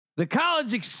The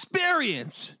College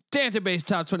Experience Dantabase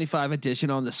Top 25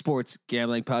 edition on the Sports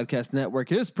Gambling Podcast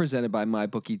Network is presented by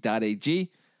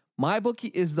MyBookie.ag.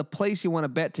 MyBookie is the place you want to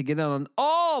bet to get in on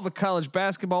all the college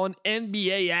basketball and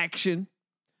NBA action.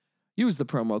 Use the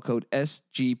promo code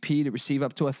SGP to receive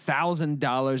up to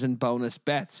 $1,000 in bonus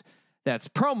bets. That's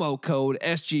promo code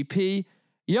SGP.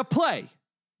 You play,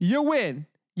 you win,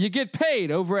 you get paid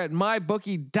over at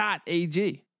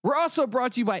MyBookie.ag. We're also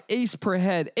brought to you by Ace Per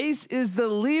Head. Ace is the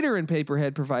leader in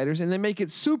pay-per-head providers, and they make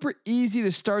it super easy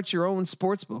to start your own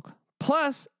sportsbook.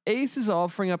 Plus, Ace is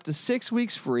offering up to 6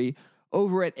 weeks free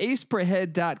over at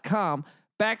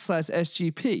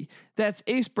aceperhead.com/SGP. That's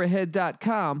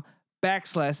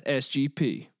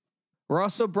aceperhead.com/SGP. We're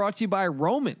also brought to you by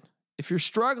Roman. If you're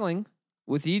struggling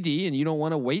with ED and you don't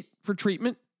want to wait for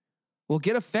treatment, well,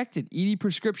 get effective ED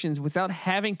prescriptions without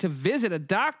having to visit a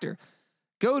doctor.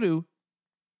 Go to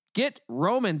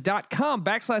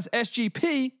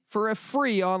GetRoman.com/SGP for a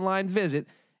free online visit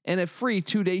and a free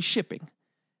 2-day shipping.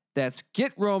 That's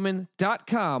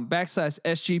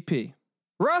GetRoman.com/SGP.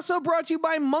 We're also brought to you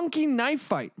by Monkey Knife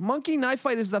Fight. Monkey Knife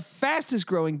Fight is the fastest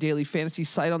growing daily fantasy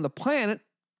site on the planet.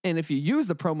 And if you use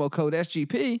the promo code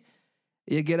SGP,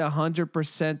 you get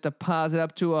 100% deposit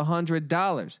up to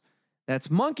 $100. That's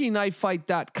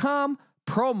monkeyknifefight.com,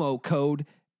 promo code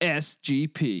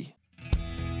SGP.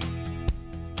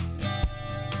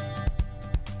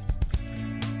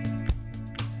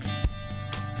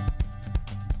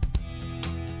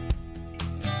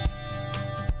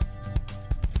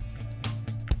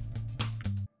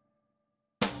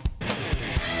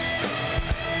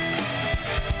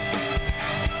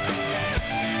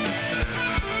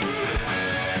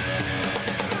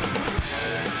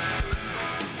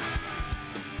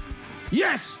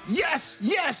 Yes, yes,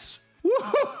 yes.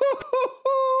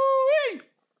 Woo-hoo-hoo-hoo-hoo-hoo.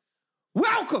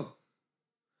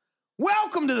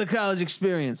 Welcome to the College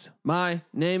Experience. My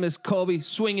name is Colby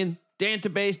Swinging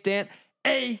Dantabase Dan,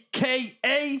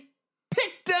 a.k.a.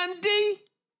 Pick Dundee.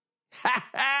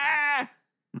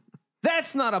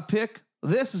 That's not a pick.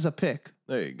 This is a pick.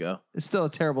 There you go. It's still a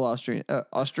terrible Australian.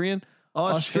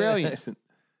 Australian.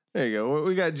 There you go.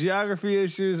 We got geography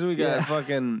issues. We got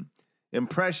fucking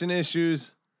impression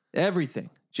issues. Everything.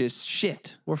 Just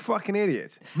shit. We're fucking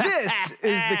idiots. This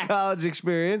is the College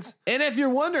Experience. And if you're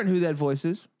wondering who that voice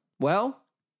is, well,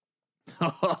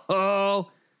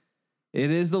 it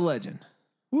is the legend.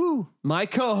 Woo. My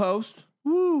co-host.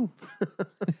 Woo.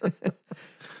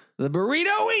 The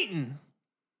burrito eating.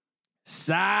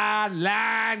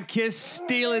 Sideline kiss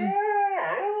stealing.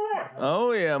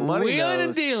 Oh, yeah. Money wheeling knows.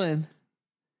 and dealing.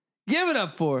 Give it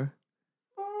up for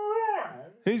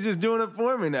He's just doing it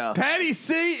for me now. Patty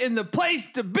C in the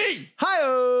place to be.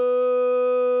 Hi-oh.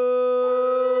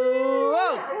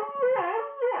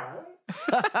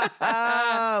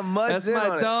 That's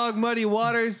my dog, Muddy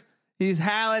Waters. He's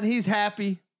howling. He's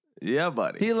happy. Yeah,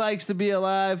 buddy. He likes to be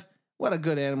alive. What a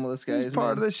good animal this guy is. He's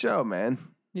part of the show, man.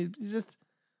 He's just,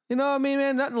 you know what I mean,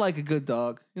 man? Nothing like a good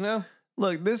dog, you know?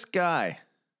 Look, this guy,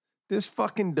 this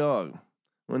fucking dog,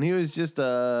 when he was just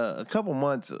a couple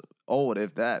months old,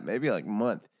 if that, maybe like a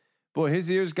month. Boy,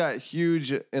 his ears got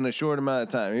huge in a short amount of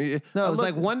time. It was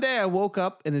like one day I woke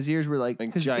up and his ears were like,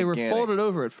 because they were folded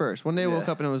over at first. One day I woke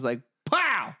up and it was like,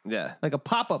 pow! Yeah. Like a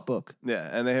pop-up book. Yeah,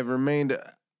 and they have remained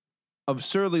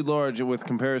absurdly large with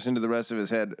comparison to the rest of his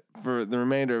head for the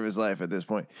remainder of his life at this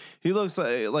point. He looks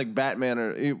like Batman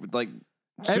or like...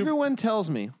 Everyone tells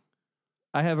me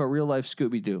I have a real-life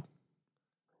Scooby-Doo.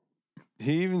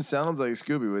 He even sounds like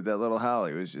Scooby with that little howl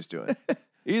he was just doing.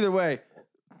 Either way,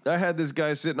 I had this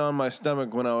guy sitting on my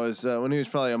stomach when he was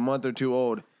probably a month or two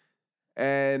old,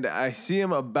 and I see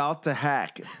him about to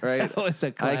hack. Right,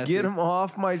 I get him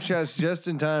off my chest just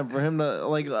in time for him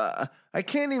to I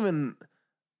can't even.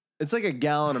 It's like a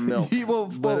gallon of milk.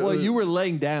 well, you were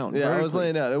laying down. Yeah, I was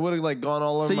laying down. It would have gone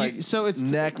all over my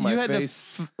neck, my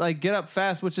face. You had to get up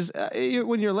fast, which is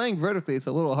when you're laying vertically, it's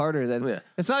a little harder than. Yeah.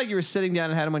 It's not like you were sitting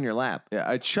down and had him on your lap. Yeah,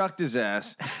 I chucked his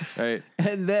ass. Right,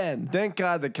 and then thank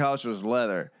God the couch was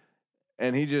leather,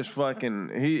 and he just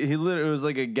fucking he literally it was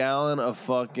like a gallon of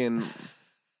fucking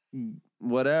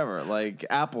whatever, like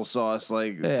applesauce,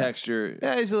 texture.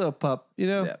 Yeah, he's a little pup, you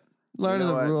know. Yeah. Learning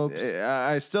the ropes.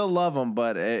 I still love him,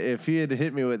 but if he had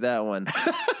hit me with that one,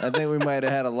 I think we might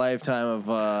have had a lifetime of.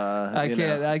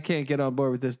 I can't get on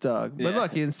board with this dog. But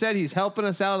look, instead he's helping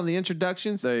us out on the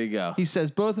introductions. There you go. He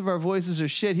says both of our voices are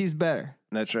shit. He's better.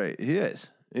 That's right. He is.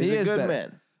 He's a good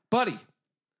man, buddy.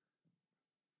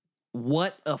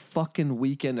 What a fucking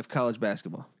weekend of college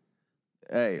basketball.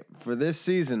 Hey, for this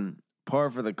season,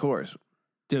 par for the course,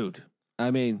 dude.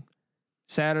 I mean,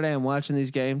 Saturday I'm watching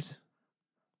these games.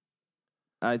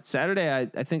 Saturday,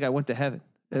 I think I went to heaven.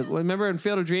 Remember in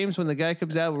Field of Dreams when the guy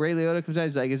comes out, Ray Liotta comes out,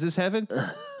 he's like, "Is this heaven?"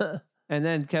 And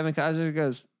then Kevin Costner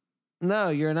goes, "No,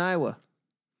 you're in Iowa."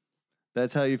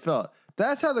 That's how you felt.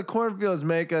 That's how the cornfields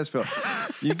make us feel.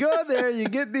 You go there, you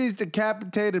get these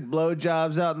decapitated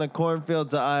blowjobs out in the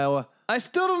cornfields of Iowa. I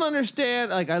still don't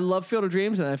understand. Like, I love Field of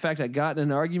Dreams, and in fact, I got in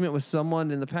an argument with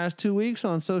someone in the past 2 weeks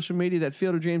on social media that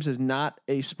Field of Dreams is not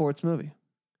a sports movie.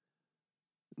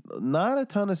 Not a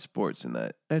ton of sports in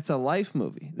that. It's a life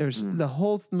movie. There's the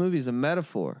whole movie is a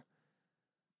metaphor.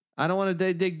 I don't want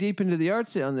to dig deep into the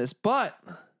artsy on this, but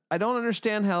I don't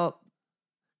understand how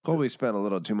Colby spent a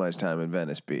little too much time in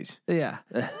Venice Beach. Yeah.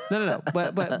 No.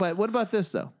 But what about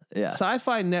this though? Yeah.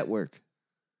 Sci-Fi Network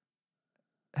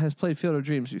has played Field of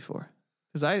Dreams before.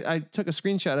 Because I took a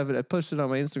screenshot of it. I posted it on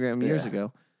my Instagram years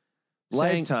ago.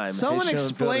 Lifetime. Someone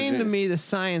explained to me the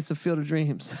science of Field of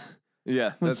Dreams.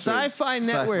 Yeah. When Sci-Fi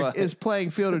Network is playing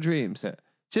Field of Dreams.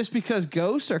 Just because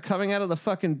ghosts are coming out of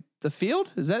the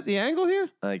field? Is that the angle here?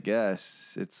 I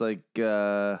guess. It's like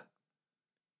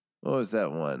what was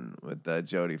that one with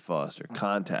Jodie Foster?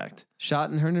 Contact.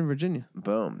 Shot in Herndon, Virginia.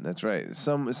 Boom. That's right.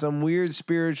 Some weird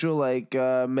spiritual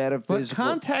metaphysical. But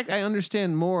Contact I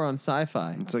understand more on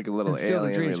Sci-Fi. It's like a little alien Field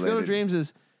of Dreams. related. Field of Dreams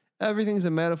is everything's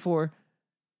a metaphor.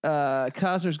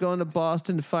 Costner's going to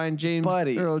Boston to find James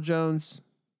Earl Jones.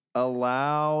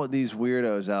 Allow these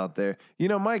weirdos out there. You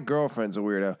know, my girlfriend's a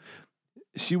weirdo.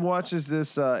 She watches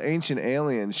this ancient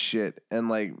alien shit and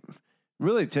like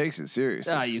really takes it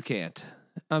seriously. You can't.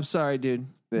 I'm sorry, dude.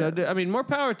 Yeah. No, I mean, more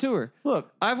power to her.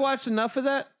 Look, I've watched enough of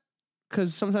that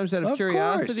because sometimes out of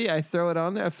curiosity, I throw it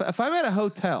on there. If I'm at a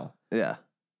hotel,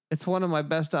 it's one of my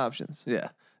best options. Yeah.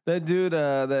 That dude,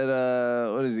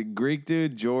 what is he? Greek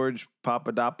dude, George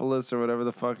Papadopoulos or whatever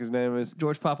the fuck his name is.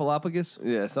 George Papalopoulos?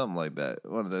 Yeah, something like that.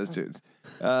 One of those dudes.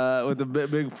 With the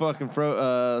big fucking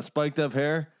spiked up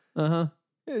hair. Uh-huh.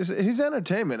 He's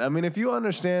entertainment. I mean, if you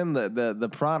understand the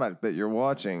product that you're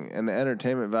watching and the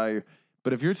entertainment value,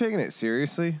 but if you're taking it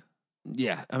seriously.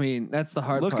 Yeah, I mean, that's the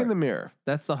hard part. Look in the mirror.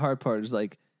 That's the hard part is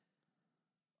like,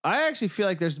 I actually feel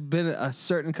like there's been a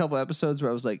certain couple episodes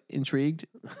where I was like intrigued.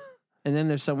 And then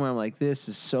there's somewhere I'm like, this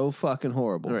is so fucking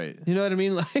horrible. Right. You know what I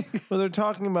mean? Like, well, they're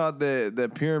talking about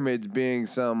the pyramids being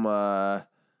some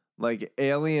like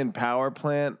alien power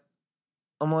plant.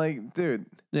 I'm like, dude.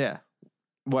 Yeah.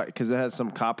 What? Because it has some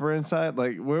copper inside?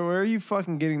 Like, where are you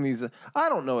fucking getting these? I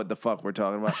don't know what the fuck we're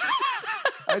talking about.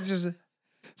 I just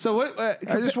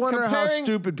wonder how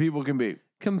stupid people can be.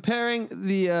 Comparing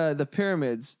the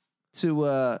pyramids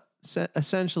to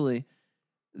essentially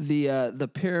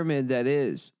the pyramid that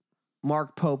is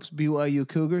Mark Pope's BYU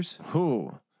Cougars.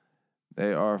 Who?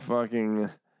 They are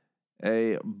fucking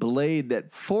a blade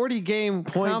that 40-game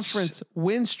conference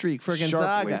win streak for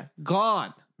Gonzaga. Sharply.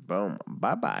 Gone. Boom.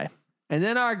 Bye-bye. And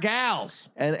then our gals.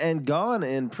 And gone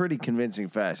in pretty convincing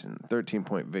fashion.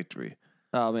 13-point victory.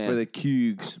 Oh, man. For the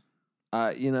Cougs.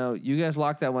 You guys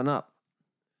locked that one up.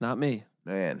 Not me.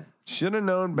 Man. Should have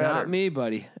known better. Not me,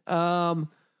 buddy. I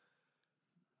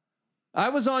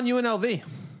was on UNLV.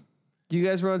 You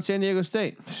guys were on San Diego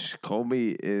State.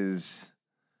 Colby is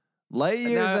light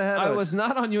years ahead of us. I was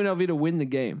not on UNLV to win the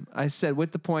game. I said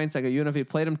with the points, I got UNLV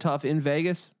played them tough in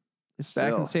Vegas. It's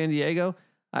back in San Diego.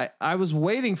 I was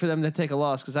waiting for them to take a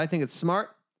loss because I think it's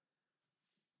smart.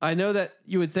 I know that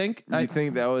you would think. You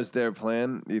think that was their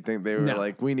plan? You think they were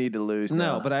like, we need to lose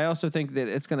now? No, but I also think that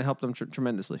it's going to help them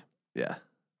tremendously. Yeah.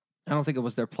 I don't think it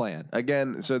was their plan.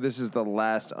 Again, so this is the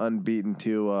last unbeaten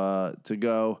to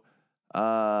go.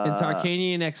 And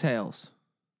Tarkanian exhales.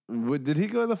 Did he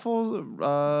go the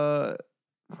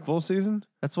full season?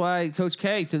 That's why Coach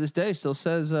K to this day still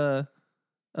says that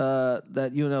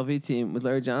UNLV team with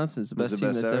Larry Johnson is the best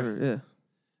team that's ever. Yeah.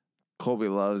 Colby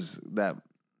loves that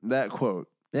quote.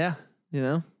 Yeah.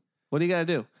 What do you got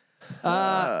to do?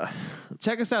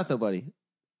 Check us out though, buddy.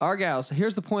 Our gals,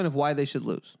 here's the point of why they should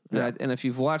lose. Yeah. And if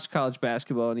you've watched college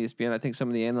basketball on ESPN, I think some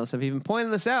of the analysts have even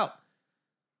pointed this out.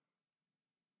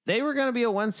 They were going to be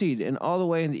a 1 seed and all the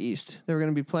way in the East. They were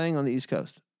going to be playing on the East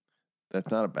Coast.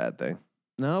 That's not a bad thing.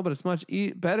 No, but it's much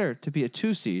better to be a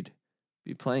 2 seed,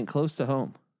 be playing close to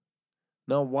home.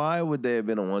 No, why would they have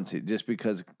been a 1 seed? Just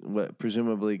because,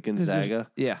 presumably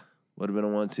Gonzaga would have been a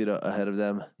 1 seed ahead of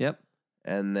them? Yep.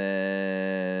 And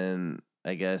then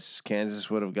I guess Kansas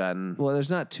would have gotten. Well, there's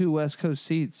not 2 West Coast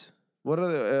seeds. What are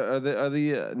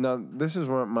the no, this is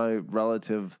where my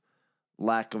relative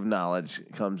lack of knowledge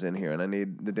comes in here, and I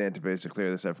need the Dantabase to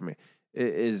clear this up for me.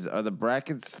 Are the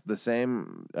brackets the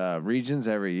same regions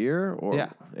every year, or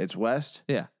it's West,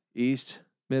 East,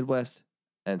 Midwest,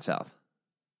 and South?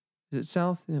 Is it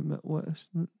South? Yeah, West,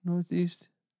 Northeast?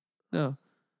 No.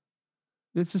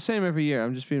 It's the same every year.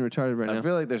 I'm just being retarded right now. I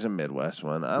feel like there's a Midwest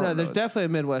one. I don't know. There's definitely a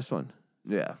Midwest one.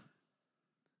 Yeah.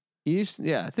 East,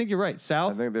 yeah, I think you're right.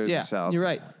 South, I think there's a South. You're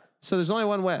right. So there's only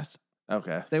one West.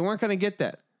 Okay. They weren't going to get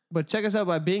that. But check us out.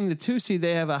 By being the 2 seed,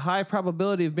 they have a high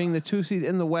probability of being the 2 seed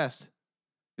in the West.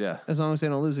 Yeah. As long as they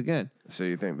don't lose again. So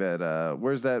you think that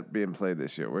where's that being played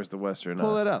this year? Where's the Western?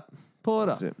 Pull it up.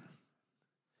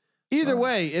 Either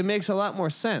way, it makes a lot more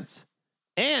sense.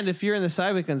 And if you're in the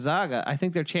side with Gonzaga, I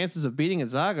think their chances of beating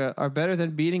Gonzaga are better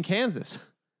than beating Kansas.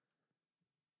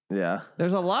 Yeah.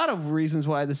 There's a lot of reasons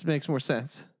why this makes more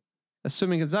sense.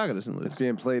 Assuming Gonzaga doesn't lose. It's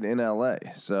being played in LA.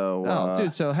 So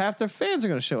dude, so half their fans are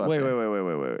going to show up. Wait.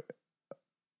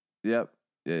 Yep.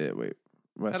 Yeah, wait.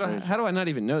 How do I not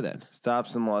even know that?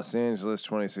 Stops in Los Angeles,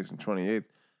 26th and 28th.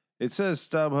 It says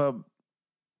StubHub.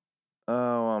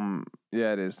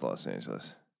 Yeah, it is Los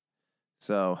Angeles.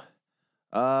 So,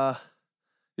 yeah,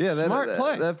 smart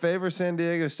play. That favors San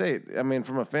Diego State. I mean,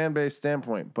 from a fan base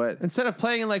standpoint, but instead of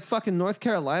playing in like fucking North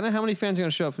Carolina, how many fans are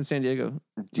going to show up in San Diego?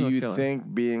 Do you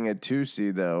think being a 2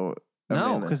 seed though?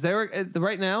 No, because they were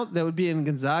right now. That would be in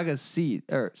Gonzaga's seat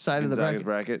or side of the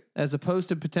bracket, as opposed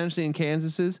to potentially in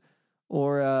Kansas's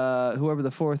or whoever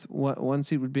the fourth one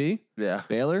seed would be. Yeah,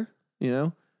 Baylor.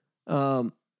 You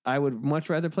know, I would much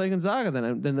rather play Gonzaga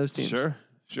than those teams. Sure.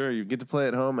 You get to play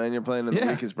at home and you're playing in the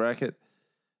weakest bracket.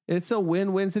 It's a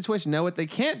win-win situation. Now, what they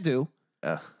can't do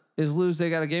is lose. They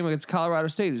got a game against Colorado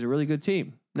State, who's a really good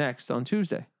team, next on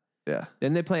Tuesday. Yeah.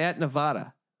 Then they play at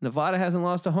Nevada. Nevada hasn't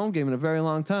lost a home game in a very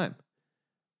long time.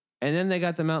 And then they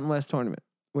got the Mountain West tournament,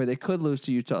 where they could lose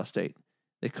to Utah State.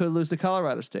 They could lose to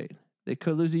Colorado State. They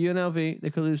could lose to UNLV. They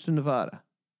could lose to Nevada.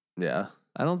 Yeah.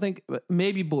 I don't think,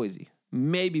 maybe Boise.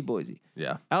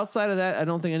 Yeah. Outside of that, I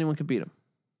don't think anyone could beat them.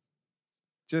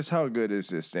 Just how good is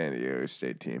this San Diego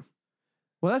State team?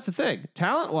 Well, that's the thing.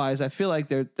 Talent-wise, I feel like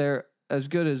they're as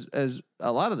good as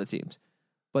a lot of the teams.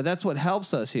 But that's what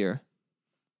helps us here.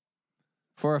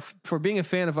 For being a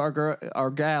fan of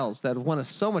our gals that have won us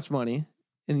so much money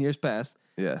in years past,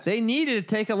 yes, they needed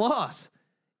to take a loss.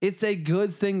 It's a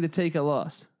good thing to take a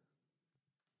loss.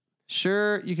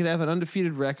 Sure, you could have an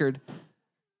undefeated record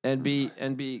and be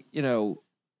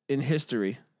in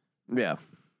history. Yeah.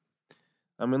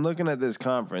 I mean, looking at this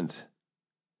conference,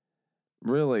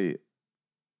 really,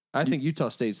 I think Utah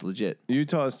State's legit.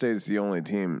 Utah State's the only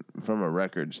team from a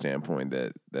record standpoint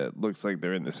that looks like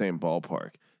they're in the same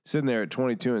ballpark. Sitting there at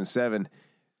 22-7.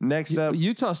 Next up,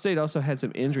 Utah State also had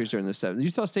some injuries during the season.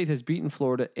 Utah State has beaten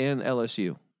Florida and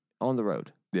LSU on the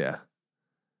road. Yeah.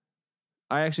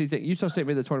 I actually think Utah State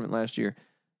made the tournament last year.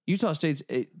 Utah State's,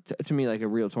 to me, like a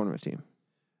real tournament team.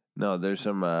 No, there's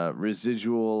some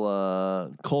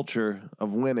residual culture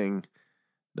of winning.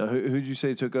 Now, who'd you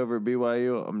say took over at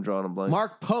BYU? I'm drawing a blank.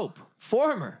 Mark Pope,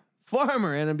 former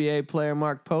NBA player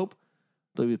Mark Pope.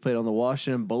 I believe he played on the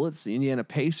Washington Bullets, the Indiana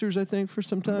Pacers, I think, for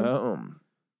some time.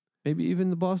 Maybe even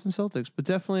the Boston Celtics, but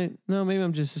definitely, no, maybe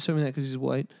I'm just assuming that because he's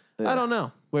white. Yeah. I don't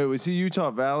know. Wait, was he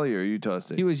Utah Valley or Utah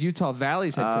State? He was Utah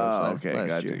Valley's head coach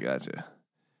last year. Gotcha.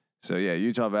 So, yeah,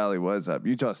 Utah Valley was up.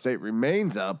 Utah State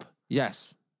remains up.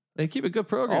 Yes. They keep a good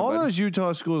program. All those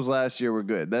Utah schools last year were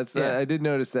good. I did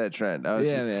notice that trend.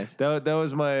 Man. That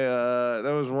was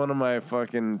one of my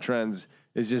fucking trends.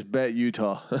 Is just bet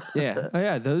Utah. Yeah. Oh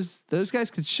yeah. Those guys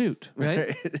could shoot,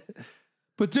 right?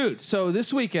 But dude, so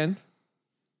this weekend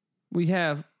we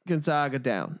have Gonzaga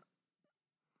down,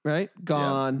 right?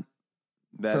 Gone.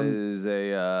 Yeah. That is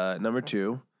a number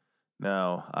 2.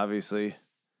 Now, obviously,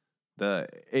 the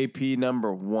AP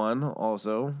number 1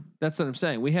 also. That's what I'm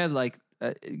saying. We had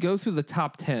go through the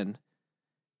top 10,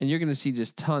 and you're going to see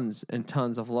just tons and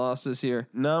tons of losses here.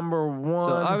 Number 1.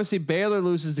 So obviously Baylor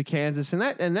loses to Kansas, and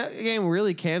that game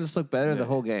really Kansas looked better the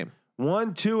whole game.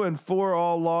 1, 2, and 4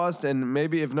 all lost, and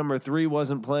maybe if number 3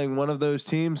 wasn't playing one of those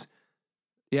teams,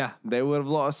 they would have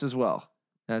lost as well.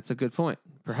 That's a good point.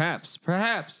 Perhaps.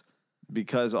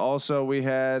 Because also we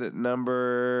had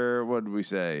number, what did we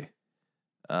say?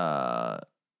 You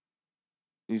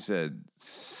said.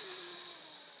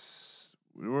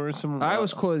 I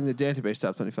was quoting the Dantabase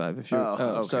top 25. If you're,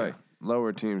 okay. Sorry,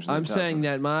 lower teams. I'm saying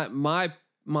that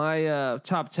my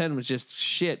top 10 was just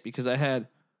shit because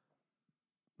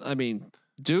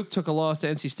Duke took a loss to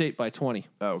NC State by 20.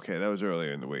 Oh, okay, that was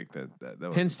earlier in the week. That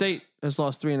was Penn State has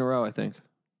lost 3 in a row, I think.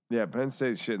 Yeah, Penn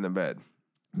State's shit in the bed.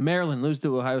 Maryland lose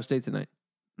to Ohio State tonight.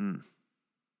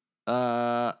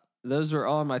 Those were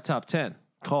all in my top 10.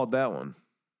 Called that one.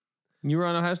 You were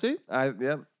on Ohio State?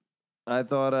 Yep. I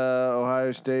thought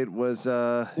Ohio State was.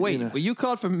 Wait, but you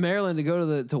called for Maryland to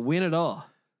go to win it all.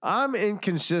 I'm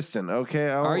inconsistent. Okay,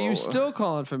 are you still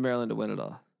calling for Maryland to win it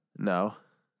all? No.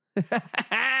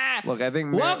 Look, I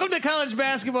think welcome to college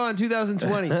basketball in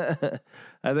 2020.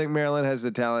 I think Maryland has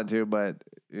the talent too, but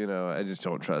I just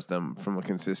don't trust them from a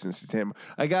consistency standpoint.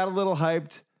 I got a little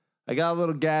hyped. I got a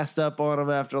little gassed up on them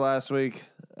after last week.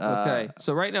 Okay,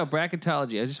 so right now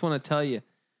bracketology. I just want to tell you,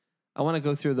 I want to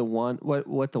go through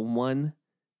what the 1,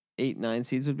 8, 9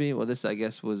 seeds would be. Well, this I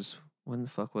guess was when the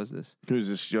fuck was this? Who's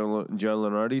this? Joe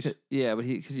Lunardi's? Yeah, but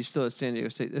because he's still at San Diego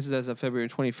State. This is as of February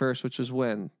 21st, which was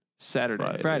when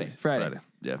Friday.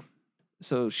 Yeah.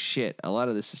 So shit, a lot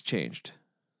of this has changed.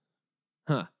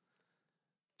 Huh.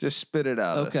 Just spit it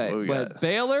out. Okay, but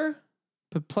Baylor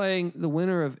playing the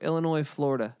winner of Illinois,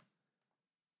 Florida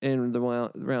in the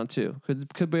round 2.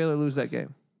 Could Baylor lose that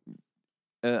game?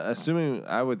 Assuming,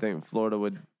 I would think Florida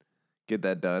would get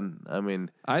that done. I mean,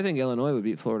 I think Illinois would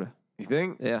beat Florida. You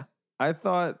think? Yeah. I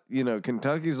thought,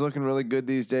 Kentucky's looking really good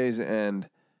these days, and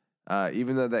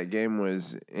even though that game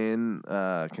was in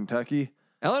Kentucky,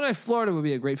 Illinois, Florida would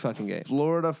be a great fucking game.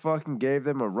 Florida fucking gave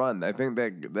them a run. I think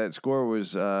that score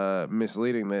was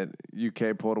misleading. That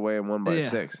UK pulled away and won by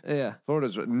 6. Yeah,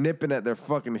 Florida's nipping at their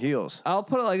fucking heels. I'll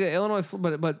put it like that. Illinois,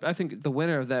 but I think the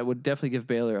winner of that would definitely give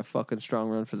Baylor a fucking strong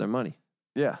run for their money.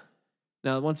 Yeah.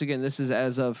 Now, once again, this is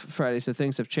as of Friday, so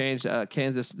things have changed.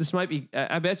 Kansas, this might be.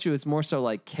 I bet you it's more so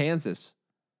like Kansas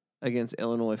against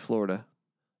Illinois, Florida.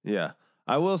 Yeah,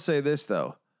 I will say this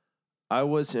though. I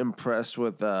was impressed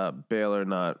with Baylor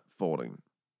not folding.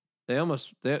 They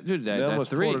almost pulled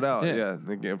it out. Yeah,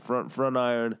 they get front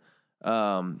iron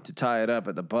to tie it up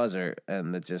at the buzzer,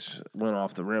 and it just went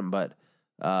off the rim. But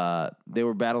they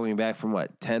were battling back from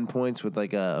 10 points with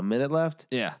like a minute left.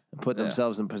 Yeah, and put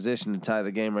themselves in position to tie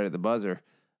the game right at the buzzer.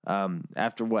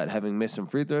 After having missed some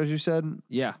free throws, you said?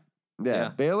 Yeah.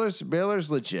 Baylor's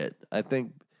legit. I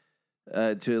think.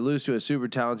 To lose to a super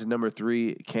talented number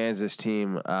 3 Kansas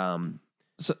team,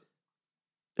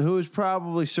 who has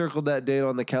probably circled that date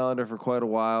on the calendar for quite a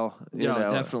while.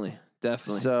 Definitely.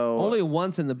 So only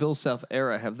once in the Bill Self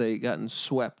era have they gotten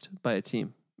swept by a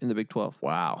team in the Big 12.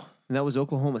 Wow, and that was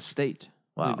Oklahoma State.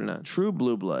 Wow, believe it or not. True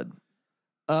blue blood.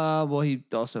 Well, he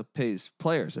also pays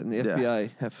players, and the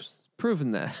FBI have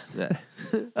proven that.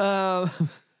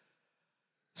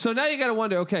 So now you got to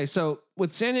wonder. Okay, so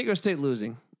with San Diego State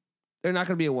losing, they're not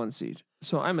going to be a 1 seed.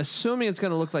 So I'm assuming it's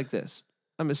going to look like this.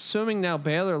 I'm assuming now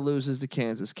Baylor loses to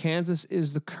Kansas. Kansas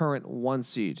is the current 1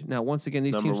 seed. Now, once again,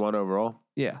 these number teams... Number 1 overall?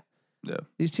 Yeah. Yeah.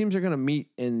 These teams are going to meet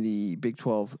in the Big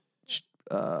 12.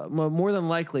 More than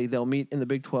likely, they'll meet in the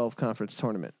Big 12 conference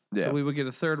tournament. Yeah. So we would get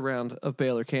a third round of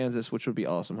Baylor, Kansas, which would be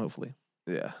awesome, hopefully.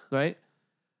 Yeah. Right?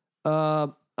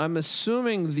 I'm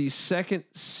assuming the second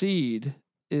seed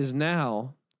is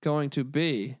now going to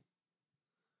be...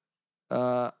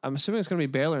 I'm assuming it's going to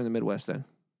be Baylor in the Midwest then.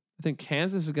 I think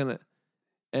Kansas is going to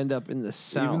end up in the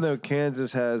South. Even though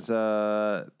Kansas has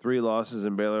 3 losses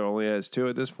and Baylor only has 2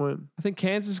 at this point? I think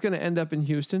Kansas is going to end up in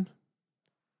Houston.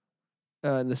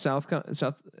 In the South.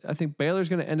 I think Baylor's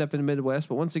going to end up in the Midwest.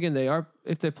 But once again,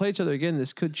 if they play each other again,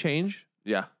 this could change.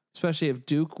 Yeah. Especially if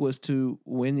Duke was to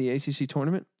win the ACC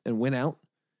tournament and win out.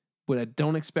 But I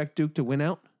don't expect Duke to win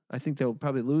out. I think they'll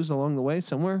probably lose along the way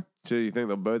somewhere. So you think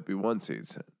they'll both be 1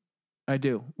 seeds? I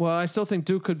do. Well, I still think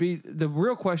Duke could be. The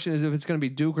real question is if it's going to be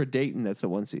Duke or Dayton that's the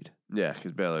 1 seed. Yeah,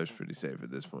 because Baylor's pretty safe at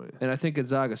this point. And I think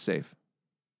Gonzaga's safe.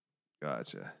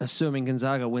 Gotcha. Assuming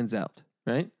Gonzaga wins out,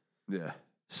 right? Yeah.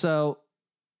 So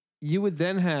you would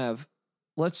then have,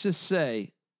 let's just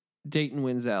say, Dayton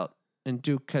wins out and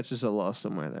Duke catches a loss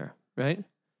somewhere there, right?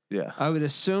 Yeah. I would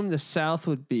assume the South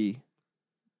would be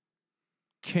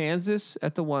Kansas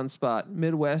at the 1 spot,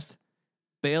 Midwest,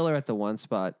 Baylor at the 1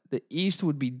 spot. The East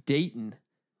would be Dayton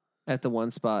at the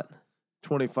 1 spot.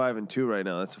 25-2 right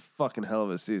now. That's a fucking hell of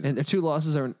a season. And their 2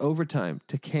 losses are in overtime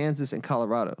to Kansas and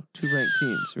Colorado, 2 ranked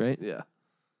teams, right? Yeah.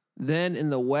 Then in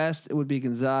the West, it would be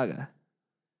Gonzaga.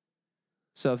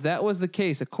 So if that was the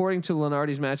case, according to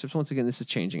Lenardi's matchups, once again, this is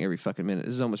changing every fucking minute.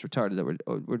 This is almost retarded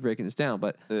that we're breaking this down,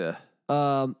 but yeah.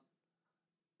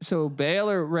 So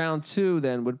Baylor round 2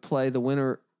 then would play the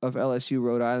winner of LSU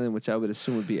Rhode Island, which I would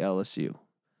assume would be LSU.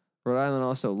 Rhode Island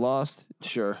also lost.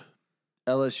 Sure.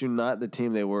 LSU not the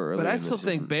team they were earlier. But I still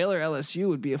think Baylor LSU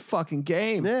would be a fucking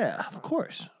game. Yeah, of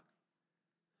course.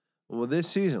 Well, this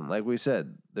season, like we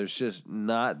said, there's just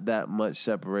not that much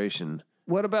separation.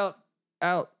 What about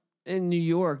out in New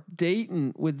York?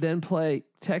 Dayton would then play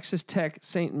Texas Tech,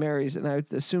 St. Mary's, and I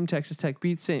would assume Texas Tech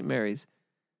beat St. Mary's.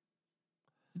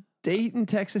 Dayton,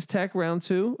 Texas Tech, round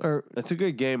 2? Or that's a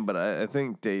good game, but I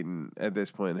think Dayton at this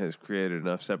point has created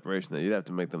enough separation that you'd have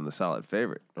to make them the solid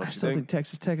favorite. I still think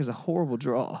Texas Tech is a horrible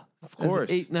draw. Of course.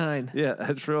 8-9. Yeah,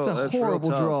 that's real. It's a horrible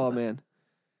draw, man.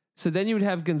 So then you would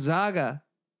have Gonzaga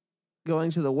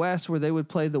going to the West where they would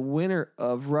play the winner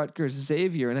of Rutgers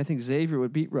Xavier, and I think Xavier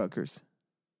would beat Rutgers.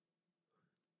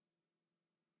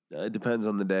 It depends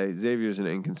on the day. Xavier's an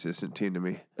inconsistent team to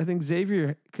me. I think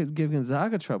Xavier could give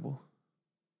Gonzaga trouble.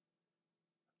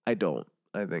 I don't.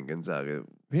 I think Gonzaga.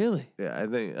 Really? Yeah,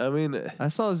 I mean. I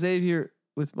saw Xavier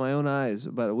with my own eyes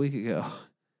about a week ago.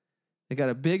 They got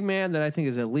a big man that I think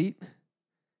is elite.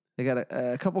 They got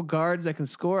a couple guards that can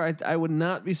score. I would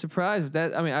not be surprised if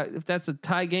that. I mean, if that's a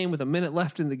tie game with a minute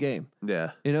left in the game.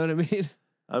 Yeah. You know what I mean?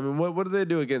 I mean, what did they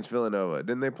do against Villanova?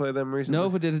 Didn't they play them recently?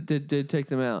 Nova did take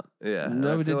them out. Yeah.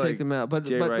 Nova did take them out. But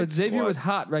Xavier was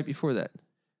hot right before that.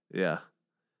 Yeah.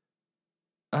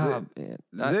 Oh, man.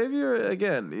 Xavier,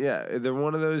 again, yeah, they're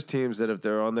one of those teams that if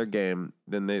they're on their game,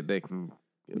 then they can.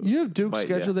 You have Duke's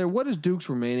schedule there. What is Duke's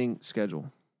remaining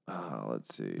schedule?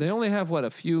 Let's see. They only have, a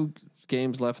few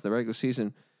games left in the regular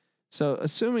season. So,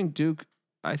 assuming Duke,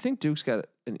 I think Duke's got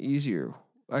an easier.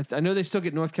 I know they still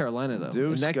get North Carolina, though.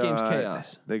 Duke's and that game's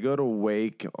chaos. They go to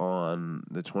Wake on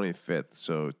the 25th,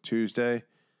 so Tuesday.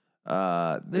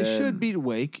 They should beat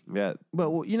Wake. Yeah.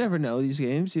 But you never know these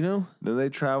games, you know? Then they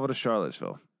travel to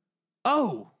Charlottesville.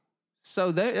 Oh!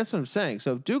 So that's what I'm saying.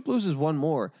 So, if Duke loses one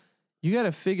more, you got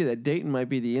to figure that Dayton might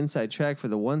be the inside track for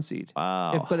the 1 seed.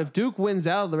 Wow. But if Duke wins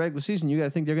out of the regular season, you got to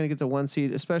think they're going to get the 1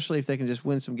 seed, especially if they can just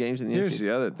win some games in the Here's NCAA.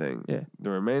 the other thing. Yeah. The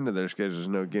remainder of their schedule is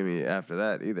no gimme after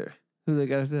that either. Who they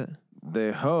got after that?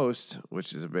 They host,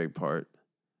 which is a big part,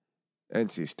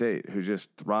 NC State, who just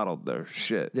throttled their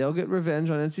shit. They'll get revenge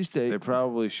on NC State. They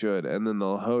probably should. And then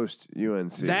they'll host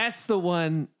UNC. That's the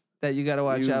one that you got to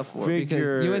watch out for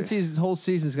because UNC's whole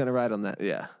season is going to ride on that.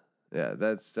 Yeah. Yeah,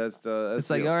 that's it's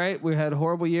like, all right, we had a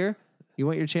horrible year. You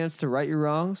want your chance to right your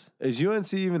wrongs? Is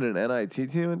UNC even an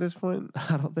NIT team at this point?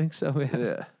 I don't think so.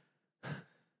 Yeah.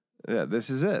 Yeah, this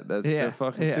is it. That's their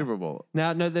fucking Super Bowl.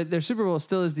 Now, no, their Super Bowl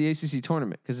still is the ACC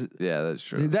tournament because that's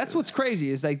true. That's what's crazy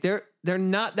is like they're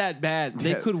not that bad.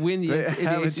 They could win the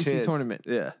ACC tournament.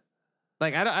 Yeah,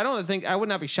 like I don't think I would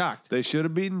not be shocked. They should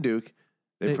have beaten Duke.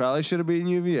 They probably should have beaten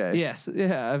UVA. Yes,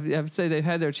 yeah, I would say they've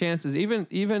had their chances.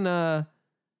 Even the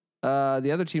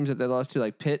other teams that they lost to,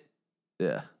 like Pitt.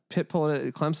 Yeah.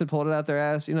 Clemson pulled it out their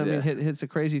ass. You know what I mean? Hits a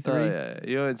crazy 3. Oh,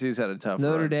 yeah. UNC's had a tough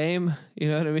Notre run. Dame. You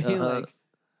know what I mean? Like.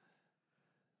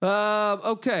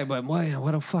 Okay, but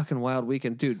what a fucking wild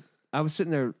weekend, dude. I was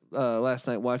sitting there last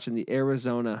night watching the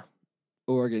Arizona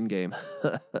Oregon game,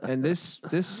 and this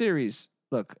series.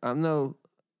 Look, I'm no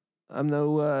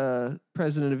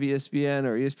president of ESPN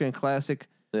or ESPN Classic.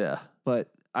 Yeah, but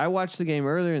I watched the game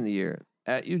earlier in the year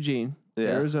at Eugene,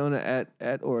 Arizona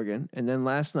at Oregon, and then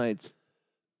last night's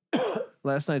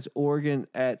Oregon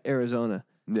at Arizona.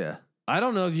 Yeah. I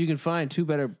don't know if you can find 2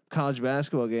 better college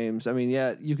basketball games. I mean,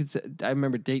 yeah, you could. I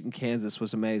remember Dayton, Kansas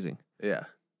was amazing. Yeah.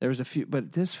 There was a few,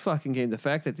 but this fucking game, the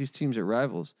fact that these teams are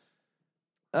rivals.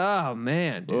 Oh,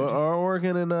 man, dude. Are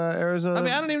Oregon and Arizona? I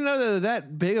mean, I don't even know that they're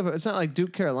that big of a. It's not like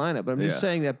Duke, Carolina, but I'm just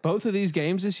saying that both of these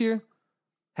games this year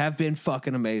have been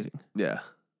fucking amazing. Yeah.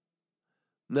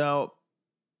 Now,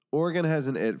 Oregon has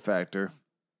an it factor.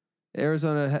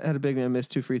 Arizona had a big man miss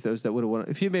 2 free throws that would have won.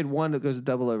 If he made one, it goes to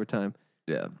double overtime.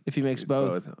 Yeah. If he makes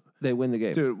both, they win the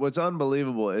game. Dude, what's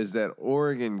unbelievable is that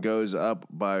Oregon goes up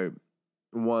by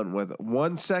 1 with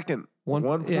 1 second,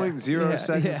 1.0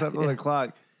 seconds up on the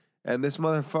clock. And this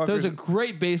motherfucker. That was a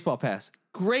great baseball pass.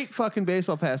 Great fucking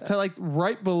baseball pass. To like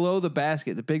right below the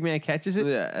basket. The big man catches it.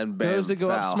 Yeah, and bam, goes to go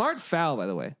foul. up. Smart foul, by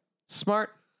the way.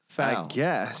 Smart foul. I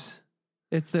guess.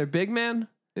 It's their big man.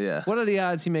 Yeah. What are the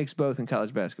odds he makes both in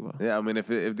college basketball? Yeah, I mean, if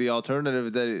the alternative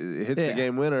is that it hits the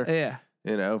game winner. Yeah.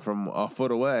 You know, from a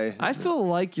foot away. I still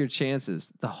like your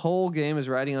chances. The whole game is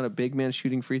riding on a big man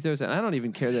shooting free throws, and I don't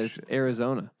even care that it's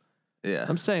Arizona. Yeah.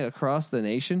 I'm saying across the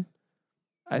nation,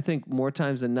 I think more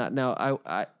times than not. Now,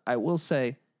 I will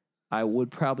say I would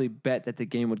probably bet that the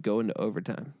game would go into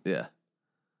overtime. Yeah.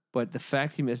 But the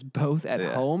fact he missed both at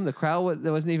home, the crowd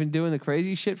that wasn't even doing the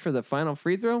crazy shit for the final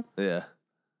free throw. Yeah.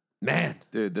 Man,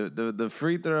 dude, the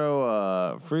free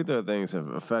throw things have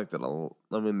affected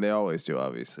I mean, they always do,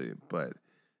 obviously, but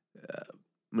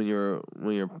when you're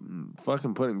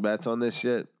fucking putting bets on this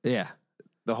shit,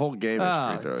 the whole game is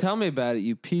free throws. Tell me about it,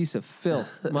 you piece of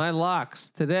filth. My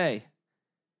locks today,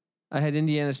 I had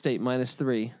Indiana State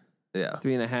 -3,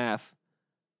 3.5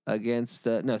 against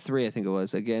 3, I think it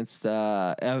was against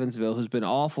Evansville, who's been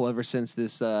awful ever since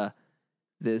this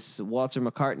Walter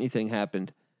McCartney thing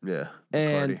happened. Yeah,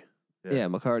 McCarty.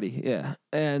 McCarty. Yeah.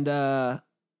 And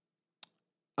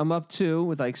I'm up 2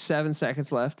 with like 7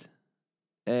 seconds left.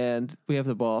 And we have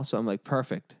the ball. So I'm like,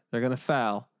 perfect. They're going to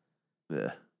foul.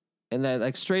 Yeah. And then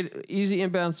like straight, easy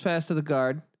inbounds pass to the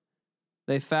guard.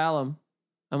 They foul him.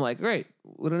 I'm like, great.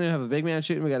 We don't even have a big man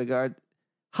shooting. We got a guard.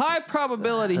 High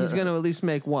probability he's going to at least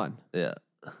make one. Yeah.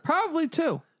 Probably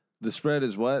two. The spread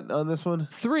is what on this one?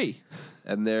 3.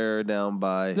 And they're down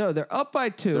by. No, they're up by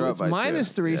 2. They're up it's by minus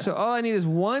 2. 3. Yeah. So all I need is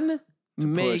 1 to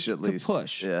make push at to least.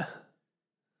 push. Yeah.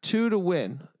 2 to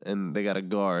win. And they got a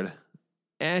guard.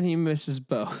 And he misses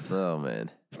both. Oh, man.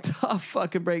 Tough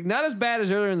fucking break. Not as bad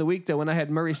as earlier in the week, though, when I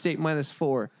had Murray State minus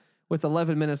 4 with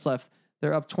 11 minutes left.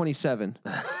 They're up 27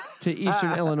 to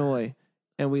Eastern Illinois,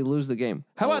 and we lose the game.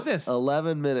 How about this?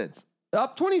 11 minutes.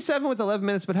 Up 27 with 11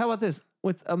 minutes, but how about this?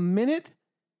 With a minute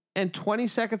and 20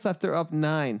 seconds left, they're up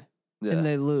 9, and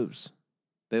they lose.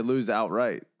 They lose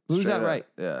outright. Lose outright.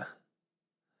 Yeah.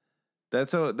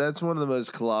 That's one of the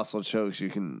most colossal chokes you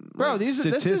can. Bro, like, this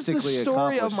is the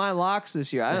story accomplish. of my locks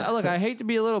this year. Look, I hate to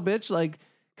be a little bitch, like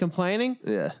complaining.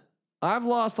 Yeah. I've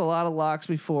lost a lot of locks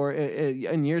before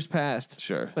in years past.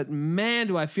 Sure. But man,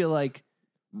 do I feel like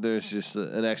there's just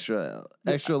an extra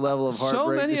level of heartbreak. So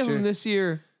many this of year. them this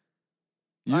year.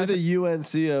 You're the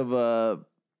UNC of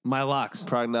my locks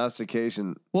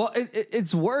prognostication. Well,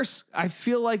 it's worse. I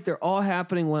feel like they're all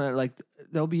happening when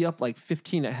they'll be up like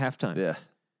 15 at halftime. Yeah.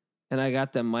 And I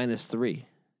got them minus 3.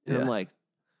 And I'm like,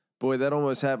 boy, that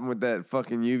almost happened with that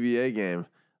fucking UVA game.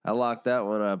 I locked that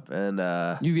one up and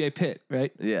UVA Pitt,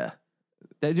 right? Yeah.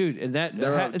 That dude, and that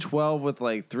they're up 12 with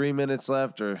like 3 minutes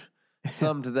left or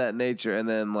something to that nature. And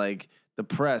then like the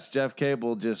press, Jeff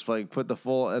Cable just like put the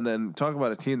full, and then talk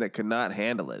about a team that could not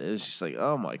handle it. It was just like,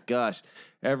 oh my gosh,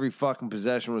 every fucking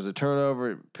possession was a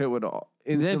turnover. Pitt would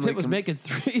instantly. Then Pitt was making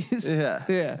threes. Yeah.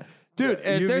 Yeah. Dude,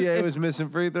 yeah. UVA was missing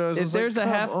free throws. If there's like, a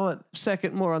half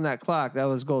second more on that clock, that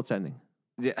was goaltending.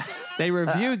 Yeah. They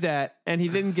reviewed that, and he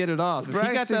didn't get it off. If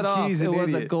he got that off, it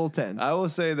was a goaltend. I will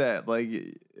say that, like,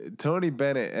 Tony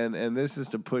Bennett, and this is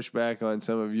to push back on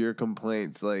some of your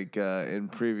complaints, like, in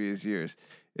previous years,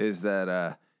 is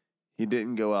that he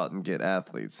didn't go out and get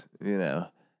athletes, you know,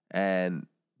 and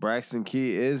Braxton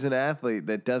Key is an athlete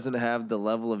that doesn't have the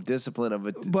level of discipline of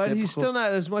a but he's still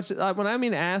not as much. When I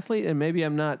mean athlete, and maybe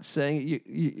I'm not saying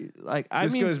you like.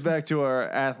 This goes back to our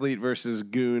athlete versus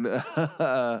goon.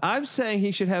 I'm saying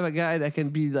he should have a guy that can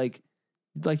be like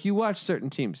you watch certain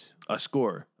teams. A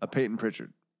scorer, a Peyton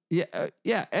Pritchard. Yeah,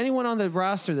 yeah. Anyone on the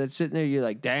roster that's sitting there, you're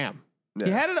like, damn. Yeah.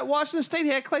 He had it at Washington State.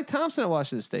 He had Klay Thompson at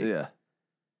Washington State. Yeah.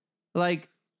 Like,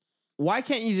 why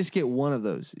can't you just get one of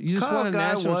those? You just Kyle won a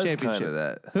Guy national was championship. Kind of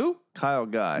that. Who? Kyle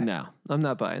Guy. No, I'm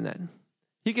not buying that.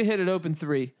 He could hit an open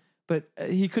 3, but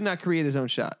he could not create his own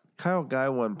shot. Kyle Guy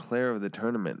won Player of the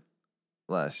Tournament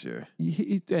last year.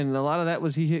 And a lot of that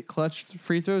was he hit clutch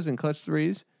free throws and clutch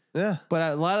threes. Yeah.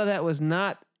 But a lot of that was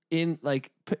not in like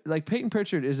Peyton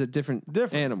Pritchard is a different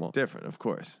animal. Different, of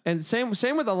course. And same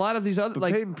with a lot of these other. But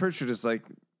like Peyton Pritchard is like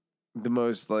the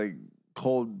most like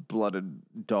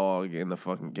cold-blooded dog in the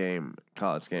fucking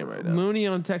college game right now. Mooney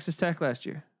on Texas Tech last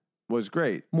year was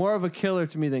great. More of a killer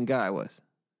to me than Guy was.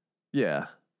 Yeah.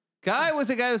 Guy was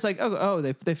a guy that's like,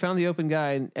 they found the open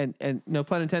guy and no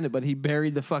pun intended, but he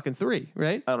buried the fucking 3,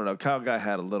 right? I don't know. Kyle Guy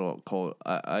had a little cold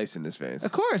ice in his veins.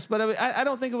 Of course, but I mean, I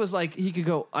don't think it was like he could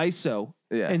go ISO.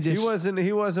 Yeah, and just,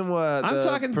 he wasn't what I'm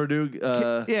talking Purdue.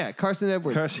 Carson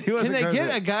Edwards. Can they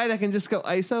get a guy that can just go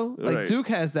ISO? Like right. Duke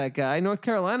has that guy. North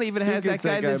Carolina even has that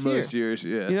guy this year. Most years,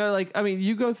 yeah. You know, like I mean,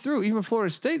 you go through. Even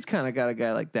Florida State's kind of got a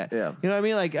guy like that. Yeah. You know what I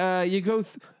mean? Like you go.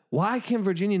 Why can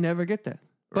Virginia never get that?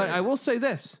 But Right. I will say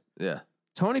this. Yeah.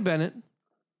 Tony Bennett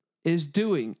is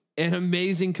doing an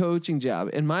amazing coaching job,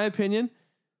 in my opinion.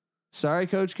 Sorry,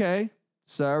 Coach K.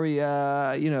 Sorry,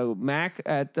 Mac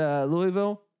at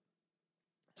Louisville.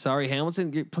 Sorry,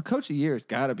 Hamilton. Coach of the year has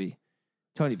got to be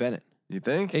Tony Bennett. You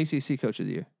think? ACC Coach of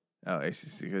the Year. Oh,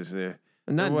 ACC Coach of the Year.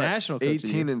 Not national Coach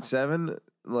 18-7?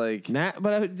 Like.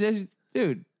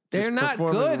 Dude, they're not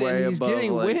good, and he's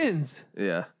getting wins.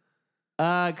 Yeah.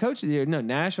 Coach of the Year. No,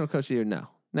 national Coach of the Year. No.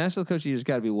 National Coach of the Year's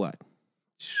got to be what?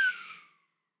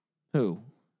 Who?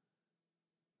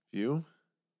 You?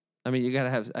 I mean, you got to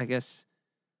have, I guess,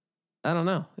 I don't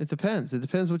know. It depends. It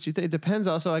depends what you think. It depends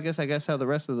also, I guess how the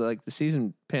rest of the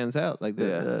season pans out. Like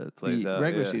the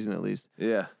regular season at least.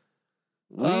 Yeah.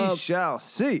 We shall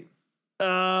see.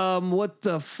 What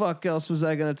the fuck else was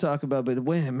I going to talk about? But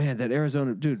wait, man, that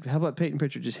Arizona dude, how about Peyton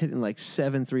Pritchard just hitting like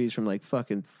 7 threes from like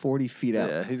fucking 40 feet out?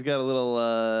 Yeah, he's got a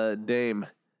little Damon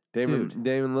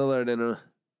Lillard in him.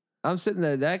 I'm sitting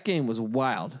there. That game was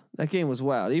wild.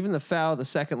 Even the foul, the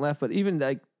second left, but even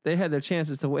like they had their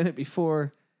chances to win it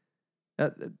before.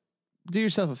 Do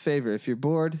yourself a favor. If you're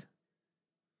bored,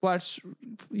 watch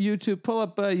YouTube. Pull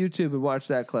up YouTube and watch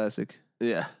that classic.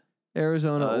 Yeah.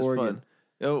 Arizona, Oregon. Fun.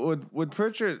 You know, with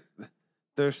Pritchard,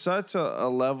 there's such a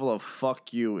level of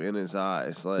fuck you in his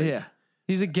eyes. Like, yeah.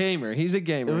 He's a gamer. He's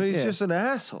He's just an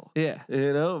asshole. Yeah.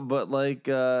 But like,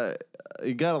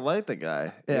 you gotta like the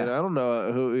guy. Yeah. I don't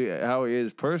know how he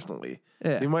is personally.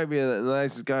 Yeah. He might be the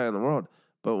nicest guy in the world,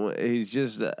 but he's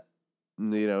just,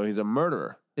 he's a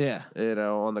murderer. Yeah.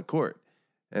 On the court.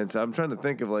 And so I'm trying to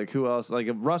think of like who else, like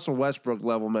a Russell Westbrook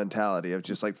level mentality of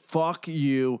just like, fuck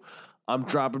you. I'm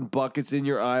dropping buckets in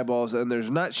your eyeballs and there's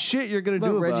not shit you're going to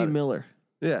do about Reggie it. Miller.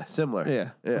 Yeah. Similar. Yeah.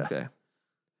 Okay.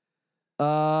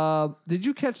 Did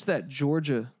you catch that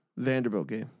Georgia Vanderbilt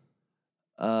game?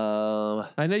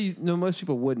 I know most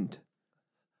people wouldn't.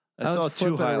 I saw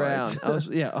two highlights.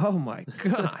 Oh my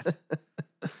God.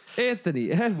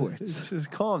 Anthony Edwards.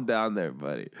 Just calm down there,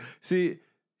 buddy. See,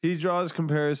 he draws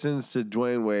comparisons to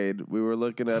Dwayne Wade. We were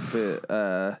looking up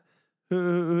at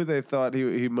who they thought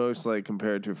he most like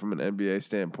compared to from an NBA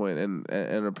standpoint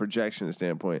and a projection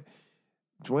standpoint.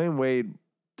 Dwayne Wade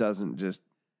doesn't just.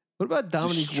 What about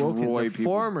Dominique Wilkins, a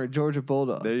former Georgia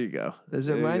Bulldog? There you go. Does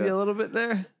it remind you a little bit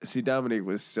there? See, Dominique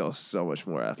was still so much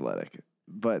more athletic,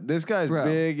 but this guy's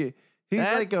big. He's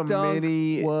like a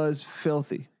mini. Was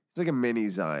filthy. It's like a mini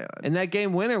Zion, and that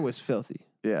game winner was filthy.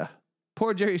 Yeah.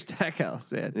 Poor Jerry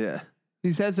Stackhouse, man. Yeah.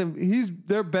 He's had some.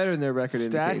 They're better than their record.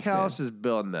 Stackhouse is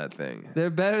building that thing. They're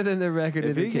better than their record.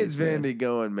 If he gets Vandy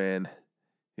going, man,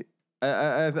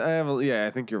 I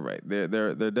think you're right.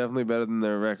 They're definitely better than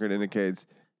their record indicates,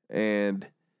 and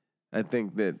I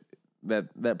think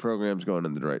that program's going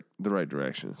in the right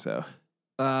direction. So,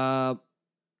 I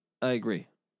agree.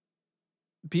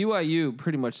 BYU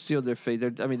pretty much sealed their fate.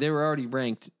 They were already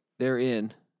ranked. They're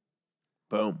in.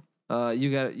 Boom.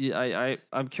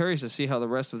 I'm curious to see how the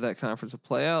rest of that conference will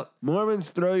play out. Mormons,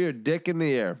 throw your dick in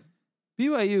the air.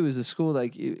 BYU is a school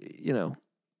like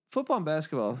football and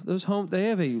basketball. They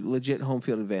have a legit home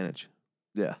field advantage.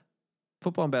 Yeah,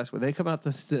 football and basketball. They come out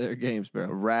to their games, bro.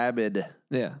 Rabid.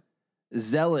 Yeah,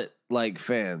 zealot like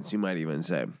fans, you might even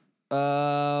say.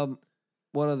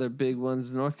 What other big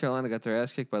ones? North Carolina got their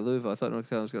ass kicked by Louisville. I thought North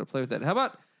Carolina was going to play with that.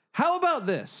 How about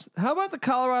this? How about the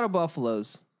Colorado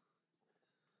Buffaloes?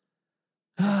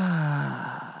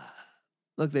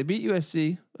 Look, they beat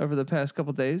USC over the past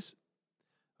couple days.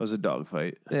 It was a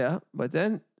dogfight. Yeah, but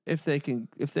then if they can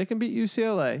beat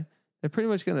UCLA, they're pretty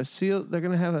much going to seal. They're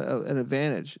going to have an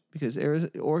advantage because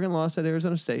Oregon lost at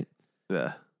Arizona State.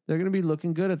 Yeah, they're going to be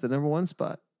looking good at the number 1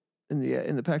 spot in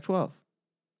the Pac-12.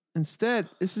 Instead,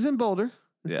 this is in Boulder.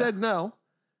 Instead, no,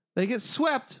 they get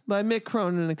swept by Mick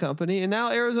Cronin and company, and now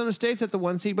Arizona State's at the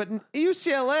 1 seed, but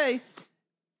UCLA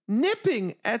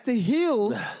nipping at the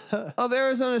heels of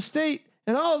Arizona State,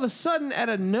 and all of a sudden, out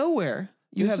of nowhere,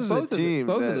 you have both of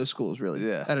those schools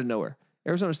really out of nowhere.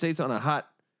 Arizona State's on a hot.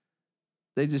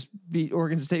 They just beat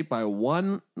Oregon State by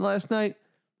 1 last night.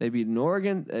 They beat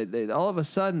Oregon. All of a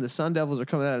sudden, the Sun Devils are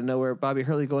coming out of nowhere. Bobby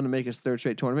Hurley going to make his 3rd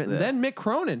straight tournament, and then Mick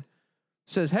Cronin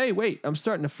says, "Hey, wait, I'm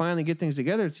starting to finally get things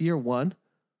together. It's year 1."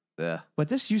 Yeah, but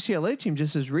this UCLA team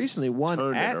just as recently won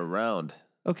turned it around.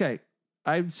 Okay.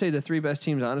 I'd say the 3 best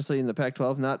teams, honestly, in the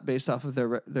Pac-12, not based off of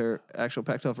their actual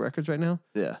Pac-12 records right now,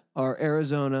 are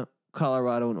Arizona,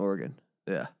 Colorado, and Oregon.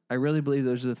 Yeah. I really believe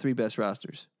those are the 3 best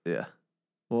rosters. Yeah.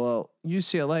 Well,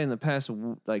 UCLA in the past,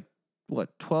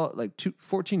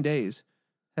 14 days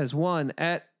has won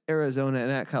at Arizona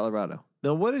and at Colorado.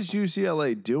 Now, what is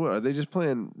UCLA doing? Are they just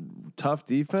playing tough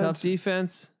defense? Tough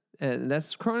defense. And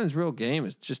that's Cronin's real game.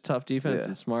 It's just tough defense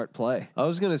and smart play. I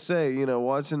was going to say,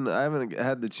 I haven't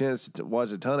had the chance to watch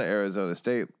a ton of Arizona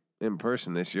State in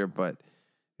person this year, but,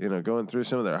 going through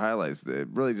some of their highlights, it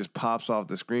really just pops off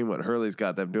the screen what Hurley's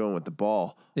got them doing with the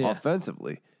ball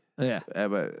offensively. Yeah.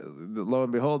 But lo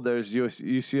and behold, there's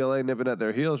UCLA nipping at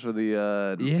their heels for the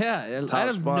out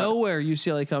of nowhere,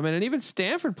 UCLA come in. And even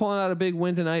Stanford pulling out a big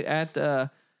win tonight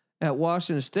at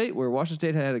Washington State, where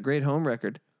Washington State had a great home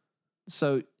record.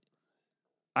 So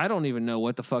I don't even know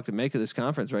what the fuck to make of this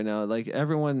conference right now. Like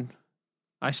everyone,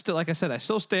 I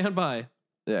still stand by.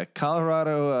 Yeah,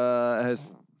 Colorado has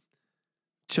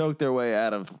choked their way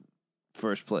out of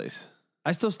first place.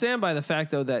 I still stand by the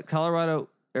fact, though, that Colorado,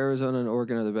 Arizona, and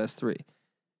Oregon are the best 3.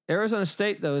 Arizona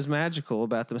State, though, is magical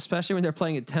about them, especially when they're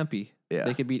playing at Tempe. Yeah.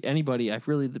 They can beat anybody. I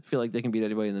really feel like they can beat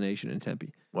anybody in the nation in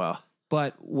Tempe. Wow.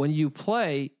 But when you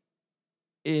play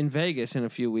in Vegas in a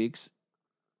few weeks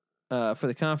for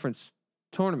the conference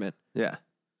tournament,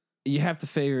 you have to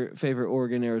favor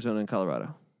Oregon, Arizona, and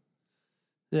Colorado.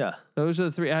 Yeah, those are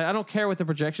the 3. I don't care what the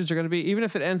projections are going to be, even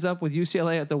if it ends up with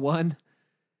UCLA at the 1.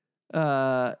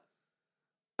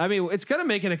 It's going to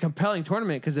make it a compelling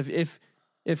tournament because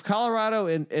if Colorado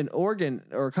and Oregon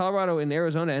or Colorado and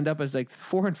Arizona end up as like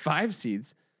 4 and 5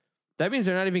 seeds, that means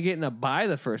they're not even getting a bye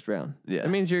the first round. Yeah, that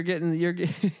means you're getting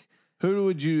Who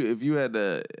would you, if you had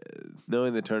to,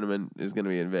 knowing the tournament is going to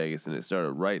be in Vegas and it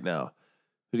started right now,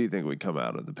 who do you think would come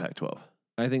out of the Pac-12?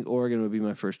 I think Oregon would be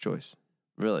my first choice.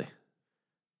 Really?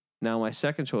 Now, my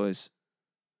second choice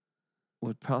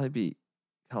would probably be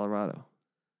Colorado.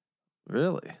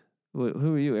 Really?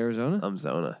 Who are you, Arizona? I'm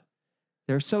Zona.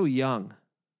 They're so young.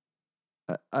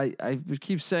 I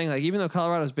keep saying, like, even though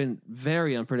Colorado's been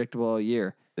very unpredictable all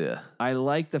year, Yeah. I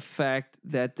like the fact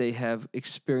that they have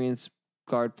experienced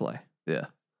guard play. Yeah.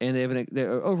 And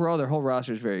overall, their whole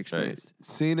roster is very experienced.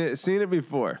 Right. Seen it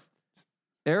before.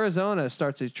 Arizona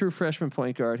starts a true freshman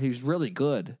point guard. He's really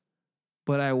good.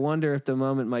 But I wonder if the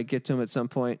moment might get to him at some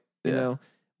point, you know,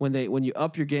 when you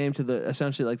up your game to the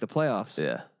essentially like the playoffs.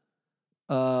 Yeah.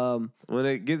 When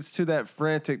it gets to that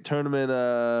frantic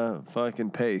tournament fucking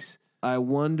pace. I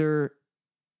wonder,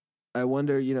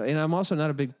 you know, and I'm also not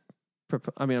a big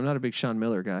Sean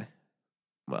Miller guy.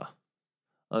 Well,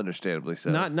 understandably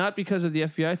so. Not because of the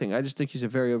FBI thing. I just think he's a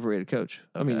very overrated coach.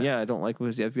 Okay. I mean, yeah, I don't like the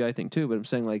FBI thing too, but I'm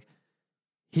saying like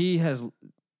he has,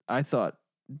 I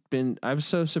was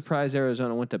so surprised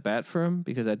Arizona went to bat for him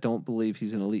because I don't believe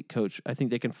he's an elite coach. I think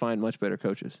they can find much better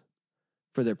coaches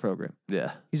for their program.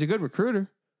 Yeah. He's a good recruiter,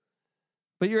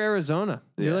 but you're Arizona.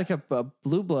 You're like a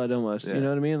blue blood almost. Yeah. You know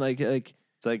what I mean? Like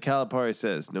it's like Calipari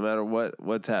says, no matter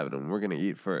what's happening, we're going to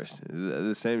eat first.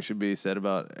 The same should be said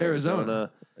about Arizona,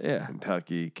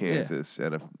 Kentucky, Kansas,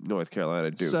 and if North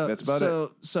Carolina do. That's about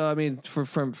it. So I mean,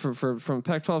 from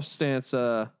Pac-12 stance,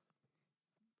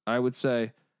 I would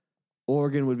say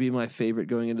Oregon would be my favorite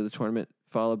going into the tournament,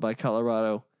 followed by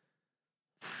Colorado.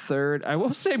 Third, I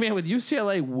will say, man, with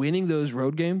UCLA winning those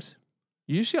road games,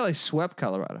 UCLA swept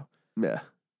Colorado. Yeah.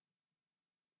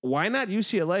 Why not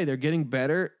UCLA? They're getting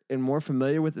better and more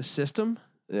familiar with the system.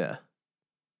 Yeah.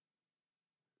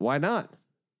 Why not?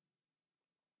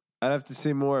 I'd have to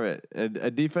see more of it. A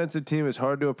defensive team is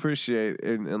hard to appreciate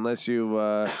unless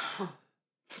they're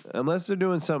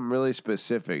doing something really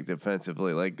specific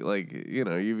defensively. Like you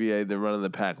know, UVA, they're running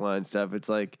the pack line stuff. It's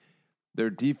like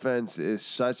their defense is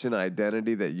such an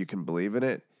identity that you can believe in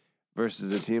it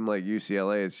versus a team like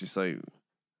UCLA. It's just like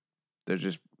they're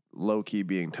just low key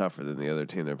being tougher than the other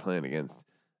team they're playing against.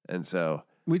 And so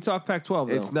we talk Pac-12,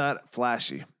 though. It's not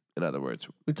flashy, in other words.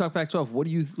 We talk Pac-12. What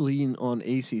do you lean on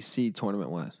ACC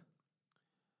tournament-wise?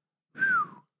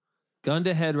 Gun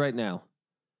to head right now.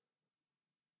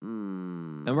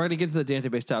 And we're going to get to the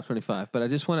Dantabase top 25, but I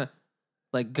just want to,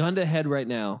 like, gun to head right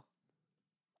now.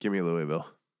 Give me Louisville.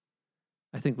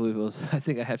 I think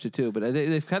I have to too, but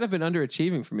they've kind of been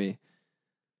underachieving for me.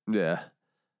 Yeah.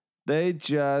 They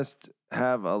just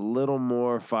have a little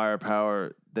more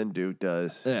firepower than Duke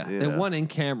does. Yeah. They won in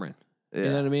Cameron. Yeah. You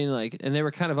know what I mean? Like, and they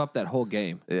were kind of up that whole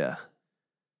game. Yeah.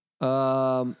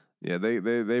 Yeah,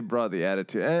 they brought the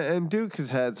attitude. And Duke has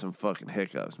had some fucking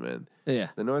hiccups, man. Yeah.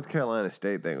 The North Carolina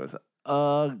State thing was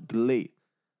ugly.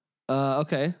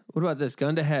 Okay. What about this?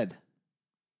 Gun to head.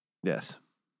 Yes.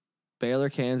 Baylor,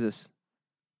 Kansas.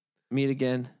 Meet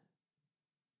again.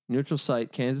 Neutral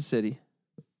site, Kansas City.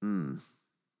 Who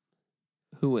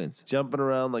wins? Jumping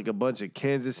around like a bunch of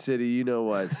Kansas City, you know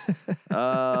what?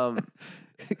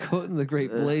 Quoting the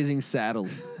great Blazing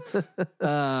Saddles.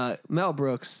 Mel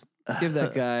Brooks. Give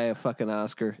that guy a fucking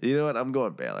Oscar. You know what? I'm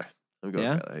going Baylor.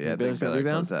 Baylor. Yeah, I think Baylor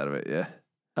comes out of it. Yeah.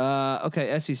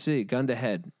 Okay, SEC. Gun to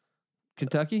head.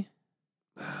 Kentucky?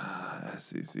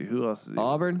 SEC. Who else is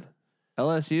Auburn?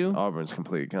 LSU? Auburn's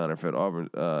complete counterfeit.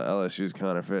 LSU's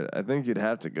counterfeit. I think you'd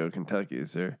have to go Kentucky,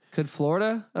 sir. Could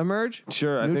Florida emerge?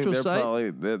 Sure. Neutral I think they're site? probably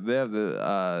they have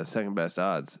the second best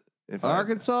odds.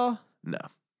 Arkansas? No.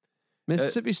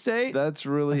 Mississippi State? That's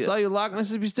really. I saw you lock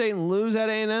Mississippi State and lose at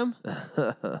A&M.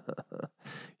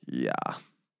 Yeah.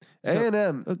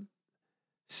 A&M.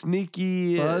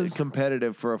 Sneaky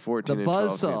competitive for a 14 the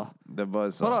buzzsaw. The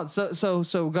buzzsaw. Hold on.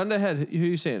 So gun to head. Who are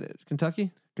you saying?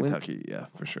 Kentucky? Kentucky, yeah,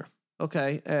 for sure.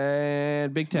 Okay.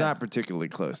 And Big Ten. Not particularly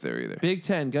close there either. Big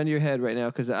Ten. Gun to your head right now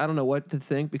because I don't know what to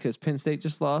think because Penn State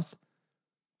just lost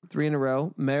 3 in a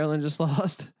row. Maryland just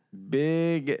lost.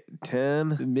 Big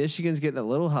Ten. Michigan's getting a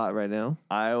little hot right now.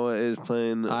 Iowa's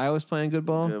playing good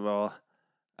ball. Good ball.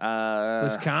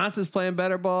 Wisconsin's playing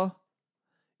better ball.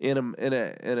 In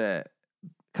a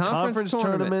conference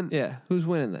tournament. Yeah, who's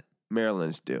winning that?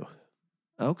 Maryland's due.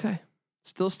 Okay,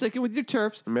 still sticking with your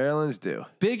Terps. Maryland's due.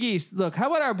 Big East. Look, how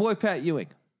about our boy Pat Ewing?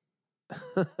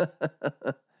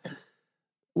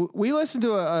 We listened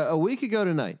to a week ago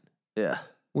tonight. Yeah,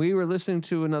 we were listening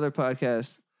to another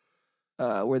podcast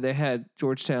where they had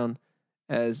Georgetown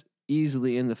as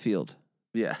easily in the field.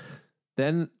 Yeah.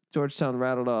 Then Georgetown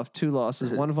rattled off 2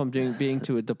 losses, one of them being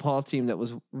to a DePaul team that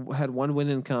had 1 win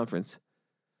in conference.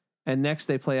 And next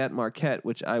they play at Marquette,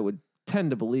 which I would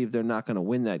tend to believe they're not going to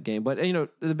win that game. But,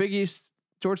 the Big East,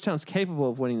 Georgetown's capable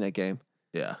of winning that game.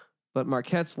 Yeah. But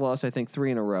Marquette's lost, I think,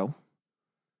 3 in a row.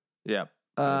 Yep.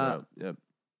 Yep.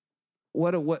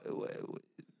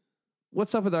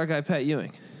 What's up with our guy, Pat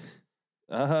Ewing?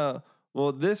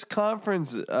 Well, this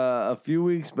conference a few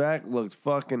weeks back looked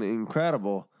fucking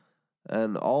incredible.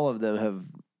 And all of them have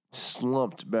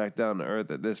slumped back down to earth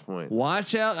at this point.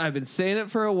 Watch out. I've been saying it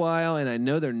for a while, and I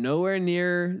know they're nowhere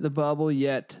near the bubble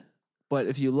yet. But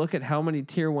if you look at how many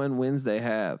tier 1 wins they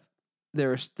have,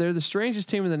 they're the strangest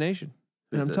team in the nation.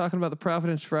 And I'm talking about the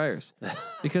Providence Friars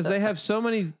because they have so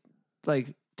many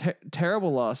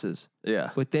terrible losses.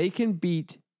 Yeah. But they can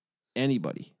beat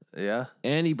anybody. Yeah.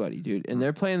 Anybody, dude. And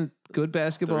they're playing good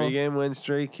basketball. 3-game win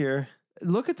streak here.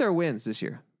 Look at their wins this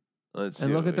year. Let's see.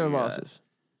 And look at their losses.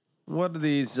 What of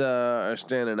these are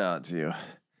standing out to you?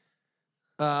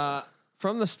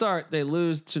 From the start, they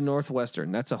lose to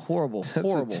Northwestern. That's a horrible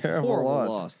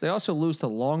loss. They also lose to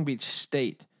Long Beach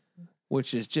State,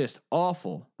 which is just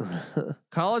awful.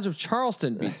 College of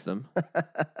Charleston beats them.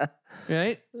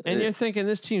 Right? And you're thinking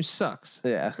this team sucks.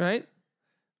 Yeah. Right?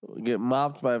 Get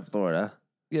mopped by Florida.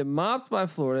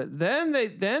 Then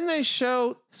they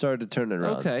show started to turn it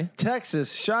around. Okay.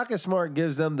 Texas, Shaka Smart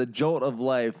gives them the jolt of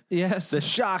life. Yes. The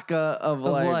Shaka of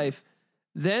life.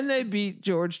 Then they beat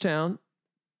Georgetown.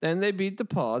 Then they beat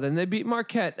DePaul. Then they beat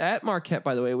Marquette at Marquette,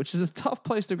 by the way, which is a tough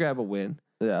place to grab a win.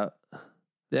 Yeah.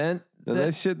 Then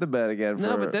they shit the bed again.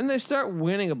 But then they start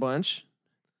winning a bunch.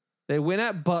 They win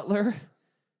at Butler.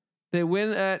 They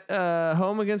win at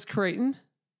home against Creighton.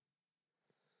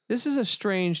 This is a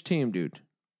strange team, dude.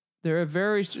 They're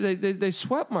they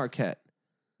swept Marquette.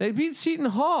 They beat Seton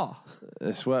Hall.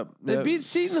 They beat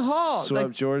Seton Hall.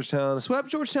 Swept Georgetown.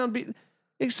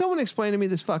 Someone explain to me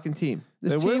this fucking team.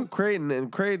 They win Creighton,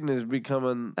 and Creighton is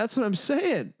becoming. That's what I'm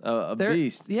saying. A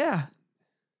beast. Yeah.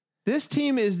 This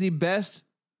team is the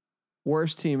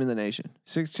worst team in the nation.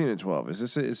 16-12.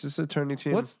 Is this a tourney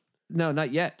team? No,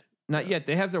 not yet. Not yet.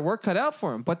 They have their work cut out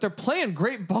for them, but they're playing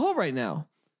great ball right now.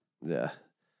 Yeah.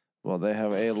 Well, they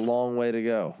have a long way to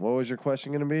go. What was your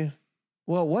question going to be?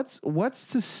 Well, what's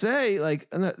to say? Like,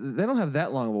 they don't have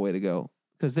that long of a way to go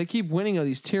because they keep winning all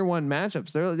these tier 1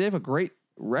 matchups. They have a great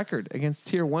record against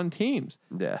tier 1 teams.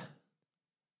 Yeah.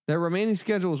 Their remaining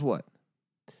schedule is what?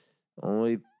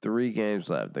 Only 3 games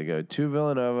left. They go to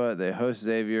Villanova, they host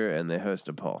Xavier, and they host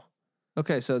DePaul.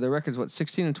 Okay, so their record's what,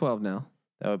 16-12 now?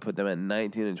 That would put them at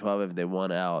 19-12 if they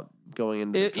won out going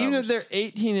into even if they're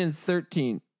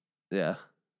 18-13. Yeah.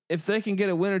 If they can get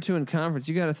a win or 2 in conference,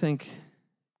 you got to think.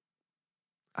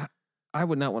 I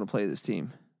would not want to play this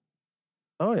team.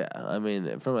 Oh yeah, I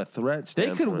mean, from a threat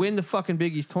standpoint, they could win the fucking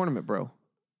Big East tournament, bro.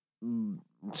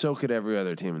 So could every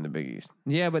other team in the Big East.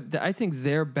 Yeah, but I think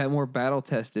they're more battle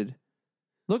tested.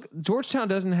 Look, Georgetown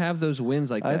doesn't have those wins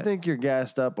like that. I think you're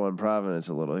gassed up on Providence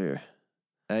a little here.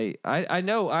 I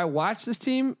know. I watch this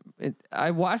team.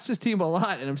 I watch this team a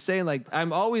lot, and I'm saying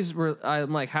I'm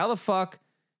like, how the fuck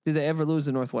did they ever lose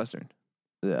to Northwestern?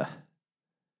 Yeah,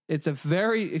 it's a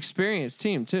very experienced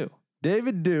team too.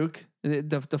 David Duke,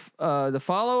 the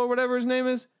follow or whatever his name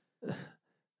is.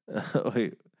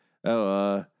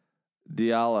 Diallo.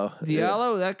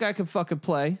 Diallo, that guy can fucking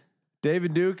play.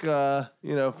 David Duke,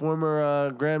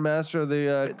 former grandmaster of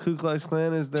the Ku Klux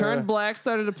Klan, is there. Turned black,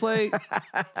 started to play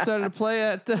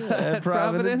at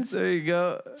Providence. There you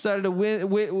go. Started to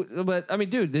win, but I mean,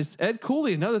 dude, this Ed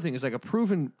Cooley. Another thing is like a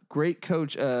proven great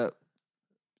coach.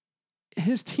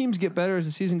 His teams get better as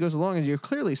the season goes along, as you're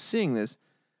clearly seeing this.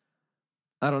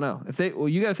 I don't know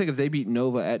you got to think if they beat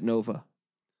Nova at Nova.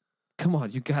 Come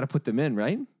on, you got to put them in,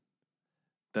 right?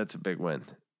 That's a big win.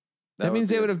 That means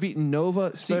they would have beaten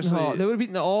Nova, Seton Hall. They would have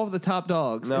beaten all of the top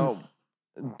dogs. No.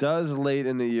 Does late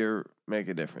in the year make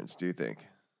a difference, do you think?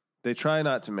 They try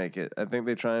not to make it. I think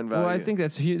they try and value. Well, I think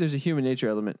there's a human nature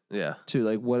element. Yeah. To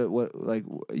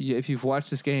if you've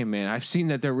watched this game, man, I've seen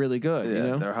that they're really good. Yeah, you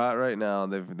know? They're hot right now.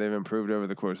 They've improved over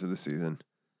the course of the season.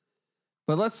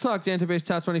 But let's talk Dantabase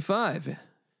Top 25.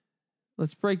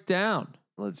 Let's break down.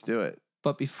 Let's do it.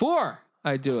 But before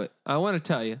I do it, I want to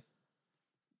tell you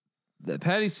that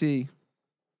Patty C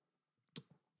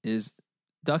is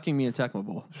ducking me in Tecmo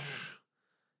Bowl.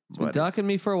 He's been ducking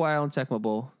me for a while in Tecmo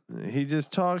Bowl. He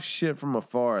just talks shit from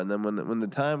afar, and then when the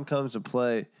time comes to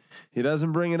play, he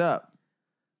doesn't bring it up.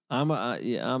 I'm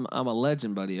a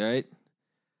legend, buddy. All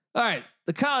right.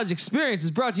 The college experience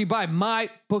is brought to you by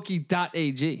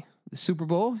mybookie.ag. The Super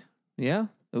Bowl, yeah,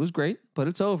 it was great, but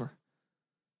it's over.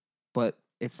 But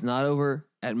it's not over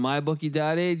at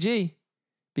mybookie.ag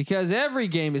because every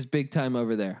game is big time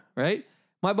over there, right?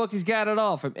 My bookie's got it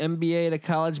all from NBA to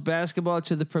college basketball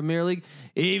to the Premier League,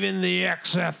 even the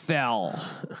XFL.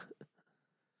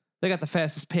 They got the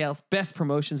fastest payouts, best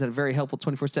promotions, and a very helpful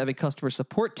 24/7 customer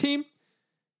support team.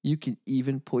 You can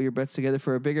even pull your bets together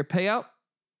for a bigger payout.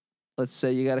 Let's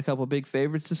say you got a couple big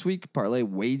favorites this week. Parlay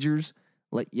wagers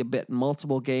let you bet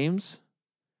multiple games.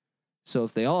 So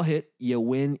if they all hit, you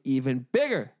win even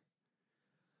bigger.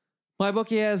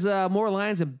 MyBookie has more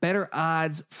lines and better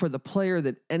odds for the player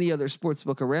than any other sports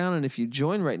book around. And if you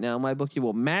join right now, MyBookie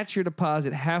will match your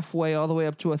deposit halfway all the way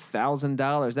up to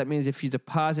 $1,000. That means if you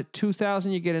deposit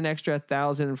 $2,000, you get an extra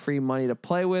 $1,000 in free money to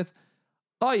play with.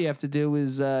 All you have to do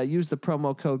is use the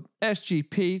promo code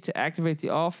SGP to activate the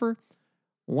offer.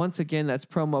 Once again, that's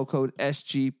promo code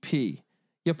SGP.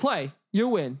 You play, you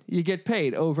win, you get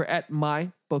paid over at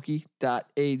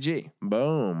mybookie.ag.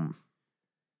 Boom.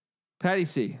 Patty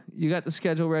C, you got the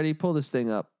schedule ready. Pull this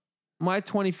thing up. My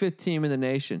 25th team in the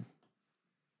nation.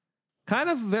 Kind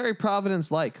of very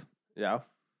Providence-like. Yeah.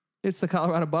 It's the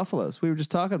Colorado Buffaloes. We were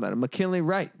just talking about it. McKinley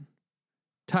Wright.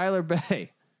 Tyler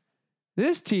Bay.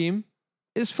 This team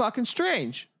is fucking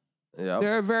strange. Yeah.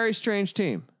 They're a very strange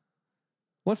team.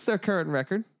 What's their current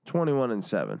record?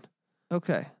 21-7.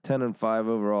 Okay. 10-5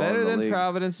 overall. Better than league.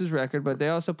 Providence's record, but they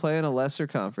also play in a lesser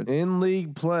conference. In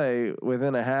league play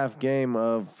within a half game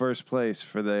of first place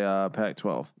for the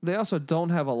Pac-12. They also don't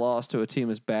have a loss to a team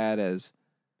as bad as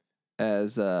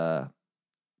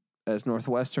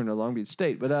Northwestern or Long Beach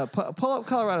State. But pull up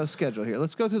Colorado's schedule here.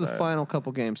 Let's go through the final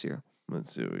couple games here.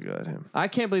 Let's see what we got him. I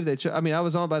can't believe they I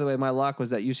was on, by the way, my lock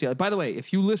was at UCLA. By the way,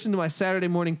 if you listen to my Saturday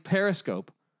morning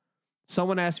Periscope,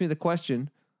 someone asked me the question,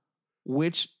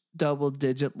 which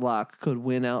double-digit lock could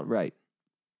win outright?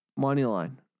 Money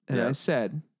line. And I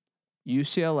said,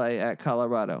 UCLA at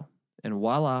Colorado. And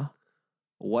voila,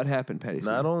 what happened, Petty?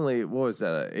 Not only, what was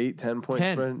that, an 8-10 point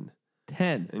 10. spread?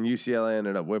 10. And UCLA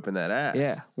ended up whipping that ass.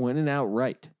 Yeah, winning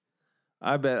outright.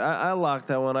 I bet. I locked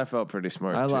that one. I felt pretty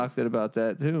smart. I locked it about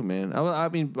that too, man. I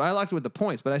mean, I locked it with the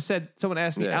points, but I said, someone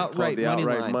asked me outright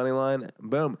money line.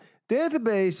 Boom.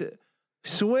 Dantabase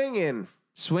swinging.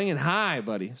 Swinging high,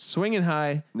 buddy. Swinging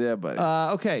high. Yeah, buddy.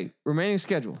 Okay, remaining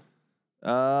schedule.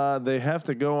 They have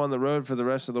to go on the road for the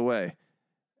rest of the way.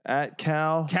 At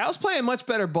Cal. Cal's playing much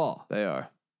better ball. They are.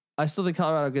 I still think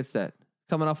Colorado gets that.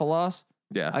 Coming off a loss.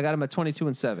 Yeah. I got him at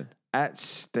 22-7. At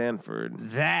Stanford.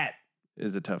 That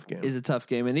is a tough game. Is a tough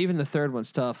game. And even the third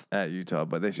one's tough. At Utah,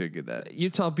 but they should get that.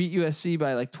 Utah beat USC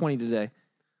by like 20 today.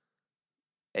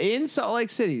 In Salt Lake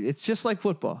City, it's just like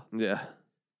football. Yeah.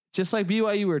 Just like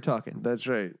BYU we were talking. That's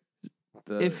right.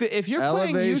 If you're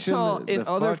playing Utah in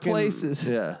other places,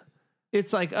 yeah,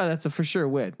 it's like, oh, that's a for sure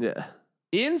win. Yeah.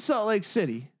 In Salt Lake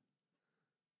City.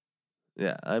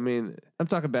 Yeah, I mean, I'm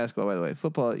talking basketball, by the way.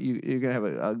 Football, you're gonna have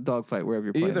a dogfight wherever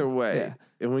you're playing. Either way,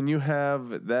 and when you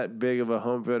have that big of a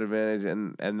home field advantage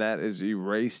and that is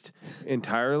erased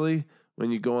entirely when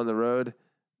you go on the road,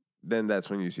 then that's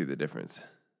when you see the difference.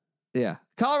 Yeah,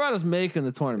 Colorado's making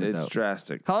the tournament. It's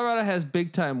drastic. Colorado has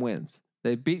big time wins.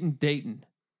 They've beaten Dayton,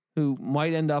 who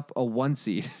might end up a 1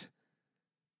 seed.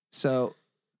 So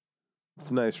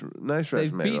it's nice resume.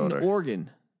 They've beaten Oregon.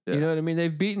 Yeah. You know what I mean?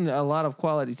 They've beaten a lot of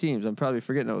quality teams. I'm probably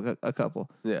forgetting a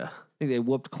couple. Yeah. I think they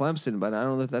whooped Clemson, but I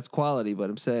don't know if that's quality, but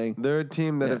I'm saying they're a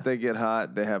team that if they get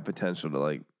hot, they have potential to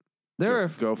like go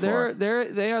far.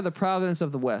 They are the Providence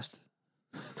of the West.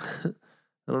 I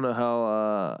don't know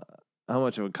how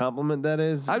much of a compliment that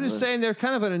is. I'm just saying they're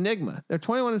kind of an enigma. They're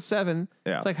 21-7.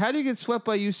 Yeah. It's like, how do you get swept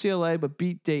by UCLA but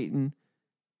beat Dayton,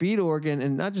 beat Oregon,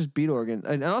 and not just beat Oregon,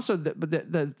 and also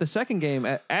the second game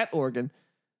at Oregon,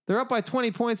 they're up by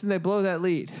 20 points and they blow that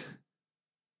lead.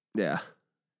 Yeah.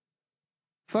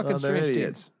 Fucking strange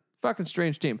idiots. team. Fucking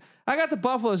strange team. I got the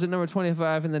Buffaloes at number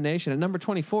 25 in the nation. At number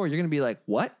 24, you're going to be like,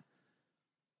 what?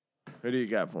 Who do you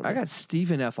got for me? I got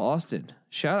Stephen F. Austin.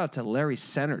 Shout out to Larry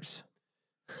Centers.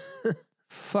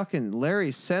 Fucking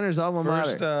Larry Centers alma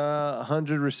mater. First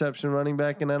 100 reception running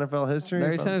back in NFL history.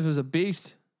 Larry Centers was a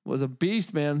beast. Was a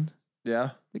beast, man. Yeah.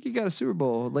 I think he got a Super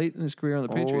Bowl late in his career on the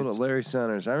Patriots. Larry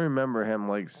Centers. I remember him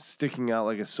like sticking out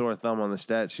like a sore thumb on the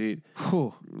stat sheet.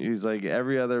 Whew. He was like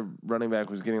every other running back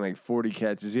was getting like 40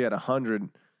 catches. He had 100.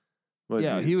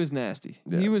 He was nasty.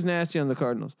 Yeah. He was nasty on the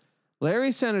Cardinals.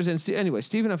 Larry Centers and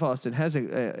Stephen F. Austin has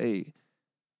a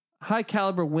high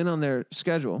caliber win on their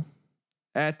schedule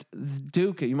at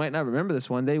Duke. You might not remember this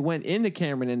one. They went into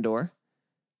Cameron Indoor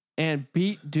and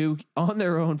beat Duke on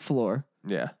their own floor.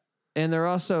 Yeah. And they're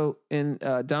also in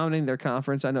dominating their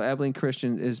conference. I know Abilene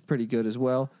Christian is pretty good as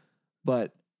well,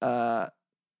 but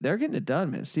they're getting it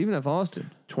done, man. Stephen F.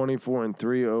 Austin,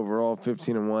 24-3 overall,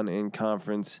 15-1 in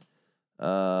conference.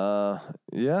 Yeah.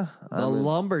 The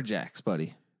Lumberjacks,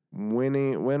 buddy.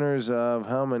 Winners of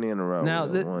how many in a row? Now,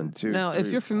 One, two, now, three.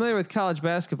 if you're familiar with college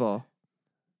basketball,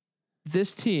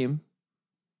 this team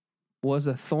was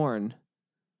a thorn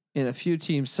in a few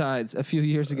teams' sides a few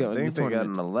years ago. I think in the they got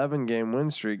tournament. an 11-game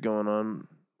win streak going on.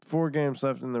 4 games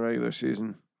left in the regular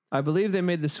season. I believe they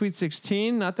made the Sweet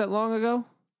 16 not that long ago,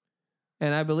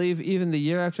 and I believe even the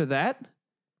year after that,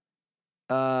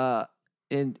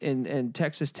 in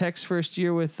Texas Tech's first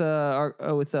year with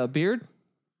Beard,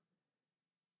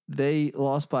 they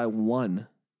lost by 1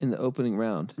 in the opening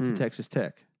round to Texas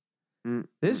Tech.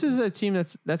 This is a team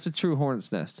that's a true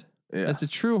Hornets nest. Yeah. That's a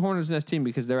true Hornets nest team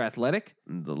because they're athletic.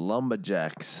 The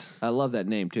Lumberjacks. I love that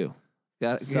name too.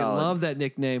 Love that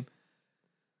nickname.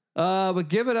 But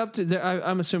give it up to.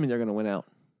 I'm assuming they're going to win out.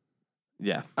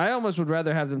 Yeah, I almost would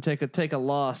rather have them take a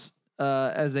loss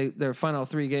as their final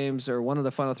 3 games or one of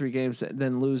the final 3 games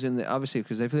than lose in the obviously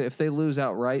because if they lose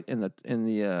outright in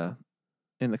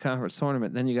the conference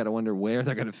tournament, then you got to wonder where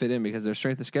they're going to fit in because their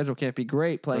strength of schedule can't be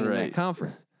great playing in that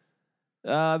conference.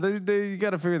 you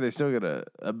got to figure they still got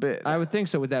a bit. I would think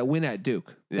so with that win at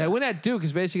Duke. Yeah. That win at Duke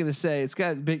is basically going to say it's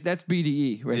got big. That's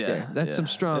BDE right there. That's some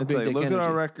strong big dick look energy. at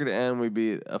our record and we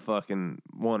beat a fucking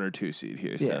 1 or 2 seed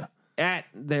here. Yeah. So. At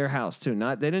their house too.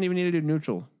 They didn't even need to do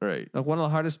neutral. Right. Like one of the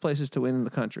hardest places to win in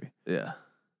the country. Yeah.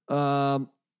 But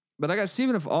I got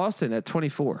Stephen of Austin at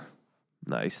 24.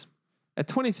 Nice. At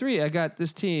 23, I got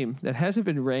this team that hasn't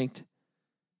been ranked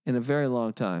in a very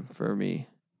long time for me.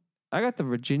 I got the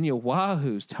Virginia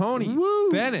Wahoos. Tony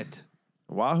Bennett.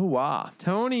 Wahoo wah.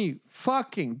 Tony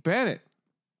fucking Bennett.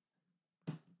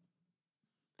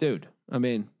 Dude, I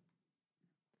mean,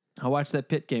 I watched that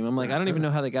Pitt game. I'm like, I don't even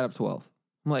know how they got up 12.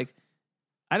 I'm like,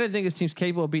 I didn't think this team's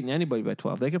capable of beating anybody by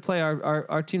 12. They could play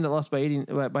our team that lost by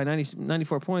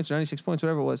 94 points or 96 points,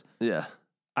 whatever it was. Yeah.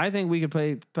 I think we could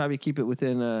probably keep it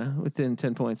within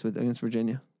 10 points against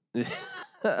Virginia.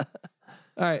 All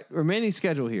right, remaining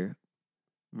schedule here.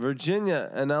 Virginia,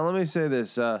 and now let me say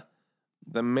this: the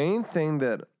main thing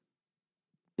that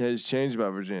has changed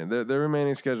about Virginia, their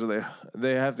remaining schedule,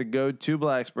 they have to go to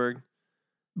Blacksburg,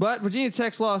 but Virginia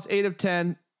Tech's lost 8 of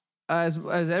 10. As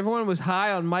everyone was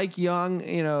high on Mike Young,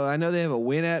 I know they have a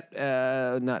win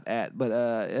a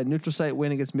neutral site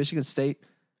win against Michigan State.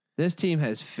 This team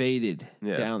has faded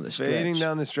down the stretch. Fading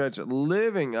down the stretch,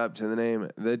 living up to the name,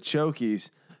 the Chokies.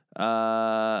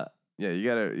 You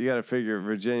gotta figure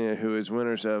Virginia, who is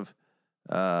winners of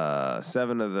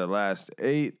 7 of the last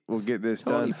 8, will get this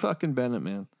done. Tony fucking Bennett,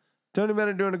 man. Tony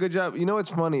Bennett doing a good job. You know what's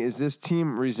funny is this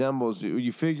team resembles.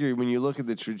 You figure when you look at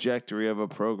the trajectory of a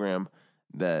program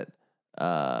that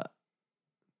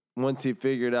once he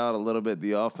figured out a little bit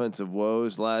the offensive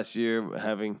woes last year,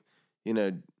 having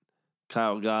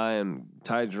Kyle Guy and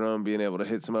Ty Jerome being able to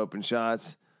hit some open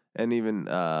shots, and even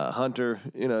Hunter,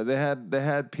 they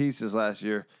had pieces last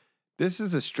year. This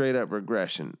is a straight up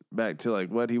regression back to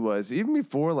like what he was even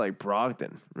before like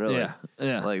Brogdon. Really,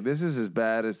 yeah. Like this is as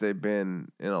bad as they've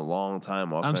been in a long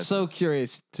time. I'm so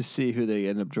curious to see who they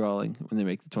end up drawing when they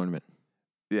make the tournament.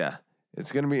 Yeah,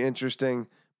 it's going to be interesting.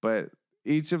 But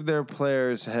each of their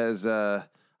players has.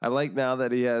 I like now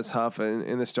that he has Huff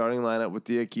in the starting lineup with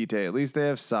Diakite. At least they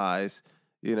have size.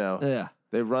 Yeah.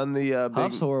 They run the big.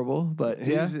 Huff's horrible, but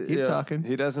keep talking.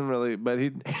 He doesn't really, but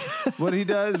what he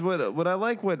does, what I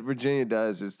like what Virginia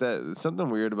does is that something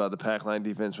weird about the pack line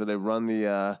defense where they run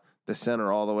the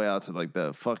center all the way out to like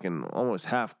the fucking almost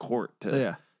half court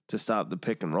to stop the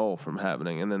pick and roll from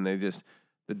happening, and then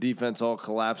the defense all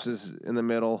collapses in the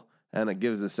middle. And it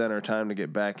gives the center time to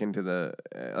get back into the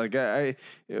I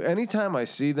anytime I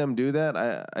see them do that,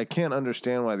 I can't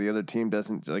understand why the other team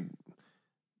doesn't like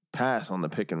pass on the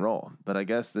pick and roll. But I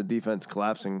guess the defense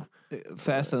collapsing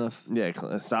fast enough. Yeah,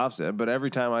 it stops it. But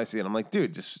every time I see it, I'm like,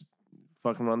 dude, just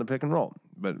fucking run the pick and roll.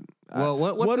 But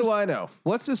what do I know?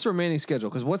 What's this remaining schedule?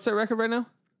 Because what's their record right now?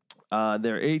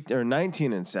 They're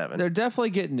 19-7. They're definitely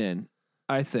getting in,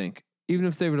 I think. Even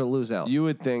if they were to lose out, you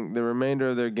would think the remainder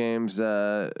of their games, 2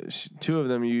 of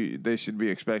them, they should be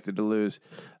expected to lose.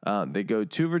 They go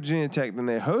to Virginia Tech, then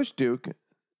they host Duke,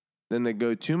 then they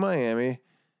go to Miami,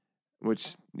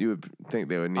 which you would think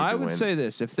they would need. I to would win. say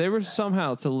this: if they were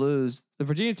somehow to lose the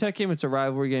Virginia Tech game, it's a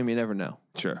rivalry game. You never know.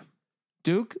 Sure.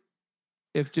 Duke,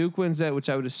 if Duke wins that, which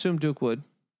I would assume Duke would,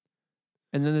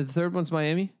 and then the third one's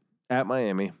Miami at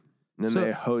Miami, and then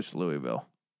they host Louisville.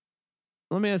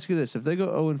 Let me ask you this: if they go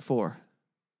 0-4,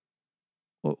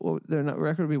 their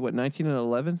record would be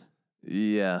 19-11.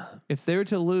 Yeah. If they were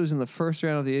to lose in the first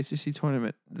round of the ACC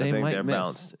tournament, they might miss.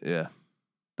 Bounced. Yeah.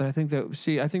 But I think they're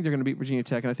going to beat Virginia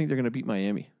Tech, and I think they're going to beat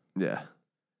Miami. Yeah.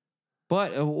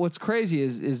 But what's crazy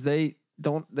is they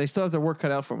they still have their work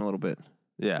cut out for them a little bit.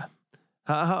 Yeah.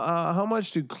 How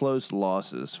much do close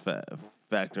losses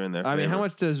factor in their favor? I mean, how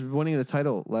much does winning the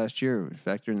title last year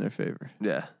factor in their favor?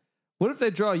 Yeah. What if they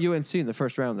draw UNC in the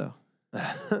first round, though?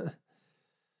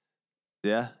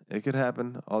 Yeah, it could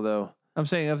happen. Although I'm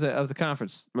saying of the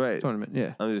conference tournament.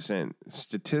 Yeah. I'm just saying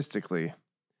statistically,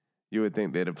 you would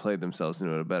think they'd have played themselves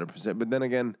into a better percent. But then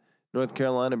again, North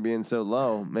Carolina being so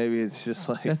low, maybe it's just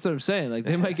like that's what I'm saying. Like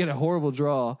they might get a horrible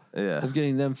draw of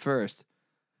getting them first.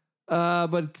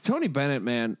 But Tony Bennett,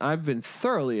 man, I've been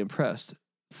thoroughly impressed.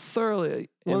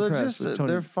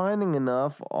 They're finding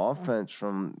enough offense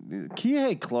from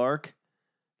Kihei Clark.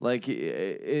 Like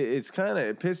it's kind of,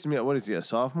 it pisses me off. What is he, a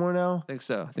sophomore now? I think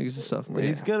so. I think he's a sophomore.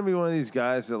 He's gonna be one of these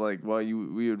guys that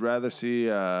we would rather see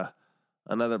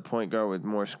another point guard with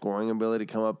more scoring ability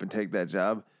come up and take that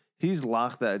job. He's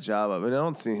locked that job up, and I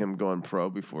don't see him going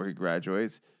pro before he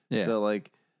graduates. Yeah. So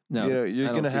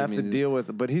you're gonna have to deal with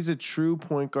it. But he's a true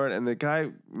point guard, and the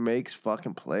guy makes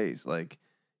fucking plays. Like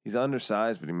he's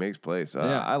undersized, but he makes plays. So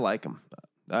I like him.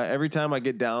 Every time I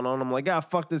get down on him, like,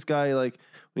 fuck this guy. Like,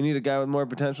 we need a guy with more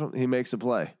potential. He makes a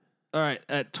play. All right.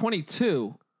 At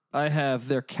 22, I have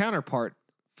their counterpart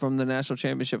from the national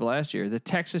championship last year, the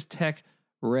Texas Tech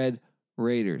Red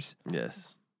Raiders.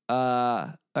 Yes.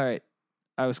 All right.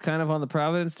 I was kind of on the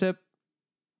Providence tip.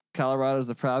 Colorado's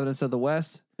the Providence of the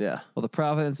West. Yeah. Well, the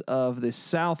Providence of the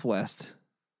Southwest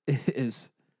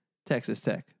is Texas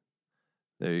Tech.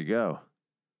 There you go.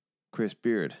 Chris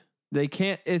Beard. They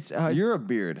can't. It's you're a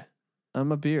beard.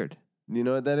 I'm a beard. You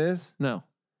know what that is? No.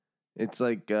 It's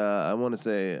like I want to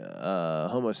say a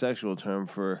homosexual term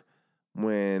for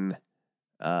when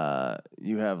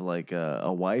you have like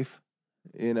a wife,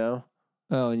 you know.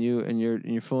 Oh, and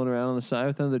you're fooling around on the side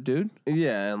with another dude.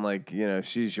 Yeah, and like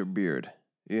she's your beard,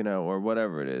 or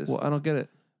whatever it is. Well, I don't get it.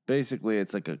 Basically,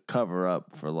 it's like a cover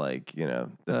up for like the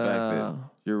fact that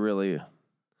you're really.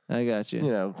 I got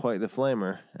you. Quite the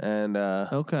flamer. And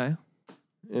okay.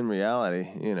 In reality,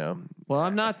 Well,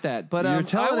 I'm not that, but I want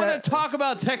to talk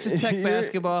about Texas Tech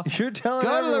basketball. You're telling Go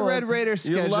everyone, to the Red Raiders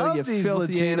schedule, you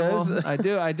filthy Latinas.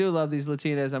 animal. I do love these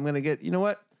Latinas. I'm gonna get. You know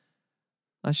what?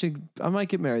 I might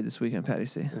get married this weekend, Patty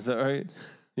C. Is that right?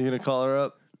 You're gonna call her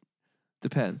up?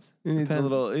 Depends. He needs a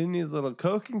little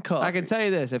Coke and coffee. I can tell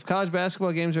you this: if college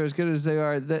basketball games are as good as they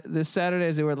are this Saturday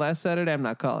as they were last Saturday, I'm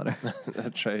not calling her.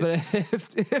 That's right. But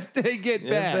if they get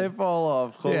bad, if they fall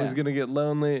off, Colby's gonna get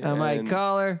lonely. I might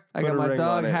call her. I got my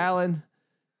dog howling.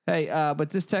 Hey, but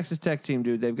this Texas Tech team,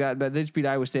 dude, they just beat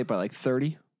Iowa State by like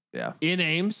 30. Yeah. In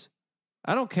Ames.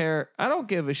 I don't care. I don't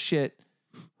give a shit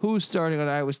who's starting on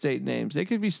Iowa State names. They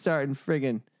could be starting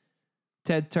friggin'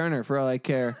 Ted Turner for all I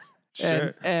care.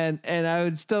 Sure. And I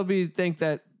would still think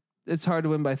that it's hard to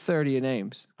win by 30 in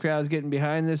Ames. Crowd's getting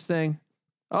behind this thing.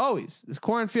 Always. There's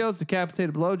cornfields,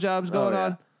 decapitated blowjobs going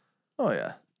on. Oh,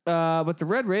 yeah. But the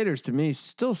Red Raiders, to me,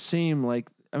 still seem like,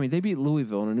 they beat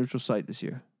Louisville on a neutral site this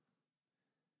year.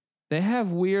 They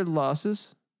have weird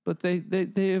losses, but they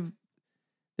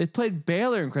played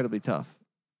Baylor incredibly tough.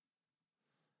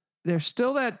 They're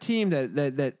still that team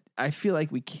that I feel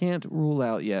like we can't rule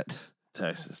out yet.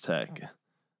 Texas Tech.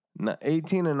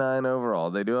 18-9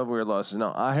 overall. They do have weird losses.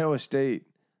 Now, Iowa State,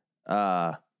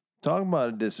 talking about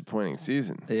a disappointing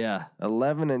season. Yeah.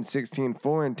 11-16,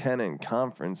 4-10 in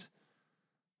conference.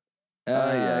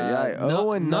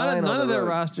 None of their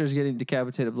rosters getting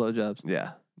decapitated blowjobs.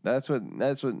 Yeah. That's what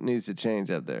needs to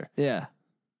change up there. Yeah.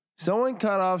 Someone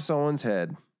cut off someone's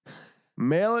head,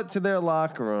 mail it to their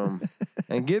locker room,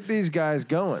 and get these guys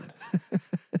going.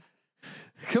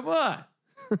 Come on.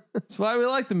 That's why we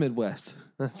like the Midwest.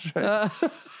 That's right.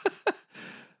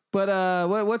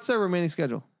 But what's their remaining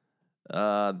schedule?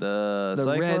 The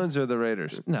Cyclones or the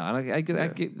Raiders? No, I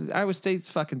get Iowa State's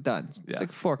fucking done. Stick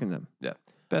a fork in them. Yeah.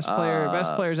 Best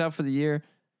players out for the year.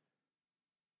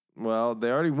 Well, they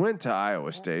already went to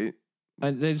Iowa State.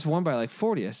 And they just won by like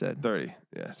 40, I said. 30.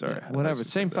 Yeah, sorry. Yeah, whatever.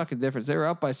 Same fucking difference. They were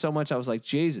up by so much, I was like,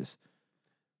 Jesus.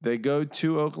 They go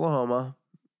to Oklahoma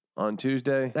on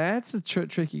Tuesday. That's a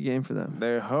tricky game for them.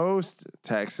 They host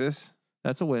Texas.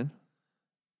 That's a win.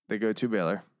 They go to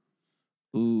Baylor.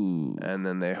 Ooh. And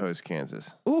then they host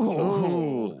Kansas.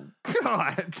 Ooh.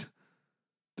 God.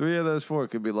 3 of those 4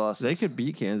 could be losses. They could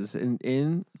beat Kansas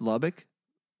in Lubbock.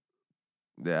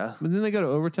 Yeah. But then they go to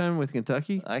overtime with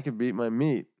Kentucky. I could beat my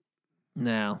meat.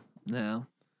 No. I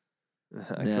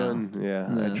couldn't. Yeah,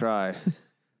 no. I try.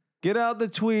 Get out the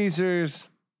tweezers.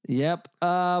 Yep.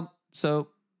 So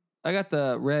I got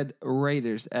the Red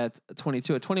Raiders at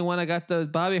 22. At 21, I got those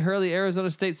Bobby Hurley, Arizona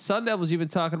State Sun Devils you've been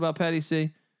talking about, Patty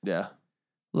C. Yeah.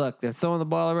 Look, they're throwing the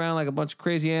ball around like a bunch of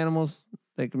crazy animals.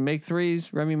 They can make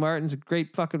threes. Remy Martin's a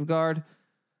great fucking guard.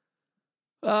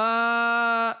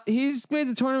 He's made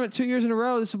the tournament 2 years in a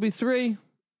row. This will be 3.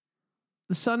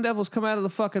 The Sun Devils come out of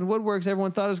the fucking woodworks.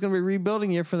 Everyone thought it was going to be a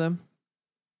rebuilding year for them.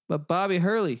 But Bobby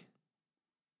Hurley.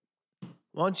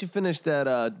 Why don't you finish that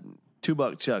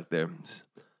 $2 chuck there?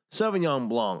 Sauvignon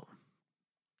Blanc.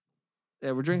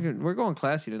 Yeah, we're going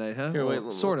classy tonight, huh? Here, well,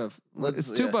 wait, sort of.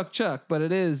 It's $2 chuck, but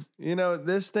it is. You know,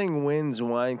 this thing wins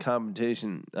wine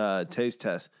competition taste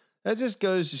test. That just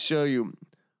goes to show you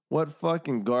what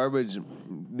fucking garbage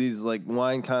these like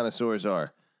wine connoisseurs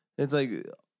are. It's like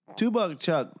 $2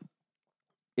 chuck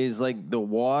is like the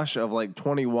wash of like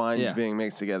 20 wines being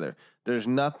mixed together. There's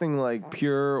nothing like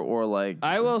pure or like.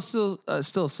 I will still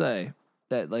say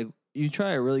that like you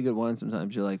try a really good wine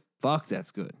sometimes you're like, fuck, that's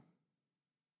good.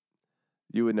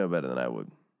 You would know better than I would.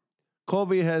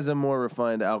 Colby has a more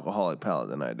refined alcoholic palate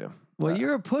than I do. Well,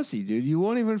 you're a pussy, dude. You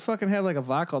won't even fucking have like a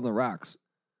vodka on the rocks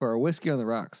or a whiskey on the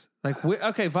rocks. Like,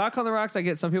 okay, vodka on the rocks, I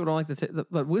get some people don't like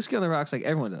but whiskey on the rocks, like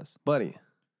everyone does. Buddy,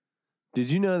 did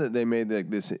you know that they made like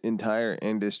this entire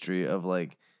industry of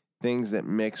like things that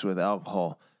mix with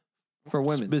alcohol for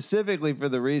women, specifically for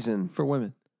the reason for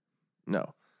women?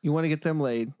 No. You want to get them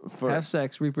laid, have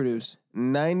sex, reproduce.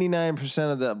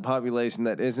 99% of the population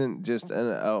that isn't just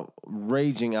a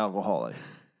raging alcoholic,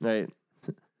 right?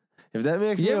 If that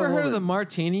makes you ever heard of the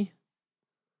martini?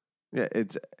 Yeah,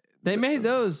 they made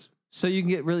those so you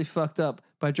can get really fucked up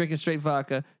by drinking straight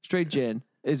vodka, straight gin.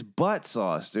 It's butt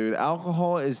sauce, dude.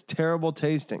 Alcohol is terrible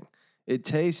tasting. It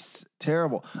tastes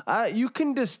terrible. You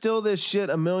can distill this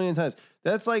shit a million times.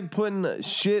 That's like putting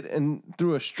shit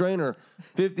through a strainer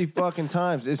 50 fucking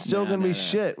times. It's still gonna be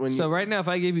shit. So right now, if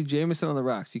I gave you Jameson on the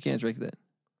rocks, you can't drink that.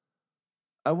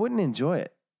 I wouldn't enjoy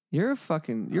it.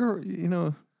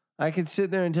 I could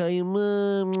sit there and tell you,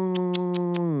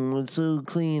 it's so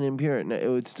clean and pure. No, it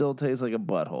would still taste like a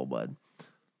butthole, bud.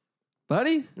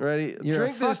 Buddy, ready? You're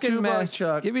Drink a fucking this mess.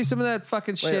 Chuck. Give me some of that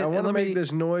fucking shit. I want to make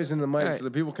this noise in the mic so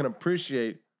that people can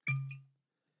appreciate.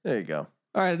 There you go.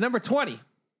 All right, at number 20.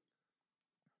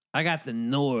 I got the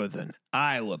Northern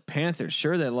Iowa Panthers.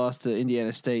 Sure, they lost to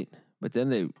Indiana State, but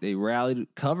then they rallied,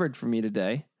 covered for me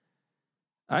today.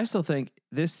 I still think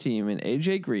this team and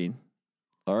AJ Green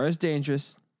are as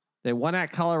dangerous. They won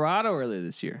at Colorado earlier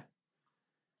this year.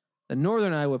 The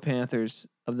Northern Iowa Panthers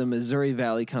of the Missouri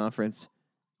Valley Conference.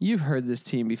 You've heard this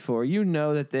team before. You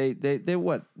know that they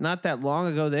what? Not that long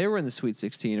ago, they were in the Sweet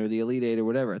 16 or the Elite 8 or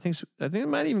whatever. I think it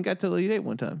might even got to the Elite 8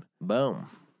 one time. Boom.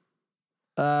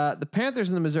 The Panthers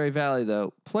in the Missouri Valley,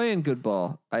 though, playing good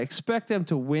ball. I expect them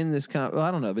to win this. Well, I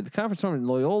don't know, but the conference tournament,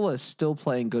 Loyola is still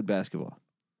playing good basketball.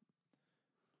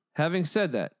 Having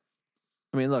said that,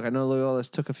 I mean, look, I know Loyola's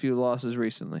took a few losses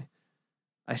recently.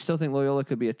 I still think Loyola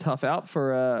could be a tough out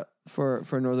for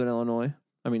Northern Iowa.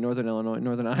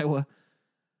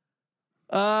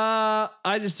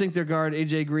 I just think their guard,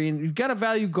 AJ Green, you've got to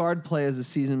value guard play as the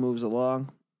season moves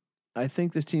along. I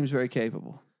think this team's very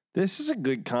capable. This is a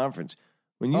good conference.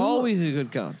 Always a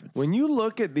good conference. When you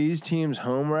look at these teams'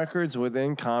 home records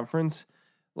within conference,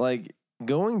 like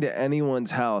going to anyone's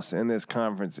house in this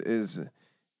conference is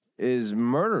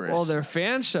murderous. Well, their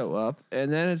fans show up,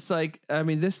 and then it's like, I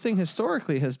mean, this thing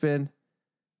historically has been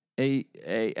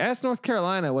ask North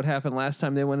Carolina what happened last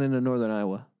time they went into Northern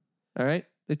Iowa. All right?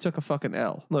 They took a fucking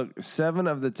L. Look, 7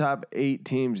 of the top 8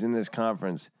 teams in this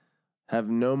conference have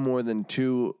no more than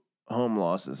 2 home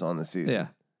losses on the season. Yeah.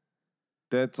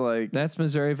 That's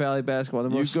Missouri Valley basketball. The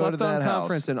most slept on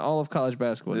conference in all of college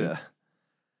basketball. Yeah.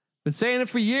 Been saying it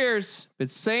for years. Been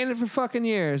saying it for fucking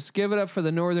years. Give it up for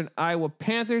the Northern Iowa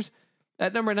Panthers.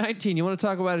 At number 19, you want to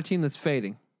talk about a team that's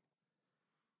fading.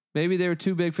 Maybe they were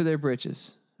too big for their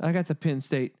britches. I got the Penn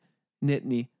State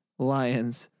Nittany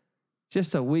Lions.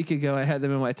 Just a week ago, I had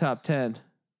them in my top 10.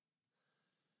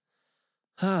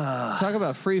 Talk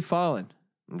about free falling.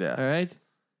 Yeah. All right.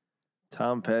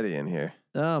 Tom Petty in here.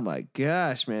 Oh my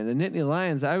gosh, man. The Nittany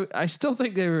Lions, I still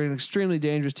think they were an extremely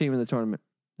dangerous team in the tournament.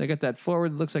 They got that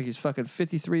forward that looks like he's fucking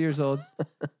 53 years old.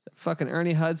 Fucking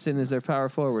Ernie Hudson is their power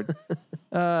forward.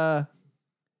 They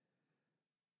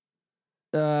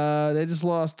just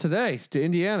lost today to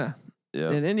Indiana.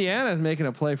 Yeah. And Indiana is making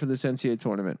a play for this NCAA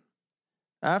tournament.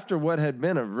 After what had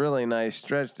been a really nice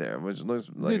stretch there, which looks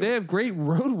like they have great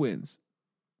road wins.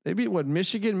 They beat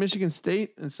Michigan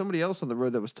State, and somebody else on the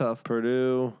road that was tough.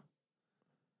 Purdue.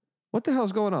 What the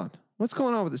hell's going on? What's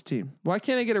going on with this team? Why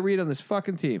can't I get a read on this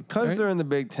fucking team? Because they're in the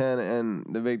Big Ten, and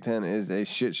the Big Ten is a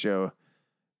shit show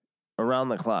around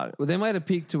the clock. Well, they might have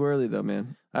peaked too early, though,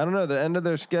 man. I don't know. The end of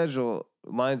their schedule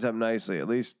lines up nicely. At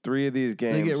least 3 of these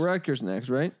games. They get Rutgers next,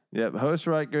 right? Yep. Host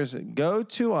Rutgers. Go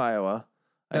to Iowa.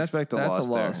 I expect a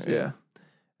loss there. Yeah.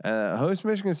 Host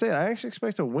Michigan State. I actually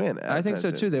expect to win. I think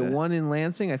so too. They won in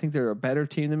Lansing. I think they're a better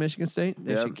team than Michigan State.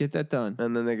 They should get that done.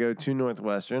 And then they go to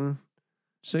Northwestern.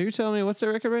 So you're telling me what's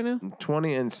their record right now?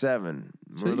 20-7.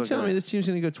 So you're telling me this team's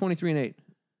going to go 23-8?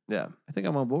 Yeah, I think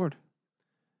I'm on board.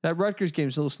 That Rutgers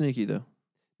game's a little sneaky though.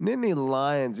 Nittany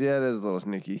Lions. Yeah, it is a little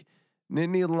sneaky.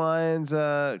 Nittany Lions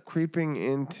creeping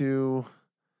into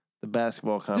the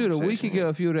basketball conversation. Dude, a week ago,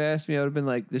 if you would have asked me, I would have been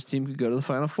like, this team could go to the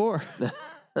Final Four.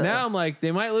 Now I'm like,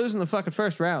 they might lose in the fucking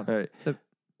first round. All right.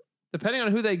 Depending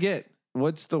on who they get.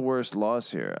 What's the worst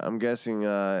loss here? I'm guessing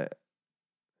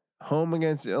home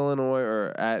against Illinois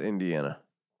or at Indiana.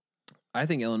 I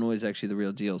think Illinois is actually the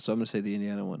real deal, so I'm going to say the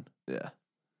Indiana one. Yeah.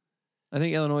 I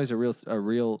think Illinois is a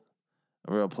real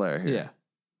player here. Yeah.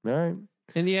 All right.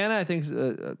 Indiana, I think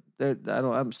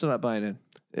I'm still not buying in.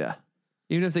 Yeah.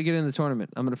 Even if they get in the tournament,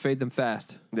 I'm going to fade them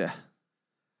fast. Yeah.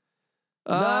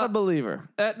 Not a believer.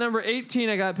 At number 18,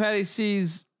 I got Patty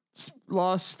C's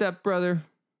lost stepbrother,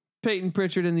 Peyton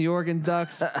Pritchard in the Oregon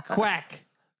Ducks.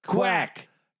 Quack.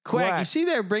 You see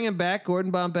they're bringing back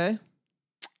Gordon Bombay?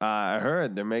 I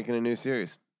heard they're making a new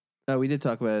series. Oh, we did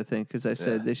talk about it, I think, because I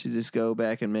said they should just go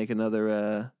back and make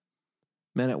another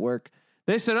Men at Work.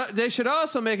 They should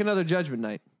also make another Judgment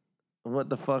Night. What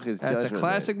the fuck is Judgment Night? That's a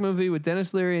classic movie with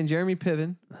Dennis Leary and Jeremy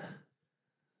Piven.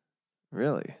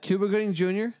 Really? Cuba Gooding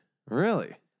Jr.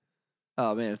 Really?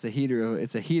 Oh man, it's a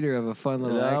heater of a fun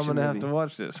little action I'm gonna movie. have to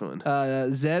watch this one.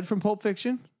 Zed from Pulp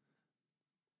Fiction.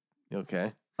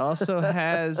 Okay. Also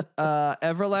has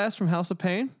Everlast from House of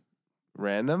Pain.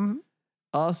 Random.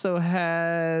 Also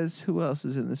has, who else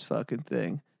is in this fucking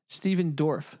thing? Steven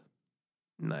Dorff.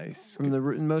 Nice. From the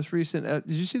most recent.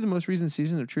 Did you see the most recent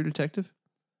season of True Detective?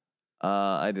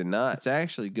 I did not. It's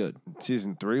actually good.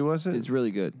 Season 3 was it? It's really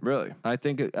good. Really? I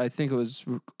think it was.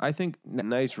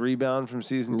 Nice rebound from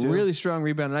season 2. Really strong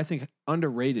rebound, and I think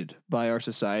underrated by our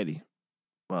society.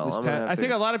 Well, I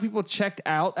think a lot of people checked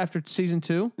out after season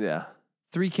 2. Yeah.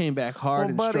 3 came back hard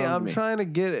and buddy, strong. I'm trying to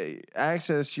get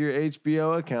access to your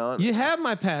HBO account. You have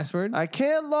my password. I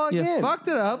can't log in. You fucked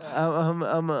it up. I'm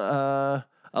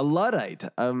a Luddite.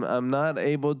 I'm not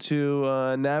able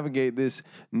to navigate this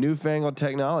newfangled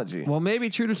technology. Well, maybe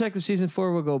True Detective season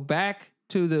 4 will go back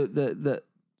to the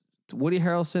Woody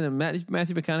Harrelson and Matthew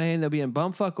McConaughey, and they'll be in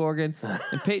bumfuck Oregon,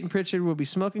 and Peyton Pritchard will be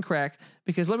smoking crack.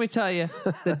 Because let me tell you,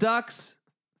 the Ducks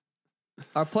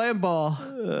are playing ball,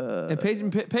 and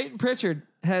Peyton Pritchard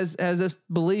has us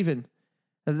believing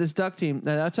that this Duck team.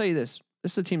 Now, I'll tell you this: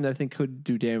 this is a team that I think could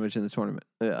do damage in the tournament.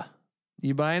 Yeah,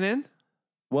 you buying in?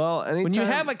 Well, when you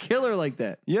have a killer like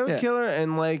that, you have a killer,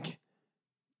 and like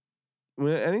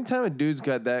anytime a dude's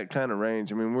got that kind of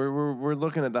range. I mean, we're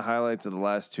looking at the highlights of the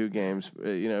last 2 games,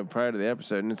 prior to the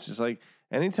episode, and it's just like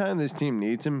anytime this team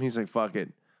needs him, he's like, "Fuck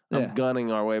it." I'm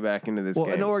gunning our way back into this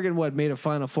game. And Oregon, made a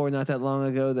Final Four not that long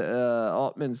ago.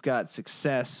 Altman's got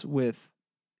success with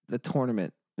the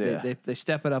tournament. Yeah. They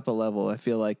step it up a level, I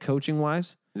feel like,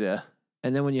 coaching-wise. Yeah.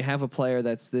 And then when you have a player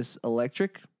that's this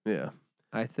electric, yeah,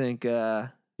 I think...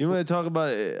 you want to talk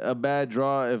about a bad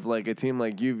draw if like a team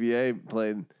like UVA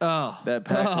played that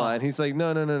pack line? He's like,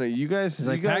 no. You guys,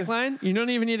 pack line? You don't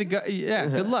even need to go. Yeah,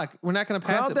 good luck. We're not going to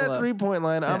pass out it that below. 3-point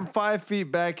line. Yeah. I'm 5 feet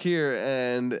back here,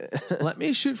 and let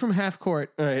me shoot from half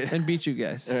court and beat you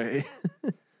guys. All right.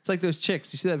 It's like those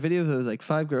chicks. You see that video of those like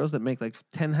 5 girls that make like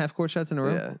 10 half court shots in a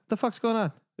row? Yeah. What the fuck's going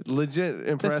on? It's legit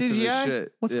impressive CGI? as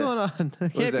shit. What's going on?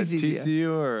 It can't be CGI.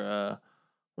 TCU or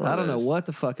I don't know what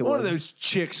the fuck it was. One of those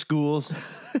chick schools.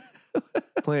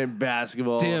 Playing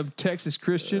basketball. Damn Texas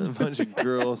Christian. A bunch of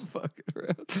girls.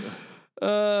 Fucking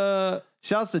around.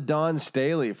 Shouts to Don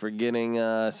Staley for getting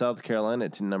South Carolina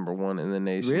to number 1 in the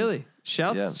nation. Really?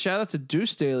 Shout out to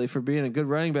Deuce Staley for being a good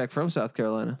running back from South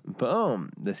Carolina.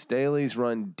 Boom. The Staleys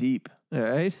run deep. All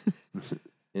right.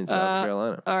 In South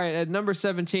Carolina. All right. At number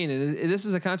 17, and this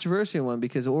is a controversial one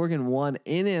because Oregon won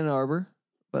in Ann Arbor,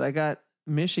 but I got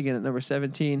Michigan at number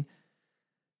 17.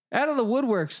 Out of the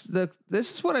woodworks,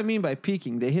 this is what I mean by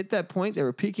peaking. They hit that point. They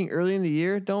were peaking early in the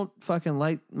year. Don't fucking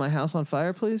light my house on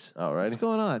fire, please. All right. What's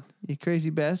going on, you crazy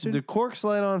bastard? Do corks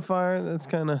light on fire? That's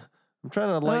kind of... I'm trying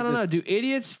to light No. Do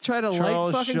idiots try to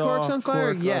light fucking corks on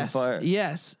fire? Yes.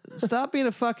 Yes. Stop being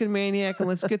a fucking maniac and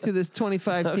let's get through this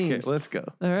 25 teams. Okay, let's go.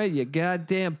 All right, you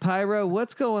goddamn pyro.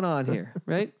 What's going on here,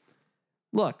 right?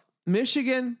 Look,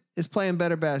 Michigan is playing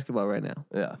better basketball right now.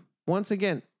 Yeah. Once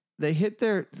again, they hit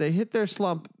their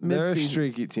slump midseason. They're a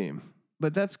streaky team.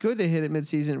 But that's good to hit it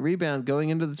midseason. Rebound going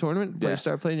into the tournament.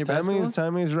 Start playing your basketball.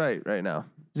 Timing is right now.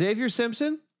 Xavier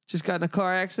Simpson just got in a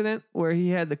car accident where he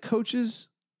had the coach's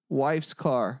wife's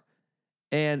car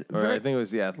And I think it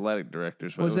was the athletic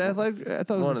directors. Was that athletic? I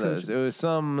thought it was one the of coaches. those. It was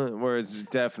some where it's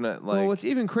definite. Like, well, what's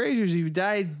even crazier is if you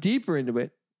dive deeper into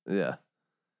it. Yeah.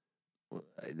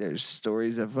 There's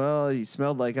stories of he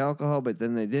smelled like alcohol, but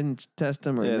then they didn't test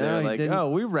him, or Yeah, no, they're he like, didn't. oh,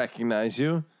 we recognize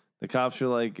you. The cops are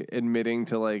like admitting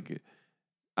to like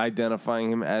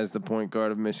identifying him as the point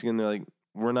guard of Michigan. They're like,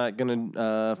 we're not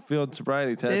gonna field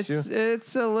sobriety test you.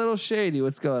 It's a little shady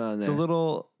what's going on there. It's a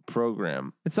little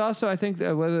program. It's also, I think,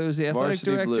 whether it was the athletic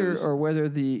Varsity director Blues. or whether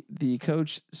the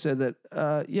coach said that,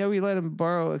 we let him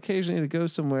borrow occasionally to go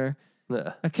somewhere.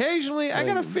 Yeah. Occasionally, I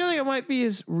got a feeling it might be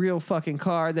his real fucking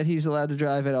car that he's allowed to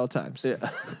drive at all times. Yeah.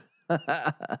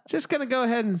 Just gonna go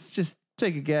ahead and just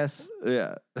take a guess.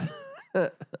 Yeah.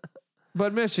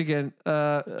 But Michigan, We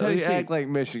Tennessee. act like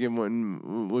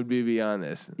Michigan would be beyond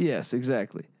this. Yes,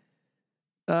 exactly.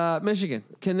 Michigan,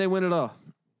 can they win it all?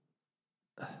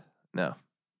 No,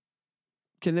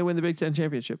 Can they win the Big Ten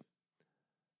championship?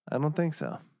 I don't think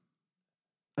so.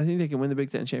 I think they can win the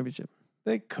Big Ten championship.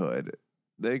 They could.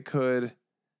 They could.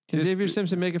 Can Xavier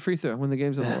Simpson make a free throw when the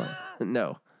game's on the line?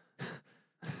 No.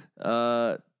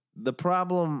 The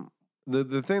problem,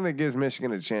 the thing that gives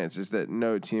Michigan a chance is that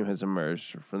no team has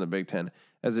emerged from the Big Ten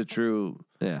as a true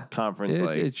conference. It's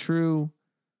like a true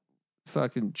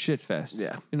fucking shit fest.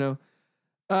 Yeah. You know?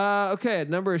 Okay, at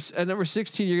number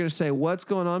 16, you're going to say, what's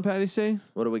going on, Patty C?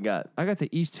 What do we got? I got the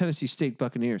East Tennessee State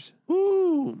Buccaneers.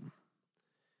 Woo!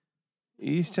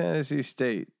 East Tennessee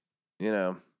State,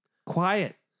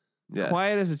 Quiet. Yes.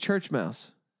 Quiet as a church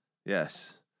mouse.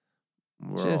 Yes.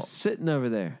 Just sitting over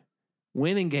there,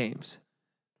 winning games.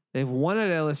 They've won at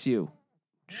LSU.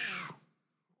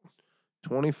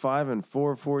 25-4,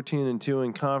 14-2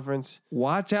 in conference.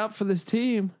 Watch out for this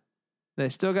team. They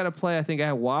still got to play. I think I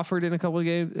have Wofford in a couple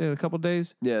of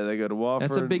days. Yeah, they go to Wofford.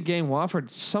 That's a big game.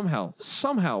 Wofford somehow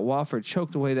Wofford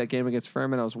choked away that game against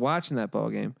Furman. I was watching that ball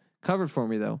game, covered for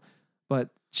me though. But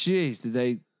geez, did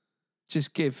they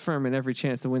just give Furman every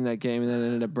chance to win that game, and then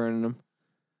ended up burning them.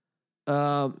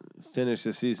 Finish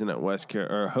the season at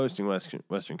hosting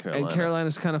Western Carolina. And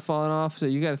Carolina's kind of fallen off. So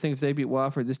you got to think if they beat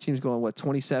Wofford, this team's going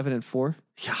 27-4.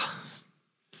 Yeah.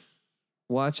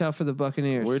 Watch out for the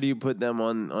Buccaneers. Where do you put them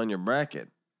on your bracket?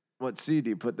 What seed do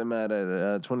you put them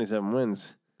at 27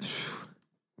 wins?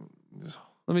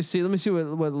 Let me see what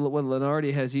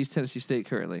Lenardi has East Tennessee State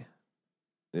currently.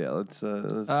 Yeah, let's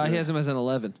he has them as an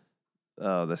 11.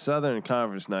 Oh, the Southern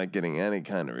Conference not getting any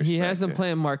kind of respect. He has them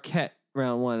playing Marquette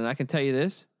round 1, and I can tell you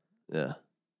this. Yeah.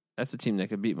 That's a team that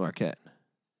could beat Marquette.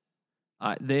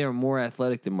 They are more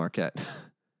athletic than Marquette.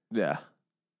 Yeah.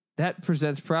 That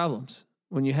presents problems.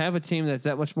 When you have a team that's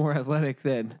that much more athletic,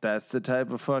 then that's the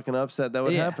type of fucking upset that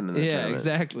would happen in the tournament.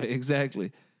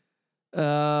 Exactly.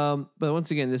 But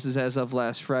once again, this is as of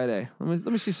last Friday. Let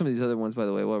me see some of these other ones, by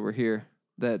the way, while we're here,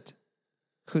 that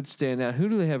could stand out. Who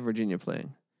do they have Virginia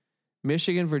playing?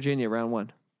 Michigan, Virginia, round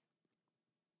 1.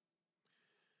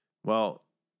 Well,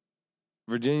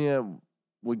 Virginia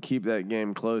would keep that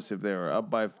game close if they were up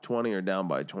by 20 or down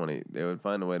by 20. They would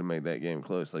find a way to make that game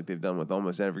close, like they've done with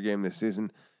almost every game this season.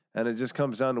 And it just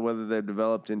comes down to whether they've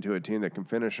developed into a team that can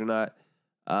finish or not.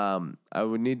 I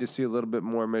would need to see a little bit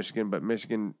more Michigan, but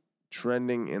Michigan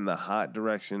trending in the hot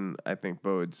direction, I think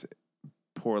bodes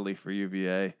poorly for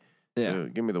UVA. Yeah. So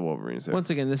give me the Wolverines there. Once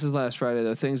again, this is last Friday,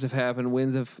 though. Things have happened.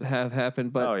 Wins have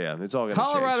happened. But it's all going to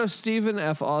change. Colorado, Stephen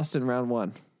F. Austin, round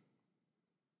 1.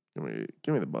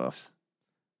 Give me the Buffs.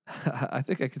 I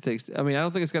think I could take. I mean, I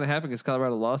don't think it's going to happen because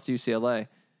Colorado lost to UCLA.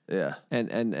 Yeah,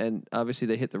 and obviously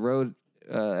they hit the road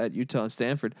at Utah and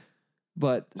Stanford.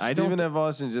 But Stephen F.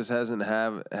 Austin just hasn't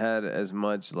had as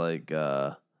much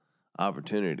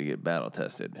opportunity to get battle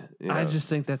tested. I just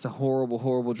think that's a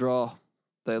horrible draw.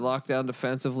 They lock down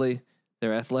defensively.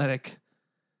 They're athletic.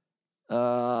 Yeah.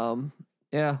 I'm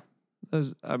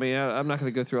not going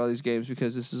to go through all these games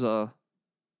because this is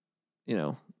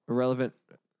irrelevant.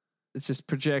 It's just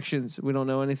projections. We don't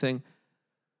know anything.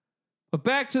 But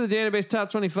back to the Dantabase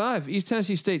top 25. East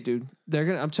Tennessee State, dude.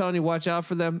 I'm telling you, watch out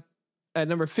for them. At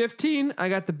number 15, I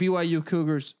got the BYU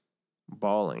Cougars.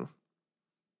 Balling.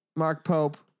 Mark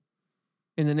Pope.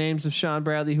 In the names of Sean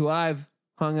Bradley, who I've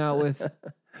hung out with.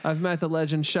 I've met the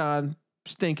legend Sean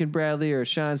Stinkin' Bradley or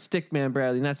Sean Stickman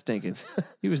Bradley. Not Stinkin'.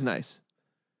 He was nice.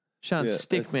 Sean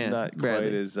Stickman not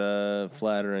Bradley. Quite as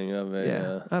flattering of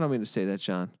a. I don't mean to say that,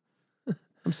 Sean.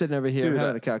 I'm sitting over here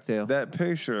having a cocktail. That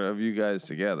picture of you guys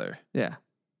together. Yeah.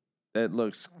 That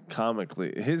looks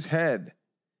comically. His head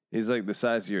is like the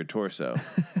size of your torso.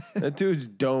 That dude's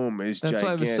dome is gigantic. That's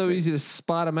why it was so easy to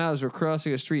spot him out as we're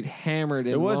crossing a street hammered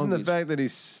in It wasn't Long the Beach. fact that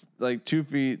he's like 2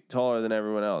 feet taller than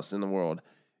everyone else in the world.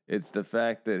 It's the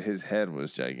fact that his head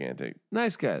was gigantic.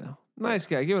 Nice guy, though. Nice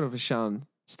guy. Give it up to Sean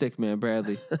Stickman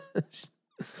Bradley.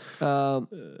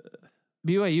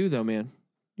 BYU though, man.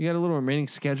 You got a little remaining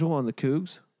schedule on the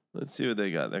Cougs? Let's see what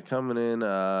they got. They're coming in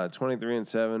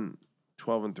 23-7,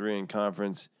 12-3 in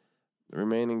conference. The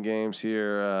remaining games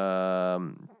here,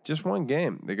 just one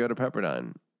game. They go to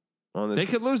Pepperdine. They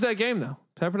could lose that game though.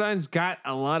 Pepperdine's got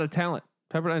a lot of talent.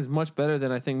 Pepperdine's much better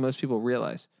than I think most people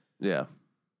realize. Yeah.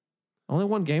 Only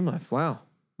one game left. Wow.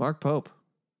 Mark Pope.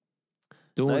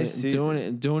 Doing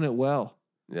it well.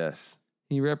 Yes.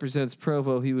 He represents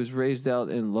Provo. He was raised out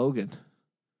in Logan.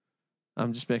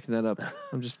 I'm just making that up.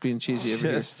 I'm just being cheesy over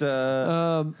here.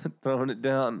 Throwing it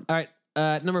down. All right.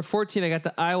 Number 14, I got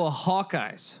the Iowa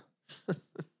Hawkeyes.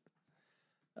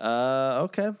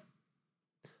 Okay.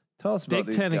 Tell us about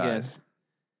Big Ten guys. Again.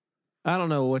 I don't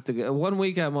know what to. One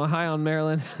week I'm high on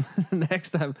Maryland. Next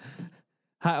time,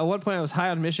 at one point I was high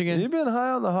on Michigan. You've been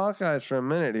high on the Hawkeyes for a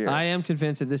minute here. I am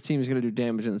convinced that this team is going to do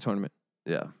damage in the tournament.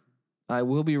 Yeah. I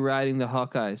will be riding the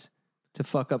Hawkeyes to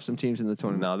fuck up some teams in the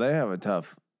tournament. No, they have a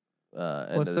tough.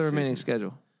 What's the remaining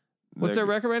schedule? What's their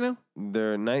record right now?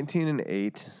 They're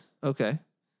 19-8. Okay.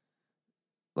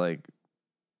 Like,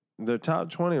 they're top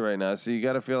 20 right now, so you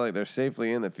got to feel like they're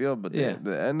safely in the field. But the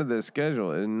end of the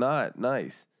schedule is not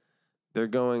nice. They're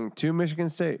going to Michigan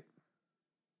State.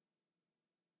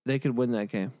 They could win that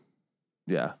game.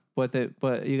 Yeah. But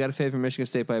you got to favor Michigan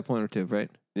State by a point or two, right?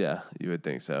 Yeah, you would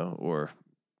think so. Or,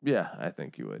 yeah, I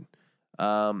think you would.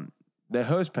 They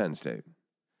host Penn State.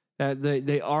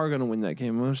 They are going to win that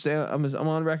game. I'm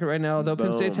on record right now. Although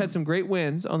Penn State's had some great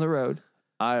wins on the road,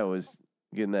 Iowa's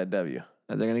getting that W.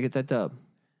 They're going to get that dub.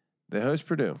 They host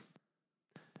Purdue.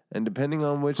 And depending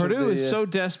on which Purdue is so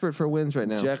desperate for wins right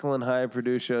now. Jekyll and Hyde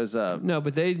Purdue shows up. No,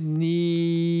 but they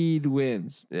need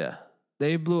wins. Yeah.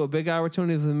 They blew a big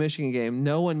opportunity for the Michigan game.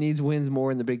 No one needs wins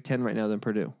more in the Big Ten right now than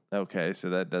Purdue. Okay,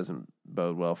 so that doesn't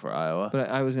bode well for Iowa. But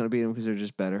I was going to beat them because they're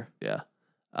just better. Yeah.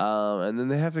 And then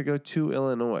they have to go to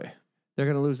Illinois. They're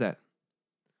going to lose that.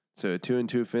 So a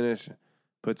 2-2 finish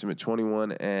puts them at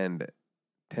 21-10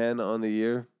 on the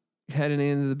year. Heading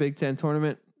into the Big Ten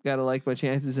tournament, got to like my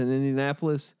chances in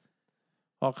Indianapolis.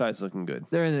 Hawkeyes looking good.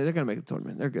 They're in there. They're going to make the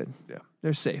tournament. They're good. Yeah.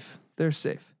 They're safe.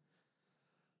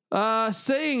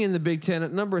 Staying in the Big Ten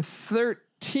at number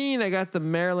 13, I got the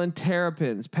Maryland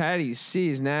Terrapins. Patty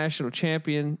C's national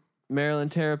champion,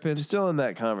 Maryland Terrapins. Still in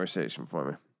that conversation for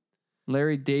me.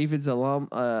 Larry David's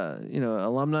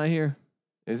alumni here.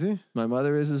 Is he? My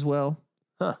mother is as well.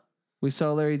 Huh. We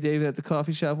saw Larry David at the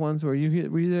coffee shop once. Were you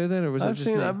there then, or was that just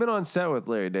me? I've been on set with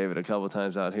Larry David a couple of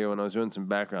times out here when I was doing some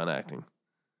background acting.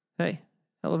 Hey,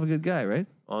 hell of a good guy, right?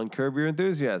 On Curb Your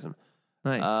Enthusiasm.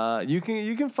 Nice. You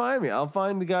can find me. I'll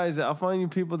find the guys. I'll find you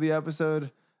people the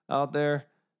episode out there.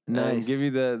 Nice. And give you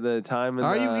the time. And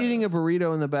are you eating a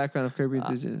burrito in the background of Curb Your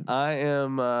Enthusiasm? I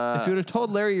am. If you would have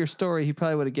told Larry your story, he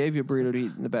probably would have gave you a burrito to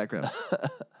eat in the background.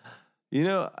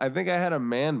 I think I had a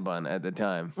man bun at the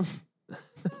time.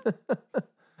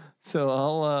 So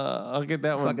I'll get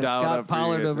that one dialed Scott up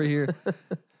Pollard for you over here.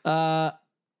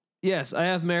 Yes, I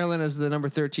have Maryland as the number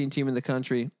 13 team in the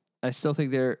country. I still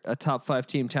think they're a top 5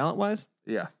 team talent wise.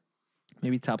 Yeah,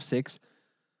 maybe top 6.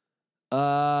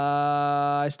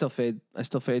 I still fade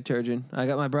Turgeon. I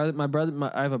got I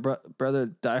have a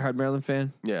brother, diehard Maryland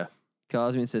fan. Yeah,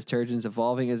 calls me and says Turgeon's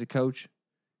evolving as a coach.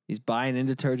 He's buying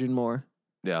into Turgeon more.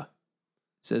 Yeah,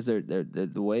 says they're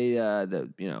the way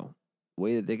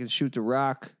way that they can shoot the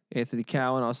rock. Anthony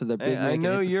Cowan, also their big man. I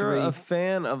know you're 3. a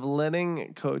fan of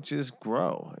letting coaches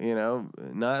grow.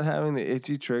 Not having the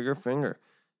itchy trigger finger.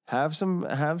 Have some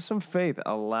faith.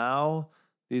 Allow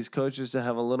these coaches to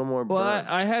have a little more. Well,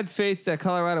 I had faith that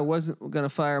Colorado wasn't going to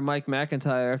fire Mike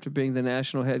McIntyre after being the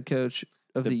national head coach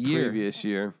of the year previous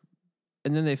year,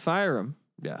 and then they fire him.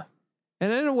 Yeah,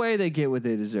 and in a way, they get what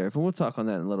they deserve, and we'll talk on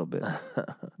that in a little bit.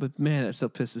 But man, it still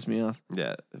pisses me off.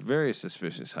 Yeah, very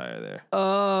suspicious hire there.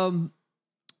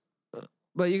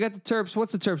 But you got the Terps.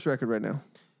 What's the Terps record right now?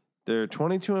 They're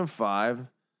 22-5,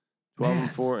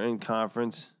 12-4 in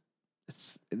conference.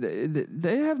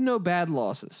 They have no bad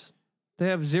losses. They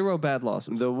have 0 bad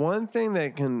losses. The one thing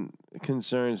that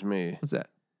concerns me what's that?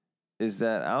 Is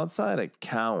that outside of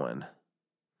Cowan,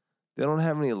 they don't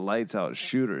have any lights out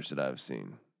shooters that I've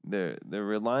seen. They're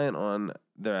reliant on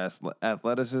their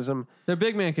athleticism. Their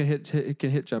big man can hit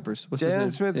jumpers.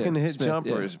 Jalen Smith can hit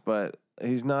jumpers, but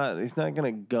he's not going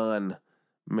to gun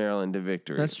Maryland to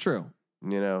victory. That's true.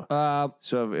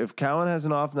 So if Cowan has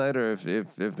an off night, or if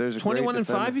there's a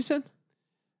 21-5, you said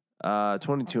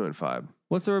 22-5.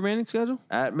 What's the remaining schedule?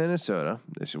 At Minnesota,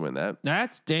 they should win that.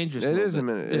 That's dangerous. It is a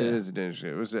minute. It is a dangerous.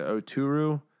 It was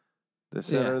Oturu, the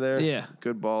center there. Yeah,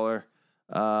 good baller.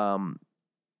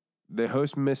 They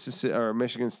host Mississippi or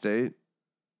Michigan State.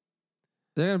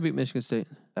 They're gonna beat Michigan State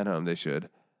at home. They should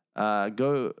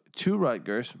go to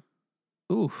Rutgers.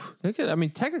 Oof, they could. I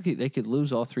mean, technically, they could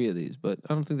lose all 3 of these, but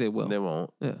I don't think they will. They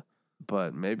won't. Yeah,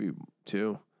 but maybe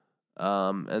 2.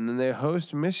 And then they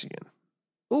host Michigan.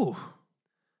 Ooh,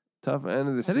 tough end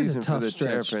of the season for the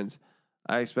stretch. Terrapins.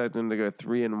 I expect them to go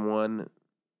 3-1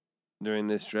 during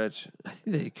this stretch. I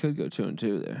think they could go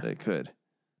 2-2 there. They could.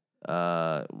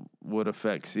 Would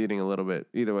affect seeding a little bit.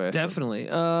 Either way, Definitely.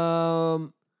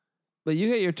 But you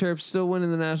get your Terps still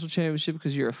winning the national championship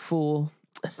because you're a fool.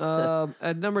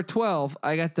 At number 12,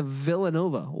 I got the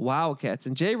Villanova Wildcats,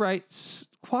 and Jay Wright's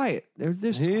quiet. They're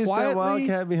just He's quietly, that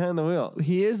Wildcat behind the wheel.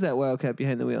 He is that Wildcat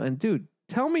behind the wheel. And dude,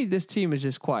 tell me this team is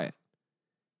just quiet.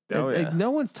 Oh, yeah. Like,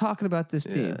 no one's talking about this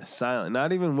team. Silent.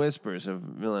 Not even whispers of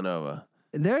Villanova.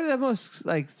 They're the most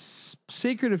like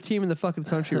secretive team in the fucking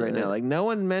country right now. Like no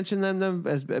one mentioned them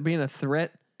as being a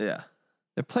threat. Yeah.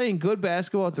 They're playing good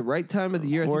basketball at the right time of the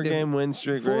year. 4-game win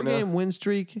streak right now. 4-game win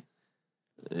streak.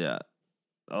 Yeah.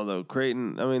 Although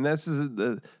Creighton, I mean, this is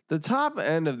the top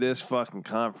end of this fucking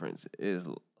conference is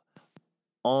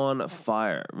on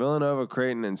fire. Villanova,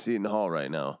 Creighton, and Seton Hall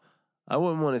right now. I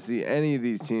wouldn't want to see any of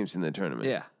these teams in the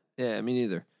tournament. Yeah, me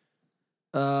neither.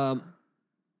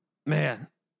 Man,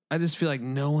 I just feel like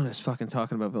no one is fucking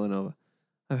talking about Villanova.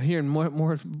 I'm hearing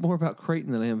more about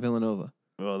Creighton than I am Villanova.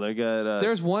 Well, they got. If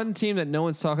there's one team that no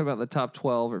one's talking about in the top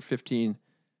 12 or 15,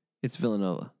 it's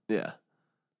Villanova. Yeah.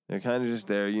 They're kind of just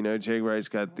there. You know, Jay Wright's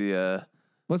got the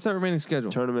what's that remaining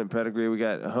schedule? Tournament pedigree. We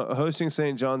got hosting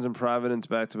St. John's and Providence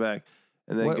back to back.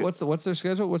 And then what's their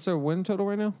schedule? What's their win total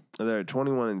right now? They're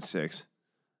 21-6.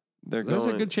 There's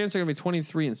a good chance they're gonna be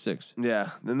 23-6.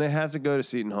 Yeah. Then they have to go to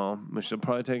Seton Hall, which they'll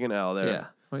probably take an L there. Yeah.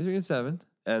 23-7.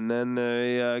 And then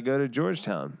they go to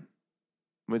Georgetown,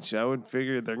 which I would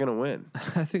figure they're gonna win.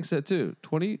 I think so too.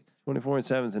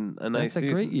 24-7 is a nice season. That's a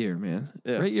great year, man.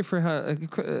 Yeah. Great year for how,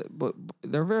 but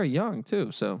they're very young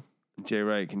too. So Jay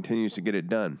Wright continues to get it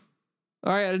done.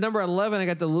 All right, at number 11, I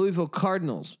got the Louisville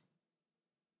Cardinals.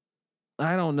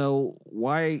 I don't know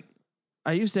why.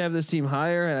 I used to have this team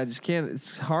higher, and I just can't.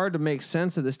 It's hard to make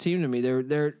sense of this team to me.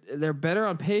 They're better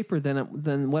on paper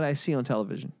than what I see on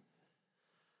television.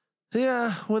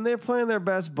 Yeah, when they're playing their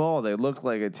best ball, they look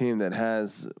like a team that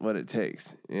has what it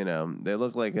takes. You know, they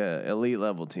look like a elite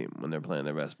level team when they're playing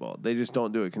their best ball. They just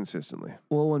don't do it consistently.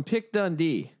 Well, when Pick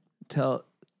Dundee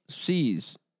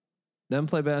sees them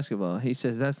play basketball, he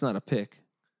says that's not a pick.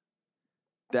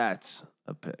 That's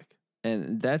a pick.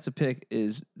 And that's a pick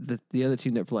is the other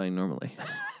team they're playing normally.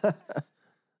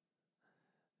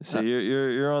 So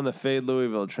you're on the fade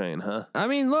Louisville train, huh? I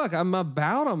mean, look, I'm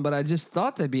about them, but I just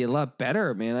thought they'd be a lot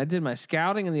better, man. I did my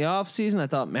scouting in the offseason. I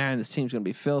thought, man, this team's going to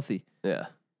be filthy. Yeah.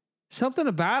 Something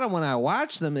about them when I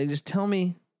watch them, they just tell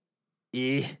me,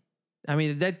 eh. I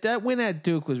mean, that win at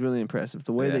Duke was really impressive,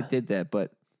 the way they did that,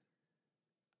 but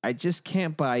I just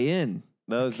can't buy in.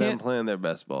 That was them playing their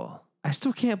best ball. I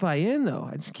still can't buy in, though.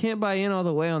 I just can't buy in all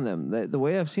the way on them. The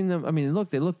way I've seen them, I mean,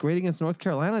 look, they looked great against North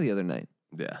Carolina the other night.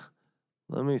 Yeah.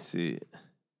 Let me see.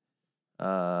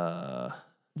 Did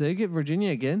they get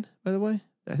Virginia again, by the way?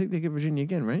 I think they get Virginia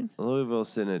again, right? Louisville's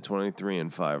sitting at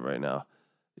 23-5 right now.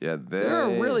 Yeah, they're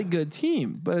a really good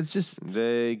team, but it's just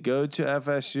they go to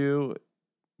FSU,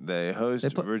 they host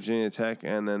Virginia Tech,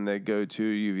 and then they go to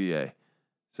UVA.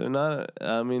 So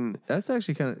that's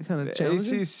actually kind of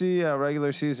challenging. ACC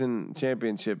regular season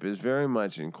championship is very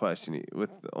much in question with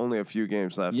only a few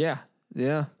games left. Yeah.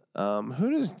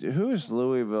 Who is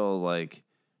Louisville like?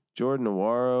 Jordan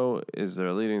Nwora is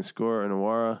their leading scorer.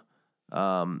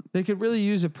 Nwora. They could really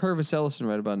use a Purvis Ellison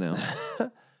right about now.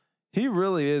 He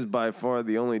really is by far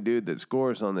the only dude that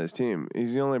scores on this team.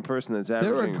 He's the only person that's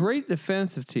averaging. They're a great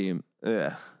defensive team.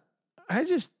 Yeah. I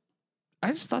just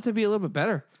thought they'd be a little bit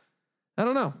better. I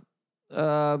don't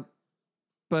know.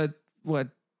 But what?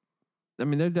 I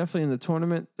mean, they're definitely in the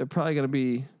tournament. They're probably going to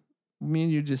be. Me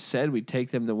and you just said we'd take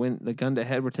them to win the gun to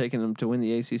head. We're taking them to win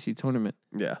the ACC tournament.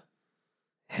 Yeah.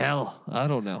 Hell, I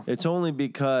don't know. It's only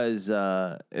because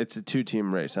it's a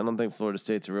 2-team race. I don't think Florida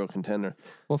State's a real contender.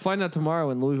 We'll find out tomorrow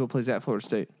when Louisville plays at Florida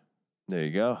State. There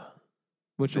you go.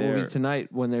 Which will be tonight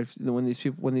when these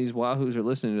Wahoos are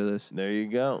listening to this. There you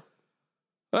go.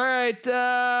 All right,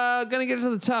 gonna get to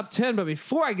the top 10, but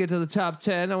before I get to the top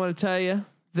 10, I want to tell you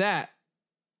that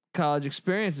College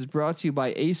Experience is brought to you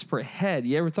by Ace Per Head.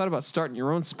 You ever thought about starting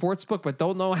your own sports book but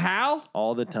don't know how?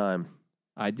 All the time.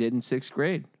 I did in 6th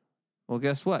grade. Well,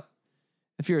 guess what?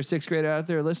 If you're a 6th grader out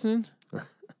there listening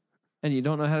and you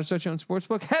don't know how to start your own sports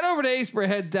book, head over to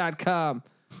aceperhead.com.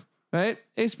 Right?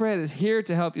 Ace Per Head is here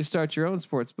to help you start your own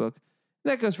sports book.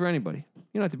 That goes for anybody.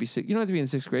 You don't have to be sick. You don't have to be in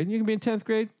 6th grade. You can be in 10th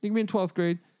grade. You can be in 12th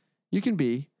grade. You can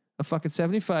be a fucking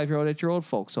 75-year-old at your old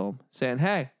folks' home saying,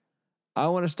 hey, I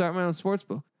want to start my own sports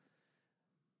book.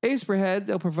 Ace per head,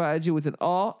 they'll provide you with an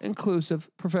all-inclusive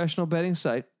professional betting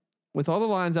site with all the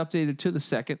lines updated to the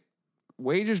second.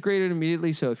 Wagers graded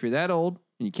immediately. So if you're that old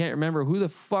and you can't remember who the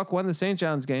fuck won the St.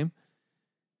 John's game,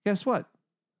 guess what?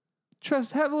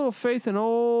 Have a little faith in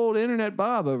old Internet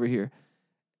Bob over here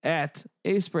at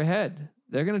Ace per head.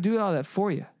 They're going to do all that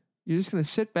for you. You're just going to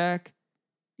sit back,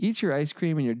 eat your ice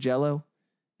cream and your Jell-O,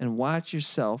 and watch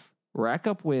yourself rack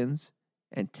up wins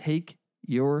and take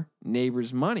your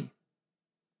neighbor's money.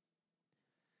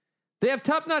 They have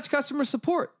top-notch customer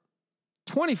support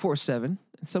 24/7 and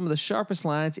some of the sharpest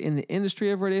lines in the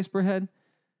industry over at Ace per head.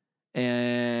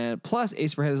 And plus,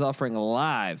 Ace per head is offering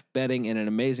live betting and an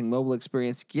amazing mobile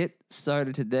experience. Get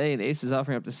started today, and Ace is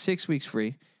offering up to 6 weeks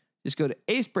free. Just go to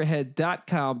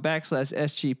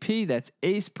aceperhead.com/SGP. That's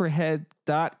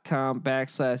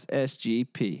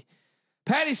aceperhead.com/SGP.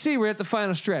 Patty C, we're at the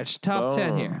final stretch. Top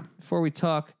 10 here. Before we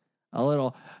talk a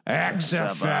little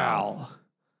XFL.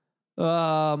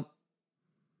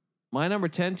 My number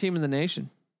 10 team in the nation.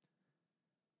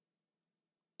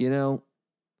 You know,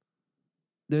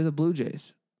 they're the Blue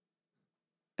Jays.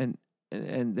 And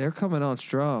they're coming on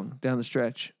strong down the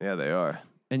stretch. Yeah, they are.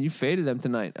 And you faded them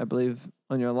tonight, I believe,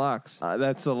 on your locks.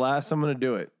 That's the last I'm going to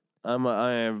do it.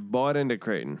 I have bought into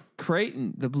Creighton.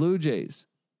 Creighton, the Blue Jays,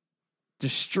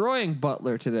 destroying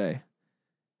Butler today.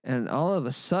 And all of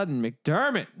a sudden,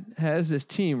 McDermott has this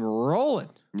team rolling.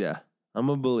 Yeah, I'm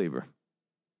a believer.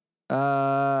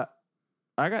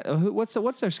 I got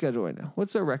what's their schedule right now?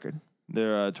 What's their record?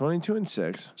 They're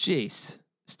 22-6. Jeez,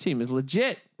 this team is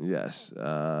legit. Yes.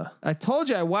 I told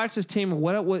you I watched this team.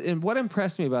 What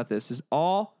impressed me about this is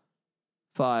all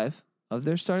 5 of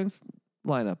their starting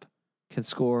lineup can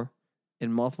score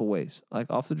in multiple ways, like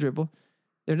off the dribble.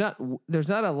 There's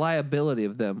not a liability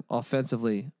of them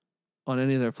offensively on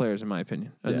any of their players, in my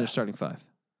opinion. And they're starting 5.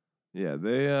 Yeah,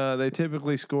 they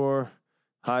typically score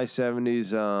high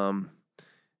 70s,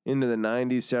 into the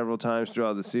 90s several times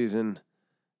throughout the season.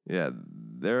 Yeah,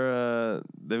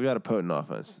 they've got a potent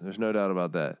offense. There's no doubt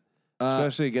about that.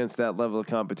 Especially against that level of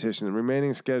competition. The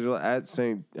remaining schedule at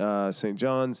St.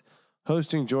 John's,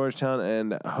 hosting Georgetown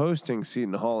and hosting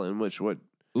Seton Hall, in which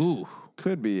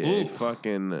could be a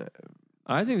fucking.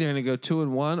 I think they're going to go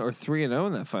 2-1 or 3-0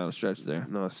 in that final stretch there.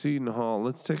 No, Seton Hall.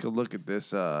 Let's take a look at this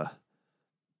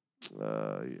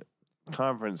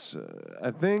conference. I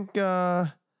think.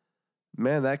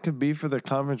 Man, that could be for the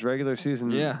conference regular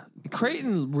season. Yeah.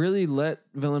 Creighton really let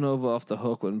Villanova off the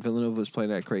hook when Villanova was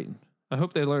playing at Creighton. I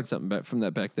hope they learned something from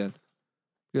that back then.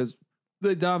 Because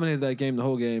they dominated that game the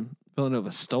whole game. Villanova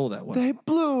stole that one. They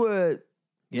blew it.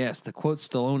 Yes, the quote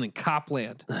Stallone in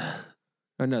Copland.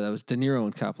 Or no, that was De Niro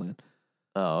in Copland.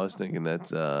 Oh, I was thinking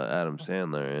that's Adam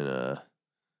Sandler in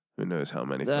who knows how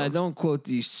many films. Don't quote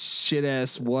these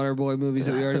shit-ass Waterboy movies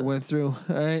that we already went through.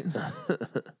 All right?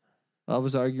 I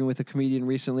was arguing with a comedian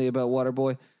recently about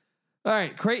Waterboy. All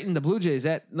right, Creighton, the Blue Jays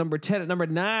at number 10. At number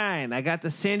 9, I got the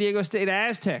San Diego State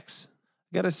Aztecs.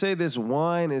 I gotta say, this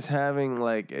wine is having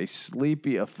like a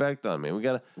sleepy effect on me.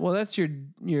 Well, that's your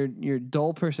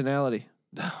dull personality.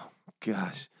 Oh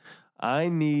gosh, I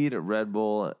need a Red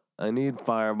Bull. I need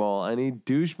Fireball. I need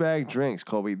douchebag drinks,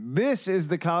 Colby. This is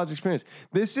the college experience.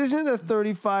 This isn't a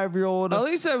 35-year-old. At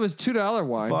least that was $2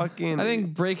 wine. I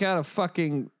didn't break out a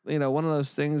fucking, one of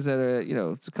those things that are,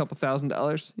 it's a couple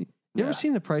 $1,000. You ever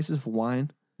seen the prices of wine?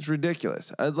 It's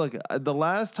ridiculous. The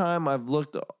last time I've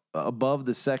looked above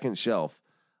the second shelf,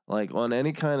 like on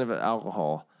any kind of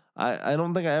alcohol, I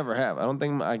don't think I ever have. I don't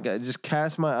think I just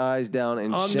cast my eyes down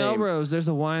in on shame. Melrose, there's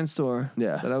a wine store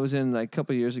that I was in like a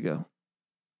couple years ago.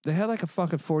 They had like a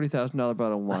fucking $40,000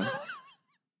 bottle of wine.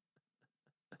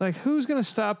 Like, who's gonna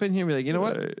stop in here and be like, you know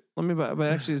what? Right. Let me buy.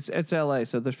 But actually, it's LA,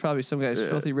 so there's probably some guys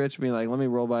filthy rich being like, let me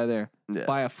roll by there,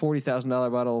 buy a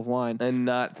 $40,000 bottle of wine, and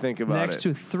not think about next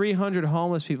to 300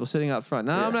 homeless people sitting out front.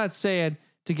 Now, I'm not saying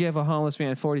to give a homeless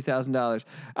man $40,000.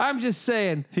 I'm just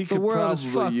saying the world is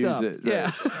fucked up. It,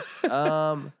 right?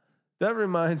 Yeah. That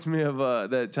reminds me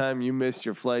of that time you missed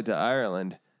your flight to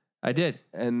Ireland. I did,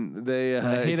 and they.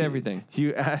 I hate everything.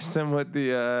 You asked them what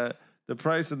the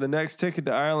price of the next ticket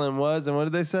to Ireland was, and what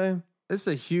did they say? This is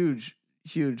a huge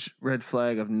red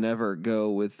flag of never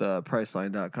go with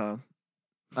Priceline.com.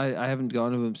 I haven't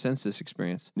gone to them since this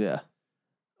experience. Yeah.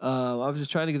 I was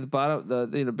just trying to get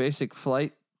the basic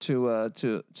flight to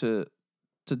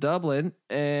Dublin,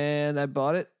 and I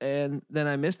bought it, and then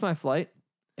I missed my flight,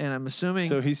 and I'm assuming.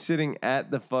 So he's sitting at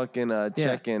the fucking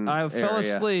check-in. I fell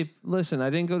asleep. Listen, I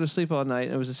didn't go to sleep all night.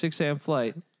 It was a 6 a.m.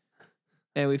 flight.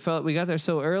 And we got there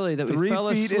so early that we fell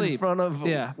 3 feet asleep in front of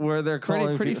where they're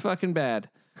calling. Pretty fucking bad.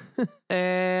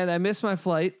 And I missed my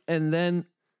flight. And then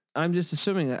I'm just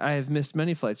assuming that I have missed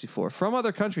many flights before from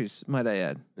other countries, might I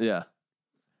add. Yeah.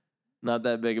 Not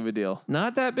that big of a deal.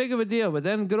 Not that big of a deal, but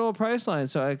then good old Priceline.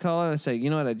 So I call and I say,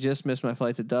 you know what? I just missed my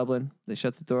flight to Dublin. They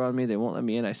shut the door on me. They won't let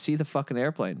me in. I see the fucking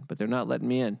airplane, but they're not letting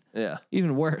me in. Yeah.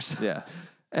 Even worse. Yeah.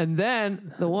 And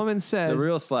then the woman says, the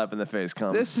real slap in the face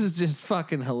comes. This is just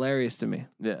fucking hilarious to me.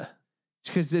 Yeah.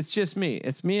 Because it's just me.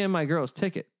 It's me and my girl's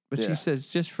ticket. But she says,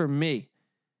 just for me,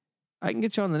 I can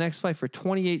get you on the next flight for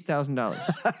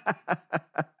 $28,000.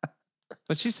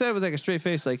 But she said with like a straight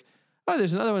face, like, oh,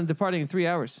 there's another one departing in 3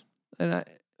 hours. And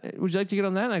would you like to get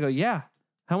on that? And I go, yeah.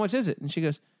 How much is it? And she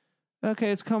goes,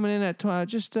 okay, it's coming in at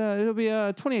it'll be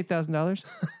 $28,000.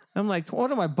 I'm like,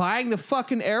 what am I buying the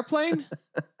fucking airplane?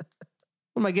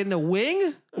 Am I getting a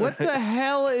wing? What the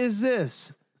hell is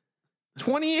this?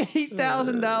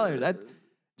 $28,000.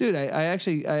 Dude, I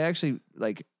actually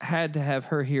like had to have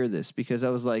her hear this because I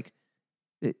was like,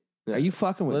 are you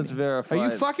fucking with me? Let's verify. Are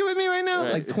you fucking with me right now?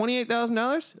 Right. Like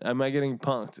 $28,000? Am I getting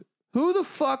punked? Who the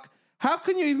fuck? How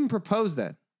can you even propose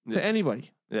that to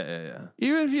anybody? Yeah.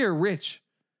 Even if you're rich.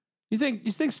 You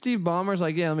think Steve Ballmer's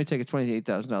like, yeah, let me take a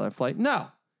 $28,000 flight? No.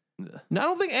 No, I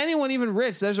don't think anyone even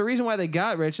rich. There's a reason why they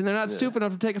got rich, and they're not stupid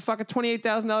enough to take a fucking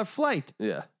 $28,000 flight.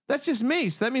 Yeah. That's just me.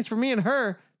 So that means for me and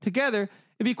her together,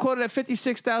 it'd be quoted at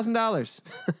 $56,000.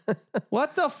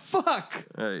 What the fuck?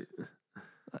 Right.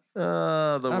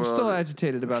 I'm still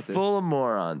agitated about this. Full of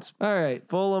morons. All right.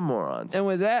 Full of morons. And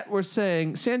with that, we're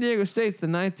saying San Diego State's the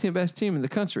 9th best team in the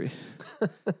country.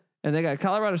 And they got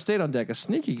Colorado State on deck, a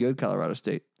sneaky good Colorado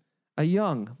State. A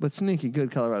young but sneaky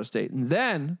good Colorado State. And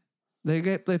then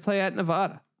they play at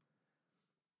Nevada.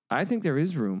 I think there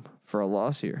is room for a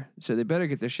loss here. So they better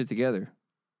get their shit together.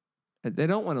 They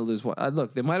don't want to lose one.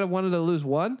 Look, they might have wanted to lose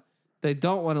one. They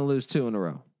don't want to lose 2 in a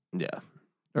row. Yeah.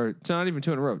 Or it's not even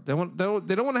 2 in a row. They don't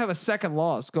want to have a second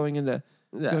loss going into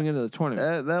the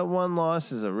tournament. That one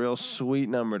loss is a real sweet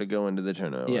number to go into the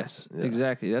tournament. Yes,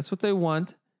 exactly. That's what they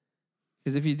want.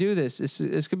 Because if you do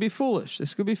this could be foolish.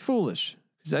 This could be foolish.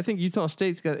 Because I think Utah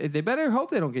State's got. They better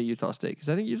hope they don't get Utah State. Because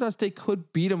I think Utah State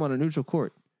could beat them on a neutral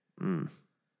court.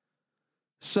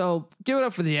 So give it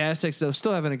up for the Aztecs, though.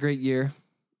 Still having a great year.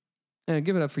 And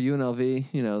give it up for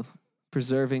UNLV.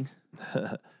 Preserving.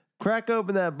 Crack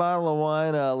open that bottle of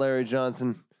wine, Larry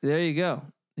Johnson. There you go.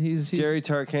 He's Jerry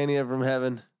Tarkanian from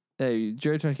heaven. Hey,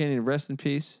 Jerry Tarkanian, rest in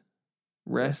peace.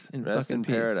 Rest in fucking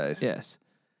peace. Paradise. Yes.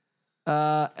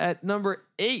 At number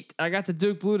 8, I got the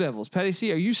Duke Blue Devils. Patty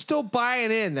C, are you still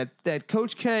buying in that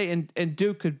Coach K and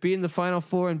Duke could be in the Final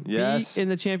Four and be in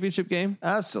the championship game?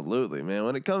 Absolutely, man.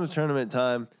 When it comes tournament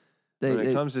time, when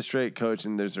it comes to straight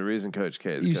coaching, there's a reason Coach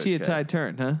K is You Coach see a K. tide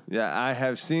turn, huh? Yeah, I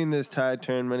have seen this tide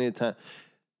turn many a time.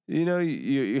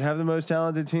 You have the most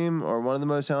talented team or one of the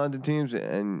most talented teams,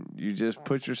 and you just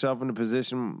put yourself in a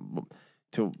position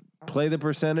to play the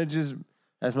percentages.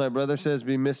 As my brother says,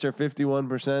 be Mr.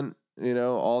 51%,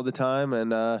 all the time.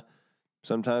 And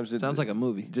sometimes it sounds like a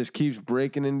movie. Just keeps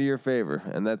breaking into your favor.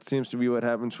 And that seems to be what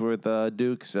happens with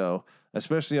Duke. So,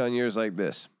 especially on years like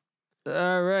this.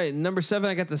 All right. Number 7,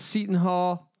 I got the Seton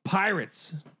Hall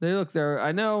Pirates.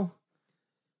 I know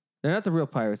they're not the real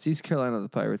Pirates. East Carolina are the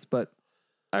Pirates, but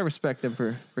I respect them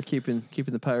for keeping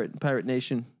the Pirate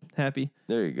Nation happy.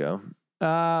 There you go.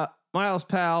 Miles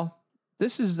Powell.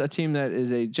 This is a team that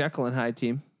is a Jekyll and Hyde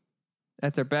team.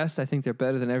 At their best, I think they're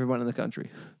better than everyone in the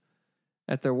country.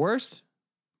 At their worst,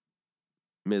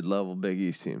 mid-level Big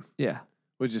East team. Yeah.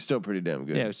 Which is still pretty damn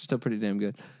good. Yeah, it's still pretty damn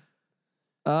good.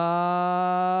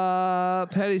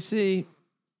 Patty C,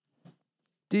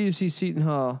 do you see Seton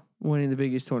Hall winning the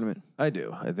Big East tournament? I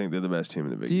do. I think they're the best team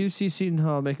in the Big East. Do you see Seton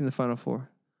Hall making the Final Four?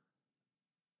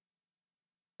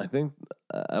 I think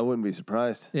I wouldn't be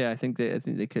surprised. Yeah, I think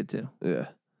they could too. Yeah.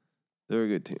 They're a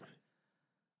good team.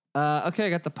 Okay, I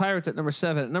got the Pirates at number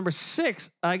 7. At number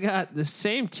 6, I got the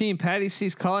same team Patty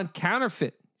C's calling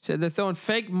counterfeit. Said they're throwing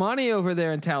fake money over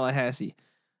there in Tallahassee.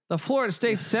 The Florida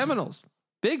State Seminoles.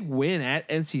 Big win at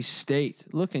NC State.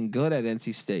 Looking good at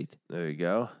NC State. There you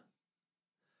go.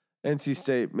 NC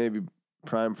State maybe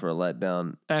prime for a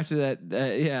letdown. After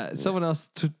that, someone else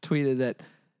tweeted that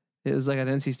it was like an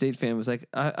NC State fan was like,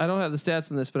 I don't have the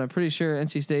stats on this, but I'm pretty sure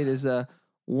NC State is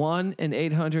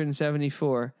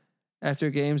 1-874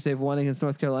 after games they've won against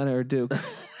North Carolina or Duke.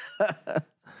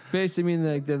 Basically, mean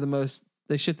like they're the most.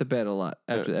 They shit the bed a lot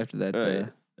after that right.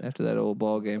 After that old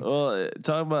ball game. Well,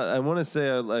 talk about. I want to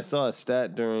say I saw a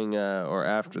stat during or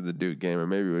after the Duke game, or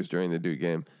maybe it was during the Duke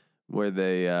game, where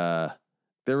they're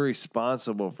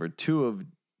responsible for 2 of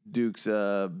Duke's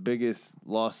biggest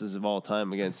losses of all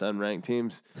time against unranked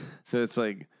teams. So it's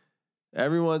like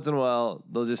every once in a while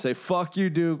they'll just say, "Fuck you,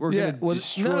 Duke. We're gonna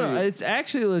destroy you." It's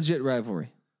actually a legit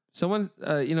rivalry. Someone,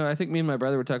 I think me and my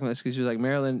brother were talking about this because he was like,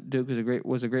 Maryland Duke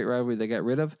was a great rivalry they got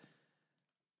rid of.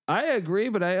 I agree,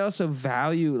 but I also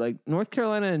value like North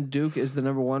Carolina and Duke is the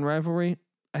number one rivalry.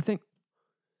 I think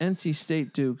NC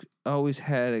State Duke always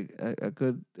had a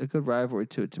good rivalry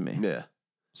to it to me. Yeah.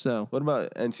 So what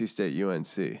about NC State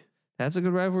UNC? That's a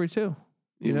good rivalry too.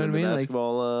 You know what I mean?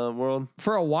 Basketball world.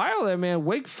 For a while there, man,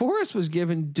 Wake Forest was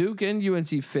giving Duke and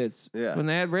UNC fits. Yeah. When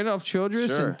they had Randolph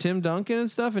Childress and Tim Duncan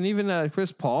and stuff, and even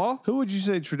Chris Paul. Who would you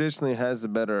say traditionally has the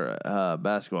better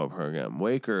basketball program,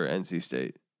 Wake or NC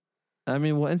State? I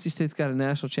mean, well, NC State's got a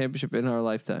national championship in our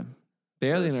lifetime.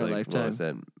 Barely in our lifetime. What was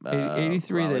that?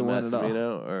 83, Raleigh they won it all.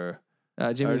 Or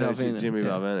Jimmy Valvano. Jimmy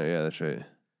Valvano. Yeah, that's right.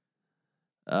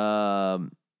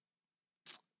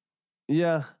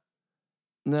 Yeah.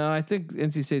 No, I think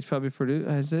NC State's probably produced.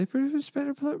 Has they produced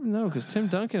better players? No, because Tim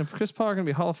Duncan and Chris Paul are going to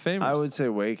be Hall of Famers. I would say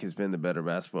Wake has been the better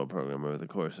basketball program over the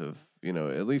course of,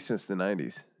 at least since the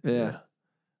 90s. Yeah.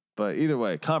 But either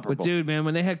way, comparable. But dude, man,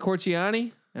 when they had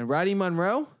Corciani and Roddy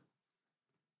Monroe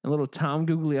and little Tom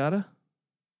Gugliotta.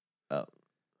 Oh.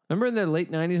 Remember in the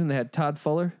late 90s when they had Todd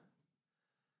Fuller?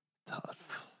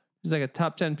 He's like a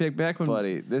top 10 pick back when.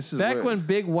 Buddy, when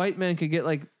big white men could get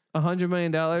like $100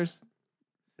 million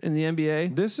in the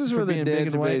NBA. This is where the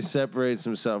Dantabase separates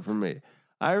himself from me.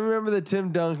 I remember the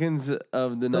Tim Duncans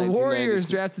of the 1990s. Warriors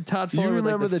drafted Todd Fuller. You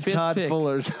remember the Todd pick.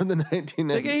 Fullers of the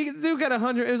 1990s? Dude got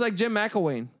 100. It was like Jim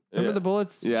McElwain. Remember the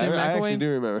Bullets? Yeah, Jim I McElwain? actually do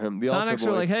remember him. The Sonics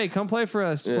were like, "Hey, come play for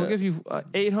us. Yeah. We'll give you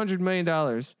 $800 million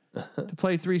to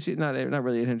play 3 seasons." Not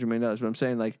really $800 million, but I'm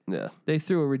saying like they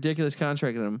threw a ridiculous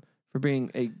contract at him for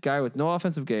being a guy with no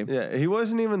offensive game. Yeah, he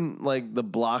wasn't even like the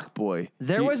block boy.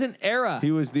 There was an era.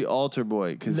 He was the altar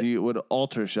boy because he would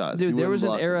alter shots. Dude, there was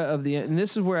an era of and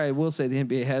this is where I will say the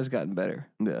NBA has gotten better.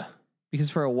 Yeah.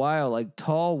 Because for a while, like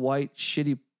tall, white,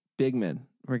 shitty big men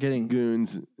were getting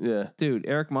goons. Yeah. Dude,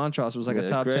 Eric Montross was like a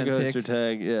top 10 pick. Greg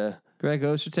Ostertag, yeah. Greg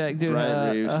Ostertag, dude.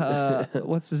 Brian Reeves.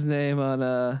 What's his name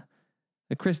on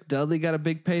Chris Dudley got a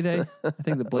big payday. I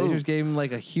think the Blazers gave him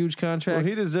like a huge contract. Well,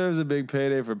 he deserves a big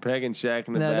payday for pegging Shaq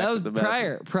in the back. That was of the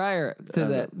prior to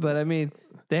that. But I mean,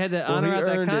 they had to honor out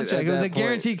that contract. It was a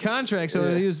guaranteed contract. So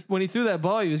when he threw that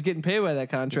ball, he was getting paid by that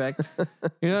contract.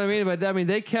 You know what I mean? But I mean,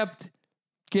 they kept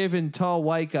giving tall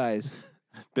white guys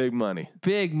big money,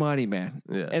 man.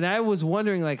 Yeah. And I was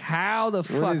wondering like, how the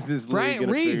fuck is this Bryant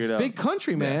Reeves, big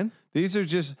country man. These are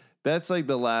just. That's like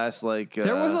the last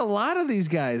there was a lot of these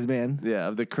guys, man. Yeah,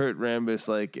 of the Kurt Rambis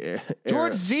era.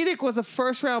 George Zedek was a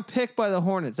first round pick by the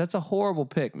Hornets. That's a horrible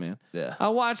pick, man. Yeah. I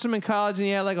watched him in college and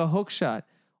he had like a hook shot.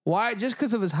 Why? Just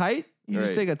because of his height? You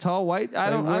just take a tall white? I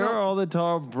don't. Where are all the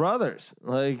tall brothers?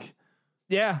 Like,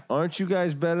 yeah, aren't you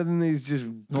guys better than these just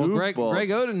goofballs? Well, Greg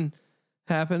Oden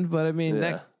happened, but I mean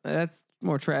that's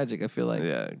more tragic. I feel like.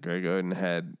 Yeah, Greg Oden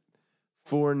had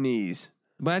 4 knees.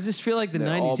 But I just feel like the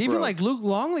 90s, even like Luke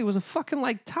Longley was a fucking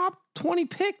like top 20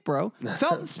 pick, bro.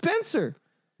 Felton Spencer.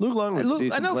 Luke Longley was a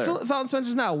decent player. Felton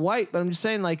Spencer's not white, but I'm just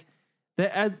saying like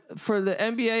for the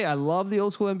NBA, I love the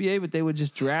old school NBA, but they would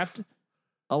just draft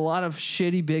a lot of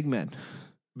shitty big men.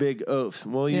 Big oafs.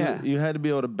 Well, you had to be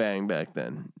able to bang back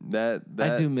then. That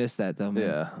I do miss that though, man.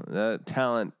 Yeah, that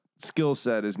talent skill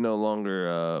set is no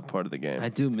longer part of the game. I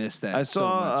do miss that. I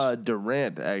saw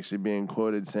Durant actually being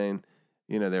quoted saying,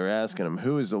 they were asking him,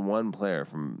 who is the one player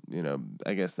from,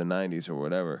 I guess the 90s or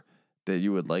whatever that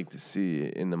you would like to see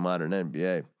in the modern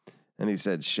NBA? And he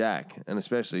said Shaq, and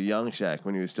especially young Shaq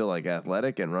when he was still like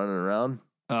athletic and running around.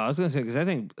 I was going to say, because I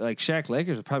think like Shaq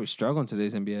Lakers would probably struggle in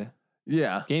today's NBA.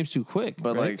 Yeah. Game's too quick.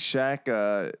 But right? like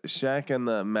Shaq and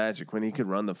the Magic when he could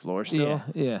run the floor still.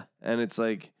 Yeah. And it's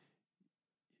like,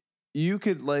 you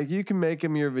can make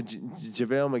him your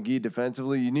JaVale McGee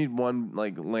defensively. You need one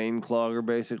like lane clogger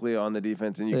basically on the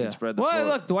defense, and you can spread the floor. Well,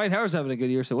 look, Dwight Howard's having a good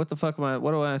year. So what am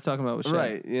I talking about with Shaq?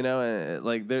 Right, and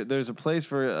like there's a place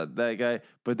for that guy,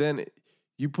 but then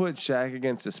you put Shaq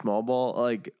against a small ball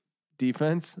like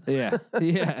defense. Yeah.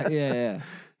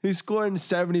 He's scoring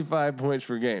 75 points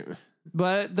per game.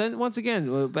 But then once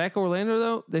again, back in Orlando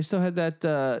though, they still had that.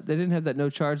 They didn't have that no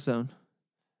charge zone.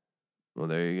 Well,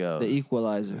 there you go. The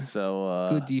equalizer. So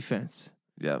good defense.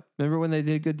 Yeah. Remember when they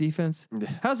did good defense?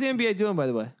 How's the NBA doing, by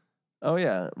the way? Oh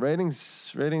yeah, ratings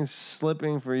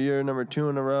slipping for year number 2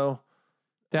 in a row.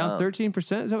 Down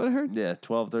 13%. Is that what I heard? Yeah,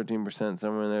 12-13%,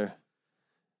 somewhere in there.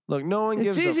 Look, no one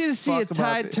gives. It's easy to see a fuck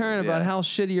tide turn about how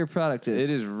shitty your product is.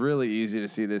 It is really easy to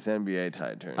see this NBA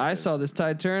tide turn. I saw this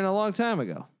tide turn a long time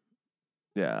ago.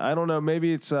 Yeah, I don't know.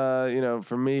 Maybe it's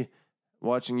for me.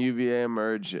 watching UVA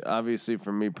emerge. Obviously,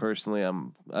 for me personally,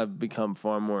 I've become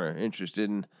far more interested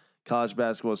in college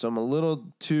basketball, so I'm a little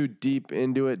too deep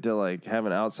into it to like have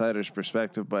an outsider's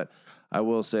perspective. But I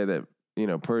will say that, you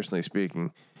know, personally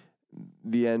speaking,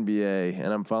 the NBA,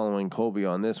 and I'm following Colby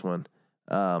on this one,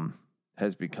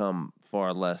 has become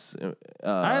far less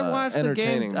I watched the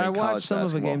entertaining game. than I watched college some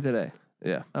basketball. of a game today.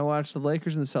 Yeah. I watched the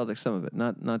Lakers and the Celtics, some of it,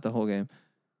 not the whole game.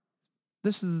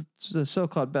 This is the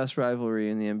so-called best rivalry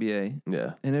in the NBA.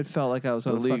 Yeah. And it felt like I was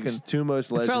on The a league's fucking... two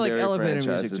most It felt like legendary elevator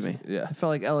franchises. music to me. Yeah. It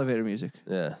felt like elevator music.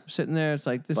 Yeah. Sitting there, it's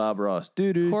like this Bob Ross.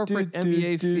 corporate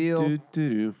NBA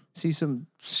feel. See some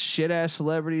shit-ass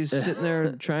celebrities sitting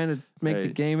there trying to make the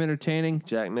game entertaining.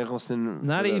 Jack Nicholson.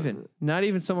 Not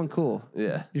even someone cool.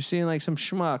 Yeah. You're seeing like some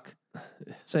schmuck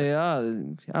say,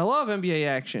 "Oh, I love NBA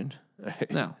action."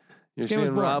 Right. No. You're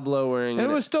seeing Rob Lowe wearing And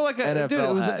it was still like a NFL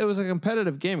dude. hat. It was a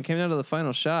competitive game. It came down to the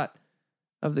final shot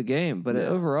of the game, but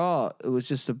overall, it was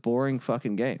just a boring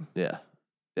fucking game. Yeah.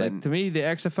 Like to me, the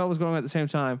XFL was going on at the same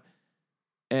time,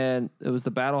 and it was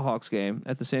the Battlehawks game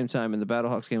at the same time, and the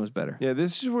Battlehawks game was better. Yeah,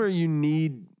 this is where you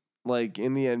need, like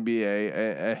in the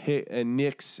NBA, a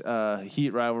Knicks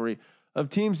Heat rivalry of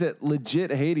teams that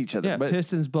legit hate each other. Yeah, but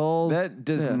Pistons, Bulls. that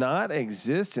does not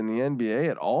exist in the NBA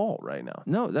at all right now.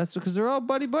 No, that's because they're all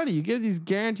buddy. You give these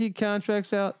guaranteed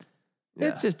contracts out. Yeah.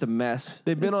 It's just a mess.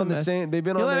 They've been on the same. They've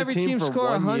been on let their every team for score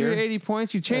 1 year. 180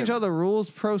 points. You change all the rules,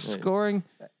 pro scoring.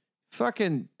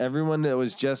 Fucking everyone that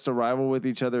was just a rival with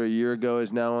each other a year ago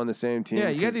is now on the same team. Yeah,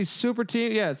 you got these super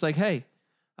teams. Yeah, it's like, hey,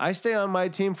 I stay on my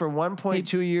team for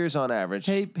 1.2 years on average.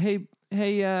 Hey,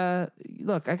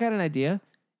 look, I got an idea.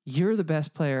 You're the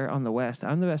best player on the West.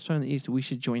 I'm the best player on the East. We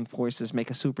should join forces, make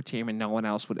a super team, and no one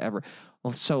else would ever.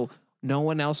 Well, so no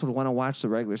one else would want to watch the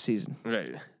regular season.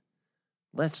 Right.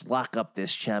 Let's lock up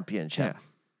this championship. Yeah.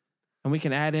 And we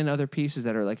can add in other pieces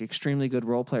that are like extremely good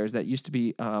role players that used to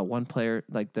be one player,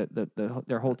 like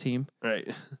their whole team. Right.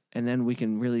 And then we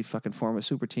can really fucking form a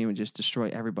super team and just destroy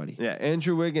everybody. Yeah.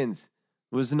 Andrew Wiggins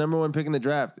was the number 1 pick in the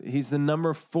draft. He's the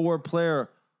number 4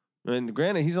 player. And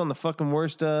granted, he's on the fucking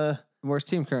worst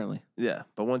team currently. Yeah.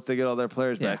 But once they get all their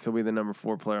players back, he'll be the number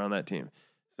 4 player on that team.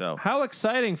 So how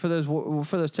exciting for those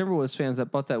Timberwolves fans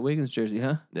that bought that Wiggins jersey,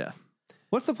 huh? Yeah.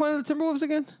 What's the point of the Timberwolves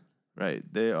again? Right.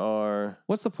 They are.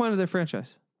 What's the point of their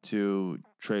franchise? To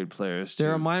trade players.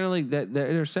 They're a minor league.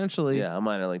 They're essentially a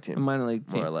minor league team.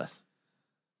 More or less.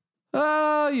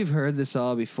 Oh, you've heard this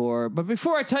all before. But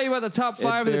before I tell you about the top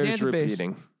 5 of the Dantabase,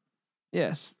 repeating.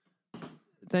 Yes.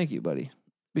 Thank you, buddy.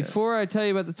 Before I tell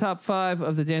you about the top 5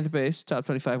 of the Dantabase, top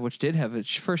 25, which did have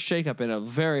its first shakeup in a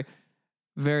very,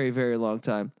 very, very long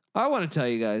time, I want to tell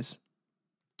you guys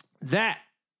that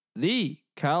the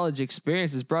college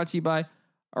experience is brought to you by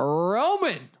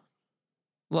Roman.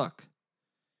 Look,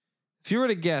 if you were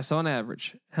to guess on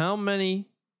average how many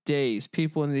days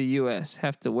people in the U.S.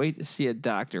 have to wait to see a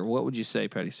doctor, what would you say,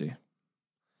 Petty C?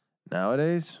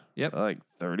 Nowadays? Yep. Like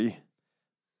 30.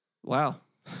 Wow.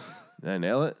 Did I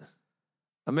nail it?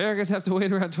 Americans have to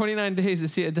wait around 29 days to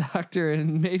see a doctor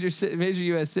in major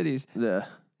U.S. cities. Yeah.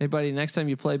 Hey, buddy, next time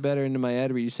you play better into my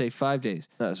ad read, you say 5 days.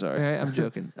 No, sorry. All right, I'm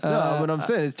joking. No, but I'm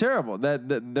saying it's terrible.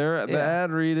 The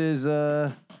ad read is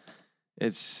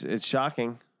it's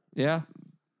shocking. Yeah.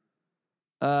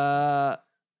 And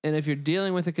if you're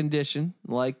dealing with a condition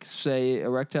like, say,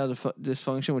 erectile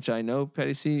dysfunction, which I know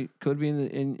Petty C could be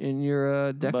in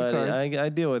your deck of cards, I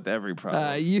deal with every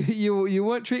problem. You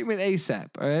want treatment ASAP,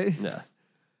 all right? Yeah.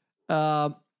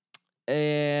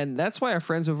 And that's why our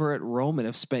friends over at Roman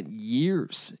have spent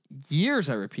years,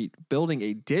 I repeat, building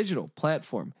a digital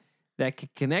platform that can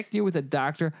connect you with a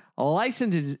doctor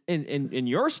licensed in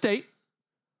your state,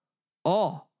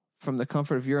 all from the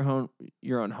comfort of your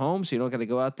own home, so you don't got to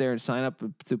go out there and sign up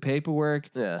through paperwork.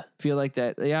 Yeah, feel like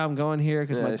that. Yeah, I'm going here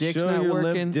because my dick's show not your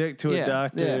working. Limp dick to a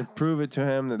doctor. Yeah. Prove it to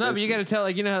him. That no, but you got to tell,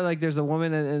 like, you know how like there's a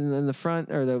woman in the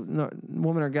front, or the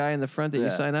woman or guy in the front that you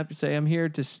sign up. You say, I'm here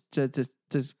to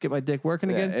get my dick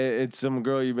working again. It's some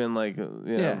girl you've been like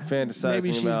fantasizing.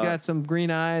 Maybe she's about. got some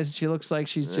green eyes. She looks like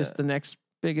she's just the next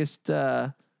biggest.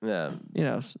 Pam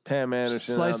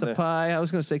Anderson, slice of pie. I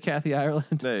was going to say Kathy Ireland.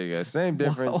 There you go. Same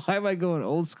difference. Why am I going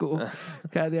old school?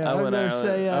 Kathy, I was going to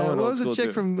say, what was the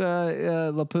chick from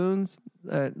Lapoons?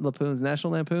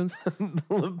 National Lampoons?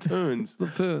 Lapoons.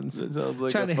 That sounds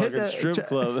like a fucking strip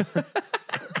club.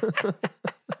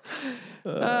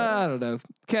 I don't know.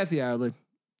 Kathy Ireland.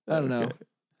 I don't know.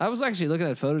 I was actually looking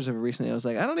at photos of her recently. I was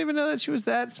like, I don't even know that she was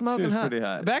that smoking hot. Pretty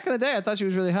hot. Back in the day, I thought she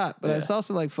was really hot, but I saw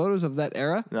some like photos of that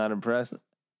era. Not impressed.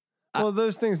 Well,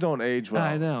 those things don't age well.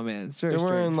 I know, man. It's very strange.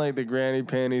 They're wearing like the granny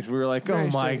panties. We were like, oh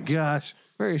my gosh.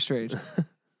 Very strange.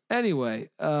 Anyway,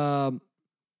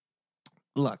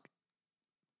 look,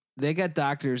 they got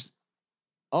doctors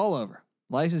all over,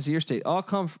 licensed to your state, all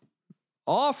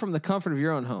from the comfort of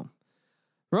your own home.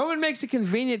 Roman makes it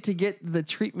convenient to get the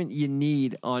treatment you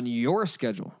need on your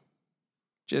schedule.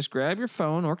 Just grab your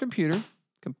phone or computer,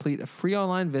 complete a free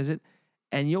online visit,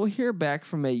 and you'll hear back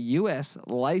from a U.S.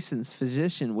 licensed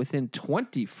physician within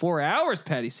 24 hours,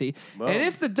 Patty C. Whoa. And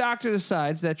if the doctor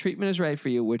decides that treatment is right for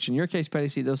you, which in your case, Patty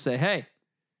C, they'll say, hey,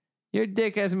 your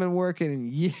dick hasn't been working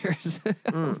in years.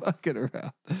 Fucking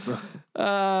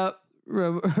around.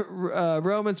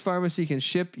 Roman's Pharmacy can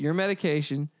ship your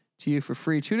medication to you for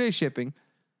free 2-day shipping.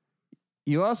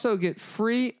 You also get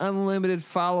free unlimited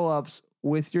follow-ups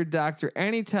with your doctor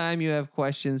anytime you have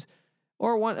questions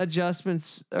or want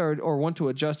adjustments or want to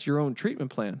adjust your own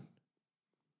treatment plan.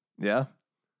 Yeah.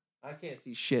 I can't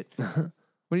see shit. What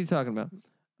are you talking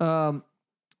about?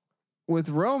 With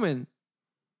Roman,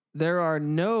 there are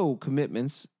no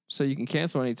commitments, so you can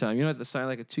cancel anytime. You don't have to sign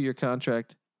like a 2-year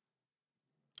contract.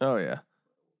 Oh yeah.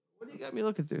 What do you got me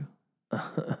looking through?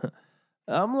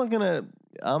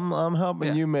 I'm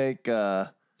helping you make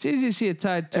it's easy to see a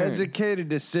tide turn. Educated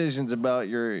decisions about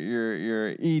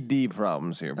your ED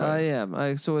problems here, buddy. I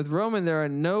am. So with Roman, there are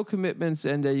no commitments,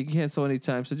 and you can cancel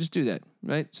anytime. So just do that,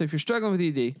 right? So if you're struggling with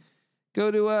ED, go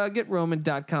to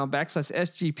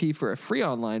getroman.com/SGP for a free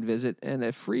online visit and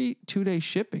a free 2-day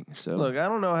shipping. So look, I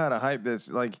don't know how to hype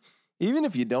this. Like, even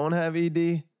if you don't have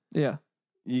ED, yeah,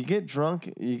 you get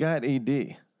drunk, you got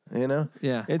ED. You know,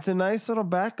 yeah, it's a nice little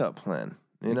backup plan.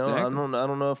 You know, I don't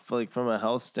know if like from a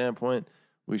health standpoint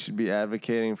we should be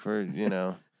advocating for, you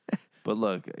know, but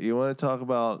look, you want to talk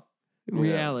about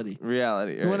reality.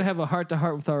 Reality. You want to have a heart to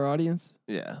heart with our audience?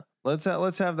 Yeah, let's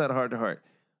have that heart to heart.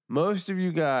 Most of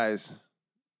you guys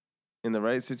in the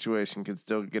right situation could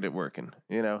still get it working.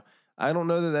 You know, I don't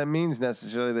know that means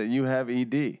necessarily that you have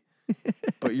ED,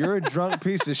 but you're a drunk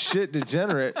piece of shit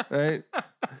degenerate, right?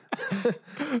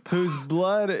 Whose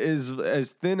blood is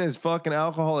as thin as fucking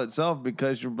alcohol itself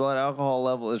because your blood alcohol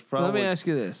level is probably. Let me ask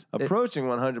you this: approaching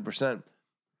 100%.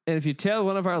 And if you tail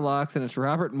one of our locks and it's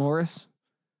Robert Morris,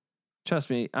 trust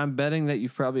me, I'm betting that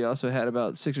you've probably also had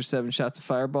about 6 or 7 shots of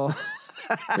Fireball.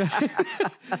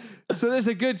 So there's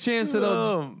a good chance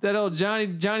that old Johnny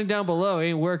down below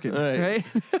ain't working, right?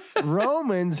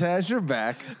 Romans has your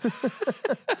back.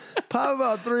 Pop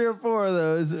about 3 or 4 of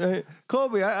those. Right?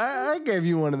 Colby, I gave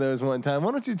you one of those one time.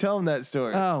 Why don't you tell him that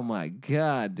story? Oh my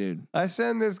God, dude! I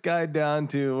send this guy down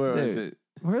to where was it?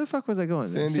 Where the fuck was I going?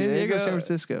 San Diego, San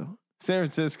Francisco. San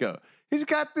Francisco. He's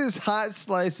got this hot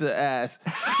slice of ass.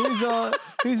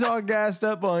 He's all gassed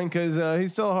up on because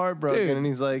he's so heartbroken, and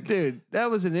he's like, "Dude,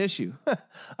 that was an issue."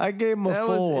 I gave him a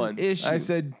full one. Issue. I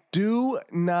said, "Do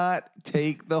not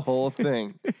take the whole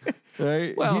thing."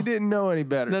 Right? Well, he didn't know any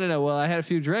better. No. Well, I had a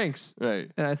few drinks,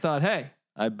 right? And I thought, hey,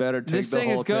 I better take this the thing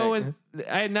whole is going.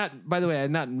 I had not. By the way, I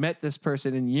had not met this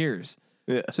person in years.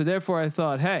 Yeah. So therefore, I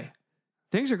thought, hey,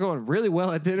 things are going really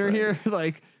well at dinner here.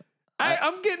 Like.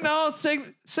 I'm getting all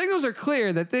signals are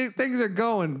clear that things are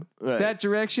going that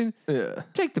direction. Yeah.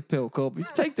 Take the pill, Colby.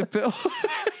 Take the pill.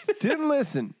 Didn't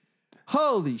listen.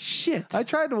 Holy shit. I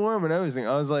tried to warn him and everything.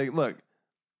 I was like, look,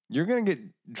 you're going to get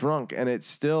drunk and it's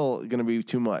still going to be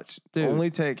too much. Dude,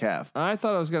 only take half. I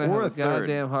thought I was going to have a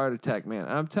goddamn heart attack, man.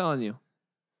 I'm telling you.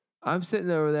 I'm sitting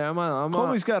over there.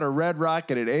 Colby's got a red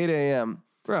rocket at 8 a.m.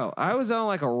 Bro, I was on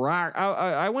like a rock.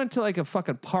 I went to like a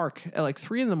fucking park at like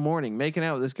 3 a.m. making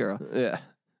out with this girl. Yeah.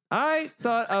 I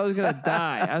thought I was going to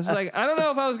die. I was like, I don't know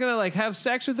if I was going to like have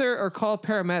sex with her or call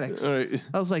paramedics. Right.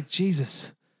 I was like,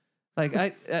 Jesus. Like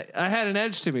I had an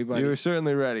edge to me, buddy. You were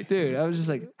certainly ready. Dude, I was just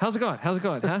like, how's it going? How's it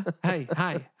going? Huh? Hey,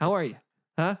 hi. How are you?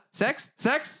 Huh? Sex?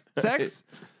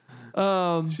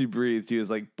 She breathed. She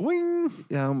was like, boing.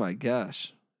 Yeah, oh my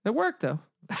gosh. It worked though.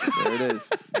 There it is.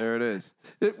 There it is.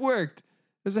 It worked.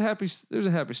 There's a happy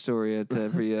story at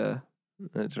every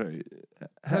That's right.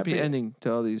 Happy ending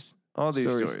to all these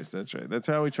stories. That's right. That's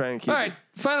how we try and keep all right,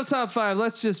 final top 5.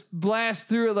 Let's just blast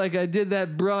through it like I did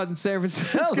that broad in San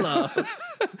Francisco. Hello.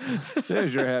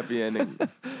 There's your happy ending.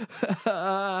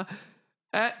 At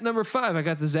number 5, I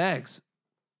got the Zags.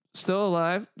 Still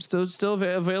alive. Still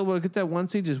available to get that 1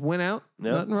 seed. Just went out.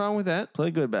 Yep. Nothing wrong with that.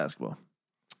 Play good basketball.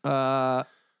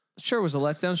 Sure it was a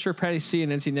letdown. Sure Patty C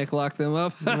and NC Nick locked them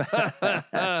up.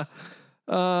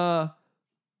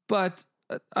 But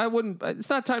I wouldn't. It's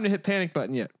not time to hit panic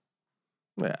button yet.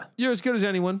 Yeah. You're as good as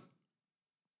anyone.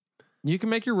 You can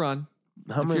make your run.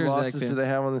 How many losses do they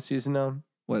have on the season now?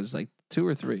 What, it's like 2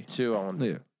 or 3? 2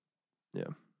 on. Yeah.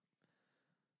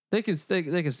 They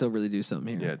can still really do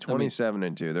something here. Yeah,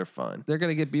 27-2. They're fine. They're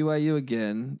going to get BYU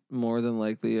again, more than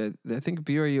likely. I think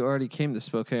BYU already came to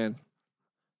Spokane.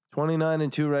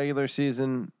 29-2 regular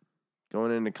season,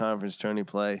 going into conference tourney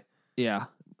play. Yeah.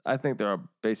 I think they're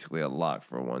basically a lock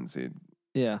for a 1 seed.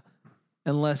 Yeah.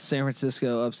 Unless San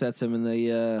Francisco upsets them in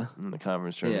the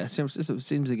conference tourney. Yeah, San Francisco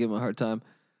seems to give them a hard time.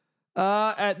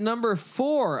 At number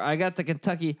 4, I got the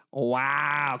Kentucky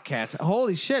Wildcats.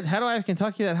 Holy shit. How do I have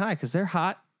Kentucky that high? Because they're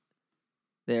hot.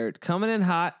 They're coming in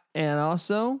hot. And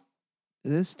also,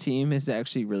 this team is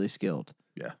actually really skilled.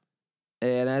 Yeah.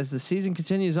 And as the season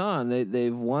continues on,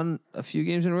 they've won a few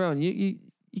games in a row. And you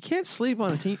can't sleep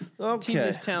on a team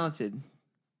this talented.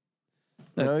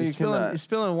 Look, No, you cannot. You're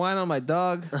spilling wine on my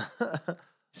dog. I'm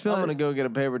going to go get a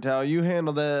paper towel. You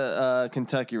handle the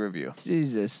Kentucky review.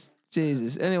 Jesus.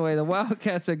 Anyway, the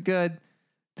Wildcats are good.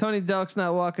 Tony Delk's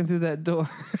not walking through that door.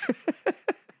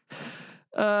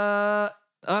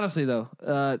 Honestly,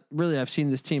 though, really, I've seen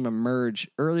this team emerge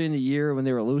early in the year when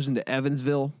they were losing to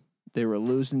Evansville. They were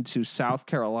losing to South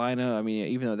Carolina. I mean,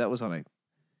 even though that was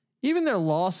even their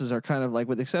losses are kind of like,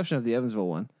 with the exception of the Evansville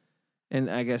one, and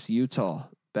I guess Utah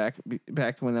back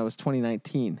when that was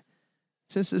 2019.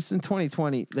 Since it's in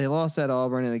 2020, they lost at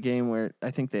Auburn in a game where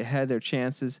I think they had their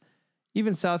chances.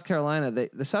 Even South Carolina,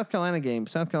 the South Carolina game,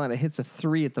 South Carolina hits a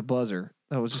 3 at the buzzer.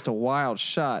 That was just a wild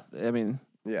shot. I mean,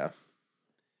 yeah,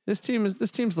 this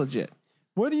team's legit.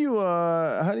 What do you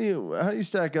how do you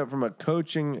stack up from a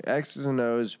coaching X's and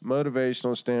O's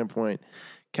motivational standpoint,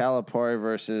 Calipari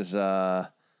versus the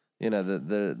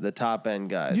top end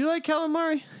guys? Do you like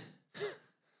Calamari?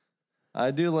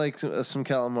 I do like some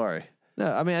Calamari. No,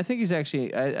 I mean, I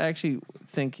actually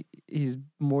think he's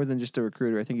more than just a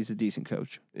recruiter. I think he's a decent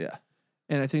coach. Yeah.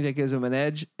 And I think that gives them an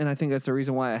edge. And I think that's the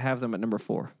reason why I have them at number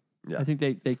 4. Yeah. I think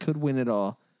they could win it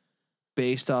all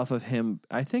based off of him.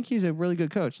 I think he's a really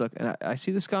good coach. Look, and I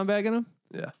see the scumbag in him.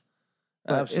 Yeah.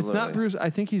 But absolutely. It's not Bruce. I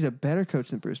think he's a better coach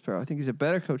than Bruce Pearl. I think he's a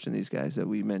better coach than these guys that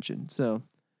we mentioned. So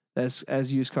as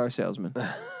used car salesman.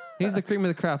 He's the cream of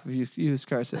the crop of used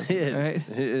car salesman. He is. Right?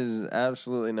 He is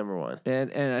absolutely number 1.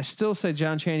 And I still say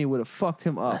John Chaney would have fucked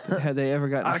him up had they ever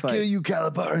gotten a fight. I'll kill you,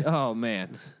 Calipari. Oh,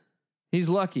 man. He's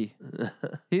lucky.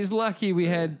 He's lucky we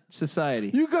had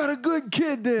society. You got a good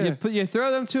kid there. You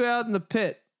throw them two out in the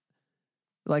pit,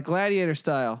 like gladiator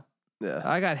style. Yeah.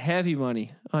 I got heavy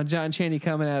money on John Chaney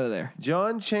coming out of there.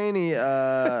 John Chaney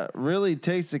really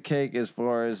takes the cake as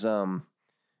far as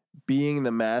being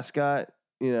the mascot,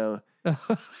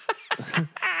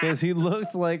 because he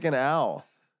looked like an owl.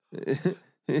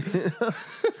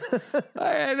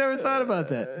 I never thought about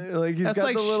that. Like he's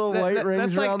got the little white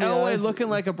rings around the eyes. That's like Elway looking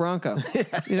like a Bronco.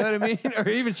 You know what I mean? Or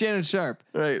even Shannon Sharp.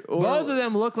 Right. Or, both of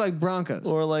them look like Broncos.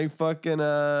 Or like fucking.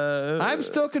 I'm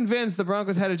still convinced the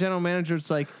Broncos had a general manager. It's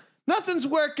like, nothing's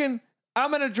working.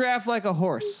 I'm gonna draft like a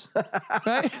horse.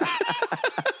 Right?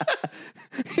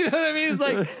 You know what I mean? It's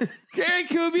like Gary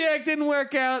Kubiak didn't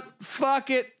work out. Fuck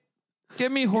it. Give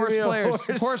me horse players.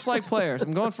 Horse-like players.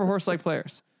 I'm going for horse-like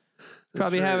players.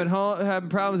 Probably having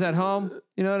problems at home.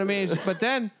 You know what I mean? But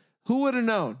then, who would have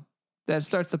known that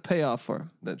starts to pay off for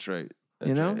him? That's right.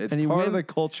 It's and part of the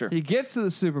culture. He gets to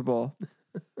the Super Bowl.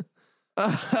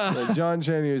 John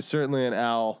Chaney is certainly an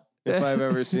owl, if I've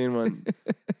ever seen one.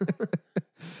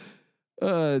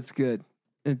 Oh, it's good.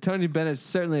 And Tony Bennett's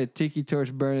certainly a tiki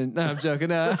torch burning. No, I'm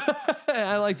joking.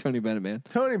 I like Tony Bennett, man.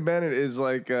 Tony Bennett is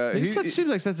like he seems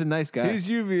like such a nice guy. He's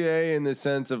UVA in the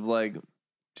sense of like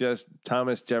just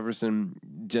Thomas Jefferson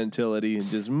gentility and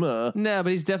just No, but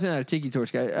he's definitely not a tiki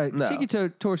torch guy. No. Tiki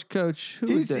torch coach.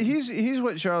 He's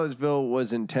what Charlottesville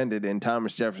was intended in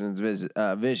Thomas Jefferson's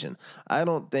vision. I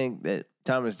don't think that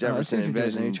Thomas Jefferson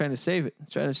envisioned. You're trying to save it.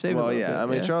 Well, yeah. I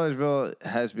mean, Charlottesville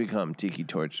has become tiki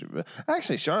torch.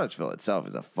 Actually, Charlottesville itself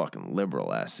is a fucking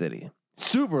liberal ass city,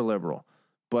 super liberal,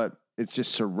 but it's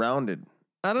just surrounded.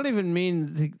 I don't even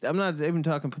mean. I'm not even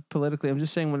talking politically. I'm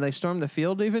just saying when they storm the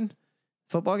field, even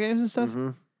football games and stuff. Mm-hmm.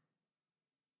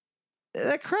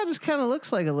 That crowd just kind of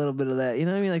looks like a little bit of that. You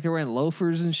know what I mean? Like they're wearing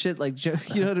loafers and shit. Like,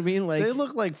 you know what I mean? Like they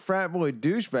look like frat boy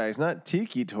douchebags, not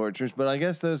tiki torchers. But I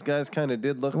guess those guys kind of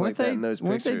did look like that in those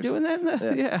pictures. Weren't they doing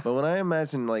that? Yeah. But when I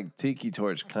imagine like tiki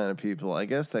torch kind of people, I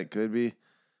guess that could be.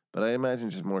 But I imagine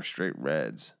just more straight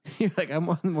reds. You're like, I'm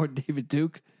on more David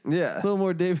Duke. Yeah. A little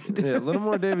more David Duke. Yeah, a little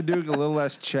more David Duke, a little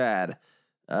less Chad.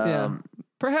 Yeah.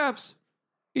 Perhaps.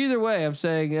 Either way, I'm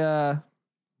saying they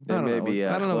may be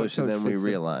closer than we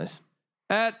realize.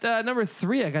 At number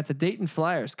 3, I got the Dayton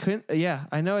Flyers.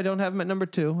 I know I don't have them at number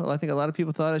 2. Well, I think a lot of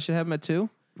people thought I should have them at 2.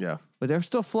 Yeah. But they're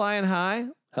still flying high.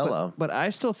 Hello. But I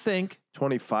still think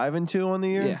 25-2 on the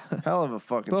year? Yeah. Hell of a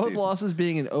fucking both season. losses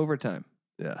being in overtime.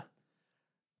 Yeah.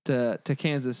 To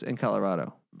Kansas and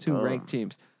Colorado. 2 ranked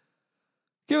teams.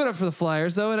 Give it up for the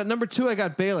Flyers, though. And at number 2, I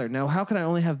got Baylor. Now, how can I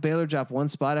only have Baylor drop one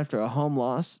spot after a home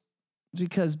loss?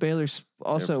 Because Baylor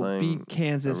also beat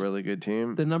Kansas, a really good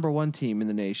team, the number 1 team in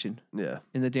the nation. Yeah,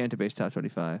 in the Dantabase top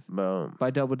 25. Boom.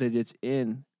 By double digits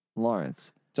in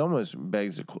Lawrence. It almost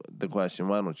begs the question: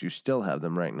 why don't you still have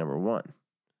them ranked number 1?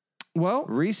 Well,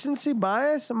 recency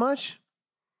bias much?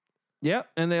 Yeah,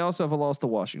 and they also have a loss to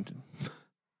Washington.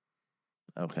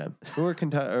 Okay, who are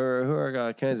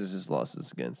Kansas's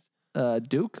losses against?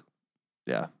 Duke.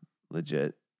 Yeah,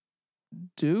 legit.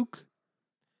 Duke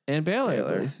and Baylor. I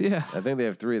believe. Yeah, I think they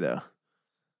have 3 though.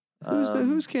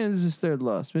 Who's Kansas's third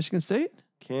loss? Michigan State.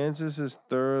 Kansas's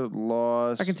third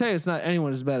loss. I can tell you, it's not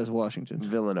anyone as bad as Washington.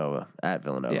 Villanova.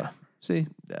 Yeah. See.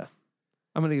 Yeah.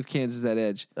 I'm gonna give Kansas that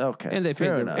edge. Okay. And they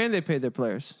paid their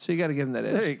players, so you got to give them that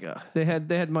edge. There you go. They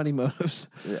had money motives.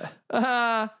 Yeah.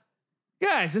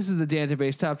 Guys, this is the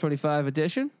Dantabase Top 25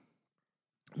 edition.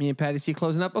 Me and Patty C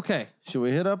closing up. Okay. Should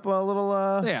we hit up a little?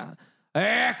 Yeah.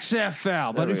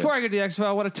 XFL. But before I get to the XFL,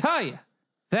 I want to tell you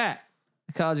that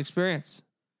the college experience is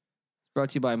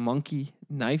brought to you by Monkey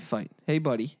Knife Fight. Hey,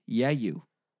 buddy. Yeah, you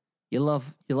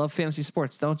love fantasy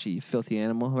sports, don't you? You filthy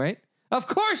animal, right? Of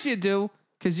course you do,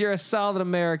 because you're a solid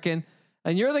American,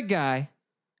 and you're the guy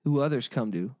who others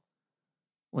come to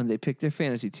when they pick their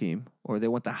fantasy team, or they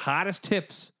want the hottest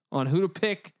tips on who to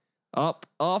pick up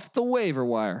off the waiver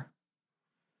wire.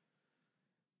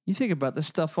 You think about this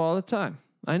stuff all the time.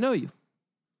 I know you,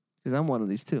 because I'm one of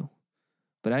these too.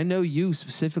 But I know you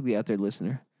specifically out there,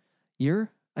 listener. You're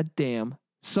a damn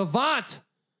savant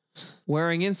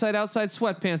wearing inside-outside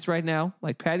sweatpants right now,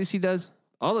 like Patty C does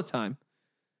all the time.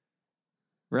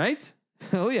 Right?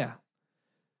 Oh, yeah.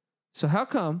 So how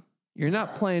come you're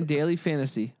not playing daily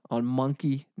fantasy on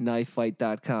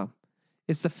monkeyknifefight.com?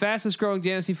 It's the fastest growing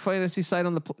fantasy site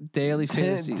on the daily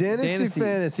fantasy.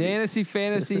 Fantasy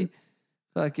fantasy.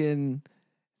 Fucking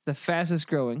the fastest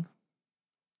growing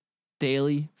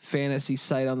daily fantasy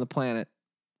site on the planet.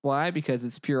 Why? Because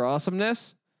it's pure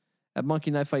awesomeness. At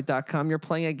monkeyknifefight.com, you're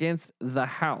playing against the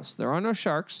house. There are no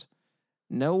sharks,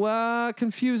 no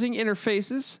confusing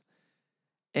interfaces,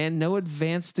 and no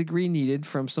advanced degree needed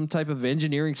from some type of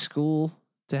engineering school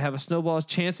to have a snowball's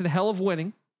chance in hell of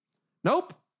winning.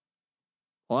 Nope.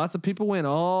 Lots of people win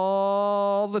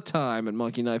all the time at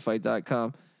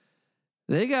monkeyknifefight.com.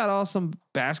 They got awesome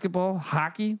basketball,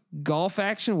 hockey, golf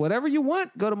action, whatever you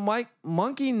want. Go to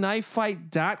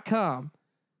monkeyknifefight.com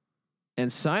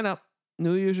and sign up.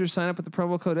 New users sign up with the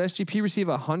promo code SGP, receive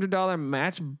a $100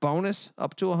 match bonus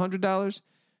up to $100.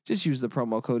 Just use the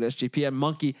promo code SGP at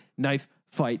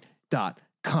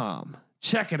monkeyknifefight.com.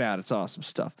 Check it out. It's awesome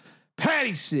stuff.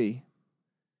 Patty C.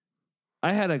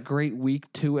 I had a great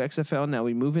week 2 XFL. Now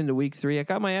we move into week 3. I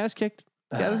got my ass kicked.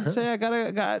 Gotta say,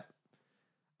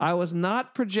 I was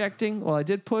not projecting. Well, I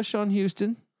did push on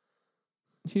Houston.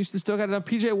 Houston still got it done.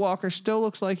 PJ Walker still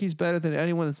looks like he's better than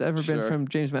anyone that's ever been from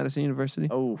James Madison University.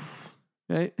 Oh,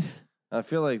 right. I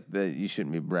feel like that you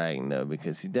shouldn't be bragging though,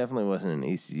 because he definitely wasn't an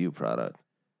ECU product.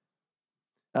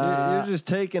 You're just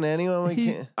taking anyone we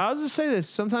can. I'll just say this: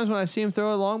 sometimes when I see him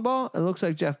throw a long ball, it looks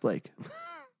like Jeff Blake.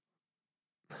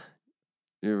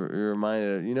 You're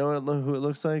reminded of, you know who it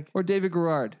looks like? Or David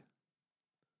Garrard.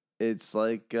 It's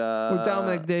like or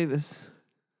Dominic Davis.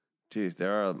 Geez,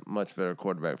 there are much better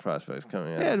quarterback prospects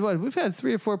coming out. Yeah, we've had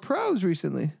 3 or 4 pros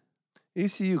recently.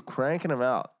 ECU cranking them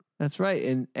out. That's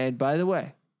right. And by the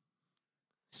way,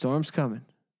 Storm's coming.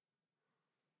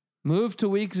 Move to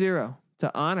week 0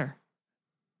 to honor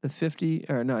the 50,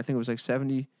 or no, I think it was like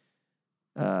 70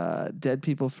 dead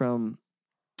people from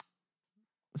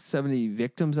 70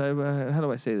 victims. How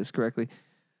do I say this correctly?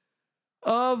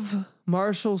 Of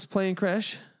Marshall's plane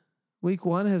crash. Week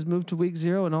 1 has moved to week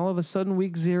 0, and all of a sudden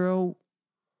week 0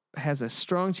 has a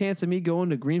strong chance of me going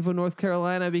to Greenville, North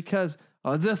Carolina, because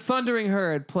the Thundering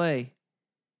Herd play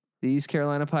the East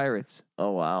Carolina Pirates.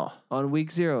 Oh, wow. On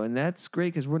week 0. And that's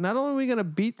great, because we're not only going to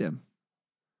beat them,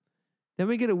 then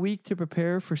we get a week to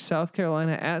prepare for South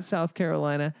Carolina at South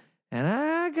Carolina. And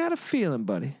I got a feeling,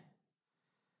 buddy,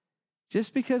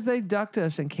 just because they ducked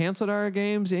us and canceled our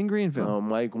games in Greenville. Oh,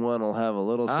 Mike 1 will have a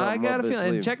little something. I got a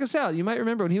feeling. And check us out. You might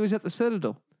remember when he was at the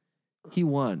Citadel, he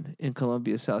won in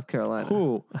Columbia, South Carolina.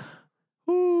 Ooh.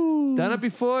 Done it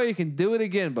before. You can do it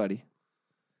again, buddy.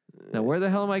 Now, where the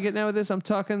hell am I getting at with this? I'm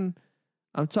talking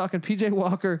PJ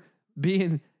Walker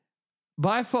being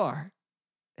by far,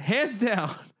 hands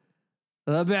down,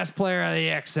 the best player of the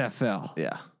XFL.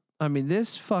 Yeah. I mean,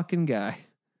 this fucking guy.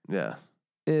 Yeah.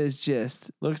 Is just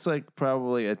looks like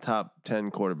probably a top 10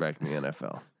 quarterback in the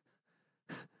NFL.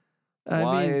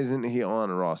 Why isn't he on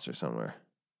a roster somewhere?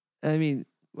 I mean,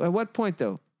 at what point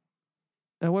though?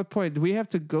 At what point do we have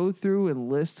to go through and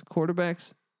list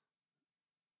quarterbacks?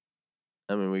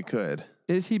 I mean, we could.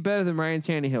 Is he better than Ryan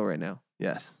Tannehill right now?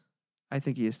 Yes. I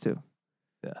think he is too.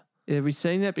 Yeah. Are we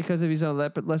saying that because he's on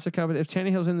a lesser competition? If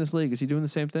Tannehill's in this league, is he doing the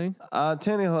same thing?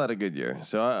 Tannehill had a good year,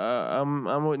 so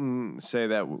I wouldn't say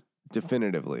that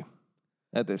definitively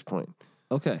at this point.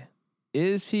 Okay.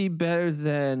 Is he better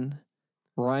than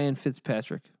Ryan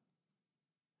Fitzpatrick?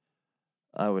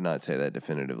 I would not say that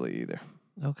definitively either.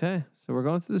 Okay. So we're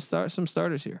going through some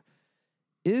starters here.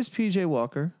 Is PJ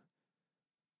Walker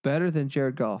better than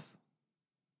Jared Goff?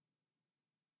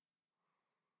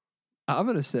 I'm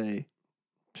going to say.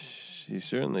 He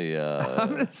certainly I'm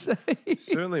going to say.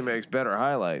 certainly makes better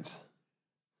highlights.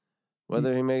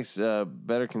 Whether he makes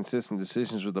better consistent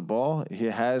decisions with the ball, he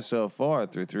has so far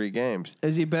through 3 games.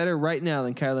 Is he better right now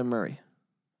than Kyler Murray?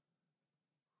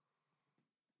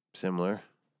 Similar.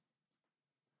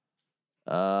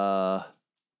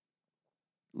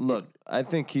 Look, I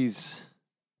think he's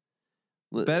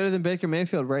better than Baker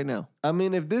Mayfield right now. I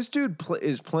mean, if this dude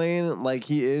is playing like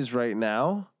he is right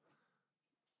now,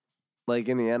 like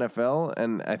in the NFL,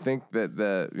 and I think that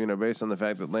based on the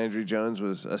fact that Landry Jones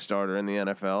was a starter in the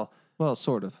NFL. Well,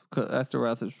 sort of. After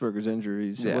Roethlisberger's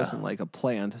injuries, it wasn't like a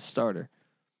planned starter.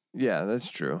 Yeah, that's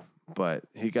true. But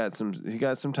he got some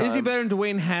time. Is he better than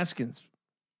Dwayne Haskins?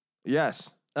 Yes.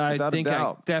 I think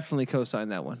I definitely co-sign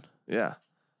that one. Yeah.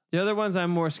 The other ones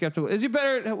I'm more skeptical. Is he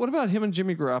better? What about him and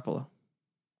Jimmy Garoppolo?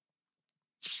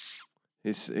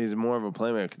 He's more of a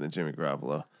playmaker than Jimmy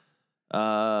Garoppolo.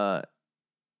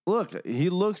 Look, he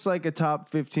looks like a top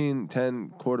 15, 10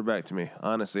 quarterback to me,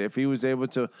 honestly. If he was able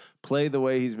to play the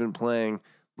way he's been playing,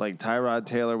 like Tyrod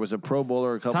Taylor was a Pro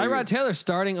Bowler a couple years. Tyrod Taylor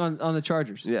starting on the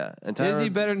Chargers. Yeah. And is he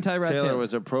better than Tyrod Taylor? Taylor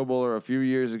was a Pro Bowler a few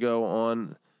years ago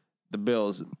on the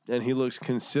Bills, and he looks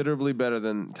considerably better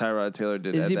than Tyrod Taylor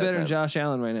did. Is he better than Josh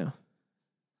Allen right now?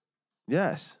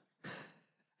 Yes.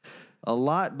 A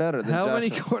lot better than How Josh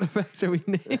many quarterbacks are we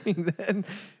naming then?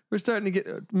 We're starting to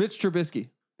get Mitch Trubisky.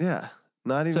 Yeah.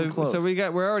 Not even close. So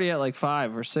we're already at like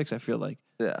 5 or 6, I feel like.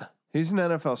 Yeah. He's an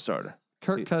NFL starter.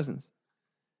 Kirk Cousins.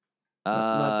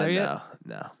 Not there yet?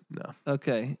 No.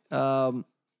 Okay.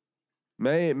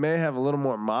 May have a little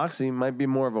more moxie. Might be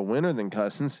more of a winner than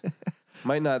Cousins.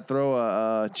 Might not throw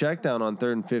a check down on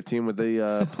 3rd and 15 with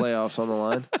the playoffs on the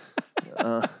line.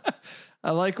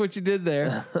 I like what you did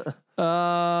there.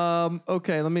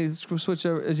 Okay, let me switch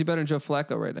over. Is he better than Joe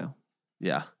Flacco right now?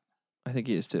 Yeah. I think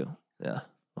he is too. Yeah.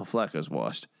 Well, Flacco's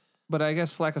washed. But I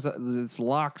guess Flacco's it's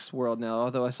Locke's world now.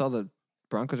 Although I saw the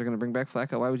Broncos are going to bring back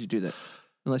Flacco. Why would you do that?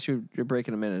 Unless you're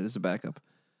breaking him in as a backup.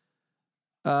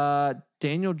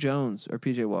 Daniel Jones or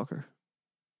PJ Walker?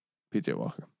 PJ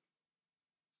Walker.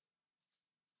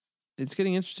 It's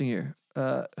getting interesting here.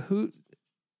 Gardner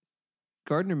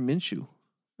Minshew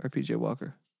or PJ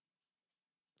Walker?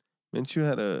 Minshew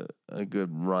had a good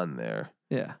run there.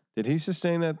 Yeah. Did he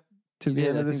sustain that to the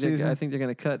end of the season? I think they're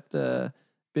going to cut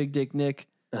Big Dick Nick,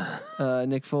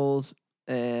 Nick Foles,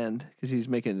 and because he's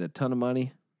making a ton of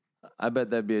money. I bet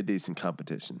that'd be a decent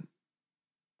competition.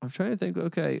 I'm trying to think.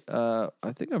 Okay, I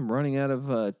think I'm running out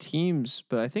of teams,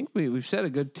 but I think we've set a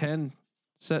good 7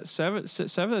 to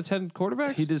 10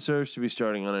 quarterbacks. He deserves to be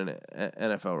starting on an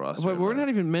NFL roster. But we're not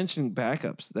even mentioning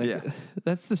backups.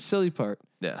 That's the silly part.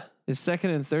 Yeah. His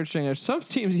 2nd and 3rd stringers. Some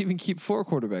teams even keep 4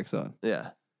 quarterbacks on.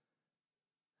 Yeah.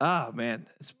 Oh man,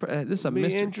 this is a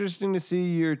mystery. Interesting to see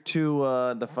year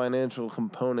 2, the financial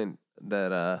component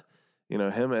that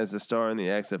him as a star in the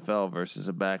XFL versus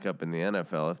a backup in the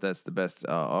NFL. If that's the best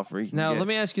offer he can get. Let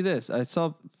me ask you this: I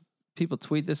saw people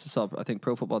tweet this. I think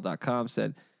ProFootball.com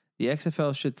said the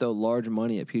XFL should throw large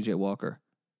money at PJ Walker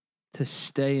to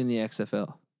stay in the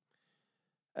XFL.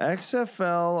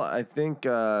 XFL, I think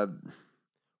what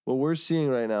we're seeing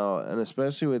right now, and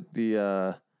especially with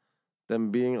the them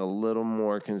being a little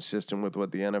more consistent with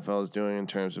what the NFL is doing in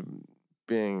terms of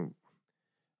being,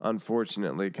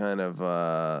 unfortunately, kind of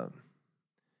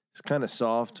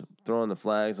soft, throwing the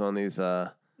flags on these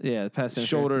pass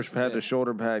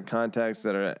shoulder pad contacts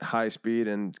that are at high speed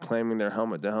and claiming they're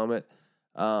helmet to helmet.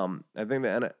 I think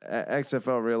the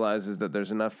XFL realizes that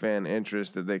there's enough fan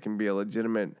interest that they can be a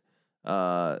legitimate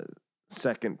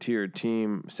second tier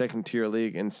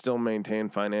league and still maintain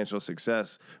financial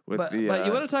success with but you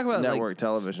want to talk about network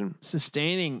television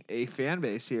sustaining a fan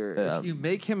base here. Yeah. If you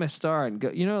make him a star and go,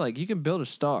 you can build a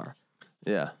star.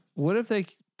 Yeah. What if they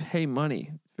pay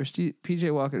money for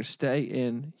PJ Walker to stay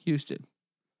in Houston,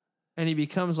 and he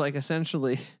becomes like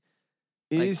essentially,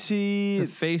 is he the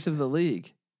face of the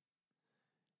league?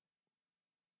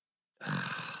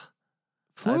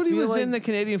 Flutie was in the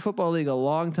Canadian Football League a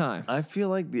long time. I feel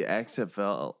like the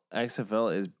XFL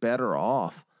is better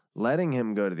off letting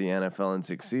him go to the NFL and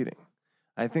succeeding.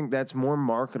 I think that's more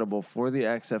marketable for the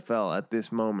XFL at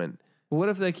this moment. What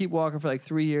if they keep Walker for like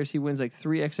 3 years? He wins like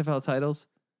 3 XFL titles,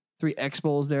 3 X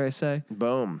Bowls, dare I say.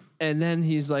 Boom. And then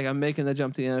he's like, I'm making the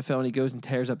jump to the NFL, and he goes and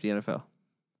tears up the NFL.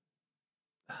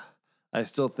 I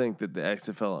still think that the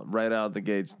XFL, right out the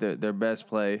gates, their best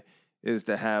play is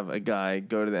to have a guy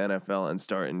go to the NFL and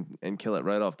start and kill it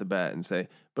right off the bat and say,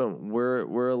 boom,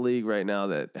 we're a league right now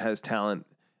that has talent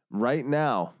right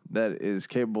now that is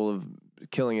capable of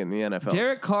killing it in the NFL.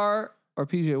 Derek Carr or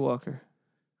PJ Walker?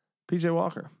 PJ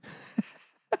Walker.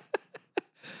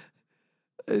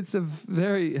 It's a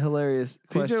very hilarious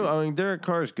question. I mean, Derek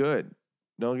Carr is good.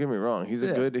 Don't get me wrong. He's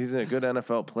a good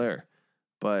NFL player.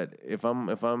 But if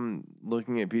I'm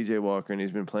looking at PJ Walker and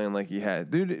he's been playing like he has,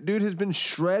 dude has been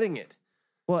shredding it.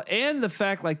 Well, and the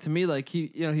fact, like, to me, like,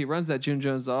 he runs that June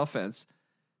Jones offense,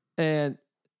 and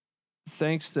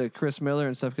thanks to Chris Miller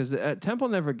and stuff, because Temple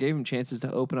never gave him chances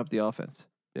to open up the offense.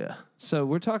 Yeah. So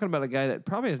we're talking about a guy that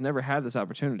probably has never had this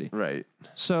opportunity. Right.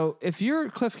 So if you're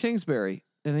Cliff Kingsbury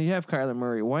and you have Kyler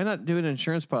Murray, why not do an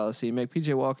insurance policy and make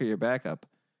PJ Walker your backup?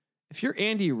 If you're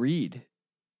Andy Reid.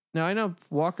 Now, I know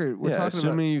Walker, we're talking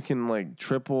assuming you can like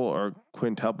triple or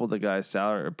quintuple the guy's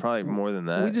salary, or probably more than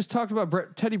that. We just talked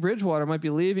about Teddy Bridgewater might be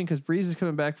leaving because Breeze is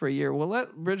coming back for a year. Well,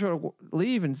 let Bridgewater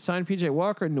leave and sign PJ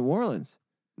Walker in New Orleans.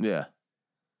 Yeah.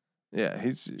 Yeah,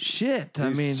 he's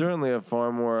certainly a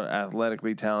far more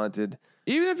athletically talented.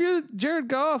 Even if you're Jared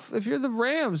Goff, if you're the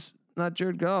Rams, not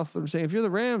Jared Goff, but I'm saying if you're the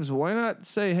Rams, why not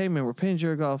say, hey, man, we're paying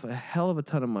Jared Goff a hell of a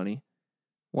ton of money.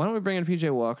 Why don't we bring in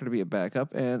PJ Walker to be a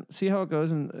backup and see how it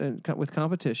goes and with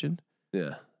competition?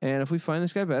 Yeah. And if we find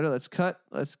this guy better, let's cut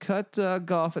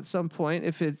Goff at some point.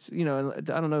 If it's, I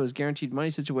don't know, his guaranteed money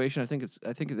situation. I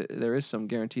think there is some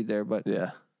guaranteed there, but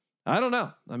yeah, I don't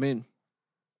know. I mean,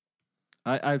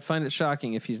 I find it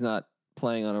shocking if he's not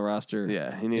playing on a roster.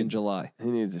 Yeah, in July. He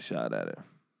needs a shot at it.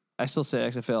 I still say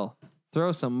XFL.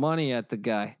 Throw some money at the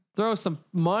guy.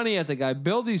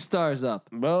 Build these stars up.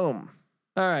 Boom.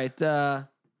 All right.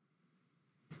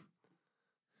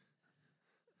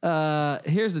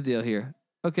 Here's the deal here.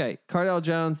 Okay, Cardell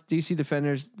Jones, DC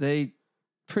Defenders, they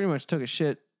pretty much took a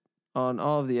shit on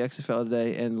all of the XFL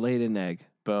today and laid an egg.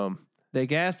 Boom. They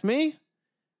gassed me.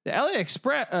 The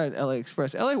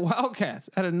LA Wildcats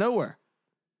out of nowhere.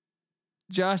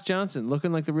 Josh Johnson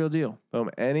looking like the real deal.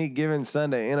 Boom. Any given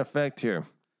Sunday in effect here.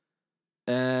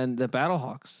 And the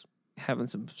Battlehawks having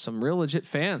some real legit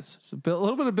fans. A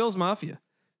little bit of Bills Mafia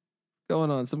going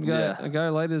on. A guy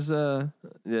light his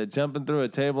jumping through a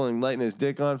table and lighting his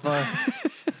dick on fire.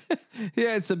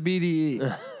 Yeah, it's a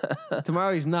BDE.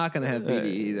 Tomorrow he's not going to have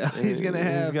BDE though. He's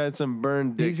got some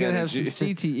burned dick. He's going to have some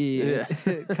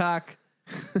CTE. Cock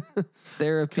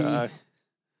therapy. I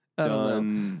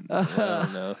don't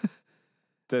know.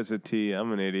 That's a T.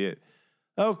 I'm an idiot.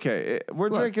 Okay, we're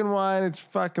drinking wine. It's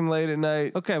fucking late at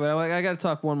night. Okay, but I got to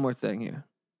talk one more thing here.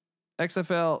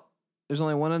 XFL. There's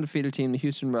only one undefeated team, the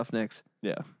Houston Roughnecks.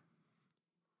 Yeah.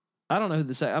 I don't know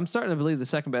who I'm starting to believe the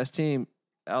second best team,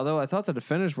 although I thought the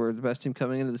Defenders were the best team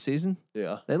coming into the season.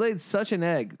 Yeah. They laid such an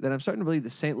egg that I'm starting to believe the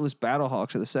St. Louis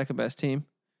Battlehawks are the second best team.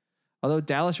 Although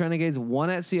Dallas Renegades won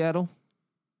at Seattle.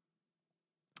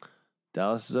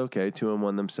 Dallas is okay.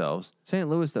 2-1 themselves. St.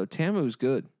 Louis, though, Tamu's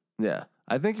good. Yeah.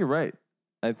 I think you're right.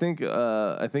 I think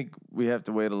we have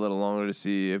to wait a little longer to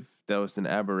see if that was an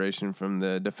aberration from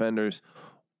the Defenders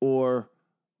or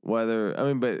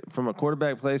whether, but from a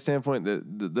quarterback play standpoint,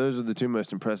 those are the two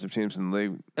most impressive teams in the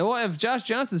league. Well, if Josh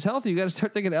Johnson's healthy, you got to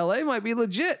start thinking LA might be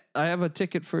legit. I have a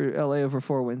ticket for LA over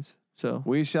 4 wins. So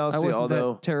we shall see.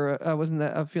 I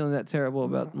wasn't feeling that terrible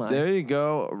about mine. There you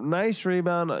go. Nice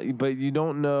rebound, but you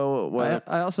don't know what.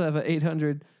 I also have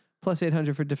an plus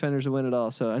 800 for Defenders to win it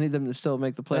all. So I need them to still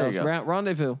make the playoffs.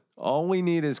 Rendezvous. All we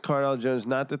need is Cardell Jones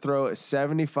not to throw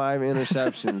 75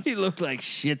 interceptions. He looked like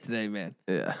shit today, man.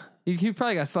 Yeah. He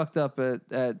probably got fucked up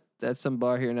at some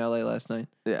bar here in LA last night.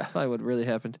 Yeah. Probably what really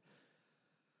happened.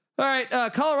 All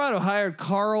right. Colorado hired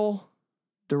Carl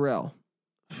Durrell.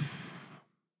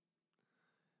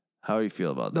 How do you feel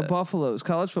about that? The Buffaloes,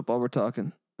 college football we're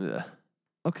talking. Yeah.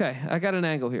 Okay, I got an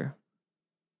angle here.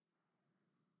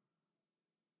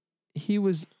 He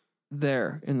was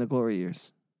there in the glory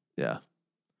years. Yeah.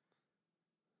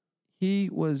 He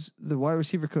was the wide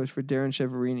receiver coach for Darren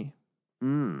Cheverini.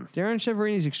 Darren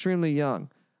Cheverini is extremely young.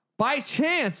 By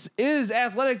chance, is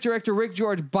athletic director Rick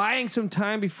George buying some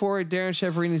time before Darren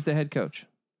Cheverini is the head coach?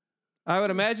 I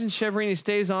would imagine Cheverini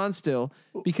stays on still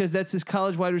because that's his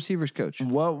college wide receivers coach.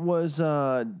 What was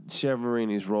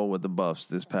Cheverini's role with the Buffs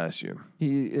this past year?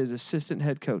 He is assistant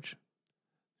head coach.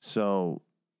 So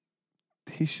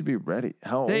he should be ready.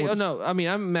 How old? Oh no, I mean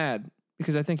I'm mad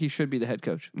because I think he should be the head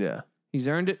coach. Yeah, he's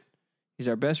earned it. He's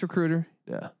our best recruiter.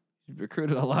 Yeah, he's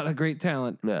recruited a lot of great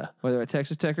talent. Yeah, whether at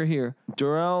Texas Tech or here.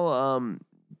 Durrell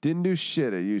didn't do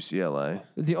shit at UCLA.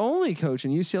 The only coach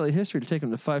in UCLA history to take him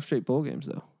to 5 straight bowl games,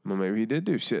 though. Well, maybe he did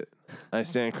do shit. I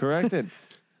stand corrected.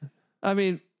 I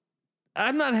mean,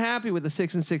 I'm not happy with the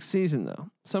 6-6 season though.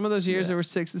 Some of those years there were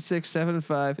 6-6,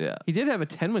 7-5. Yeah, he did have a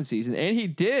 10-win season, and he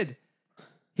did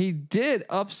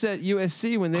upset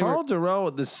USC when they Carl Durrell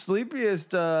with the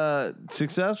sleepiest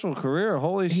successful career.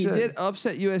 Holy shit! He did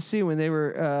upset USC when they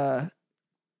were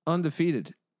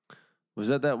undefeated. Was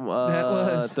that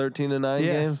was 13-9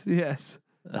 game? Yes.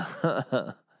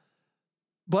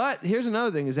 But here's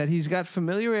another thing: is that he's got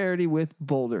familiarity with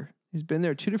Boulder. He's been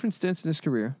there 2 different stints in his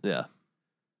career. Yeah.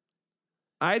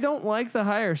 I don't like the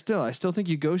hire. Still, I still think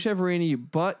you go Cheverini.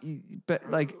 But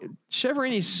like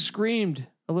Cheverini screamed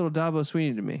a little Dabo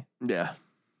Sweeney to me. Yeah.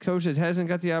 Coach that hasn't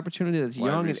got the opportunity. That's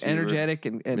young and energetic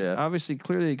and obviously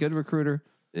clearly a good recruiter.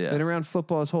 Yeah. Been around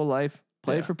football his whole life.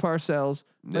 Played for Parcells.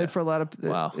 Played for a lot of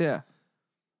wow. Yeah.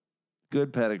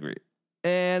 Good pedigree.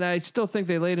 And I still think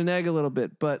they laid an egg a little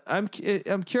bit, but I'm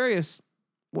curious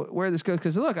where this goes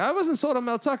because look, I wasn't sold on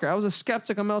Mel Tucker. I was a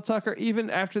skeptic on Mel Tucker even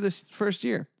after this first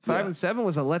year. 5-7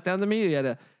 was a letdown to me. He had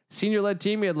a senior-led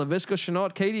team. He had Lavisco Chenault,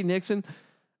 Katie Nixon,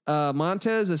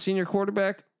 Montez, a senior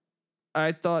quarterback.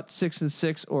 I thought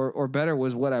 6-6 or better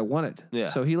was what I wanted. Yeah.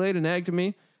 So he laid an egg to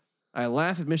me. I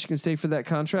laugh at Michigan State for that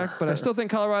contract, but I still think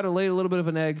Colorado laid a little bit of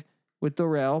an egg with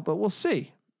Dorrell, but we'll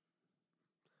see.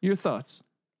 Your thoughts?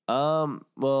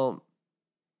 Well,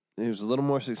 he was a little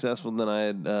more successful than I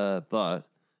had thought.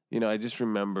 You know, I just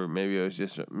remember, maybe it was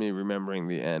just me remembering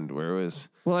the end where it was.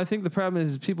 Well, I think the problem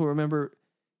is people remember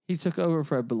he took over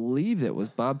for, I believe that was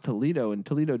Bob Toledo, and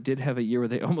Toledo did have a year where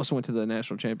they almost went to the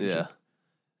national championship. Yeah.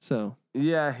 So.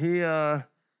 Yeah,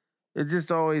 it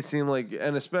just always seemed like,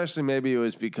 and especially maybe it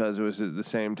was because it was at the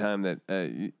same time that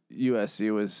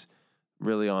USC was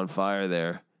really on fire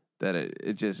there, that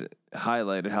it just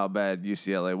highlighted how bad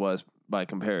UCLA was by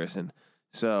comparison.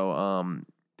 So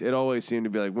it always seemed to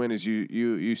be like, when is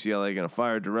UCLA going to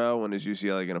fire Durrell? When is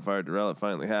UCLA going to fire Durrell? It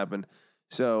finally happened.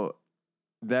 So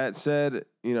that said,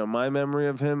 you know, my memory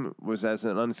of him was as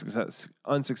an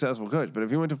unsuccessful coach. But if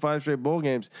he went to 5 straight bowl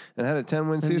games and had a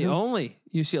 10-win season, the only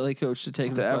UCLA coach to take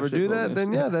him to ever do that,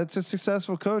 then that's a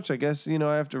successful coach. I guess, you know,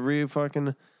 I have to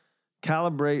fucking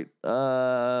calibrate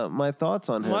my thoughts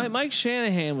on him. Mike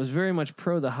Shanahan was very much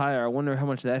pro the hire. I wonder how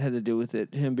much that had to do with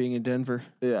it, him being in Denver.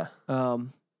 Yeah.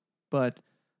 But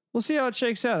we'll see how it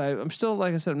shakes out. I'm still,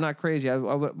 like I said, I'm not crazy.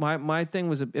 My thing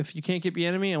was, if you can't get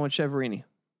Bieniemy, I want Cheverini.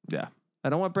 Yeah. I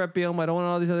don't want Brett Bielema. I don't want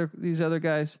all these other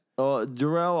guys. Oh,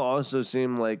 Durrell also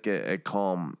seemed like a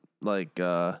calm, like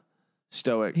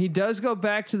stoic. He does go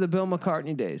back to the Bill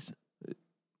McCartney days.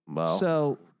 Well,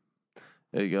 so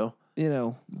there you go. You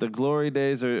know, the glory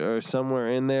days are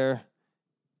somewhere in there.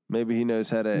 Maybe he knows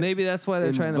how to. Maybe that's why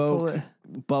they're trying to pull it.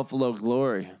 Buffalo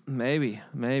glory. Maybe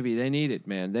they need it,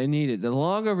 man. They need it. They're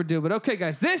long overdue. But okay,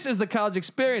 guys, this is the College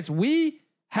Experience. We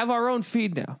have our own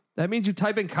feed now. That means you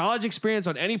type in College Experience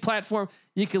on any platform,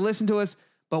 you can listen to us.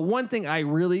 But one thing I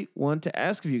really want to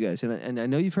ask of you guys, and I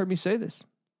know you've heard me say this,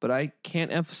 but I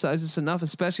can't emphasize this enough,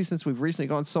 especially since we've recently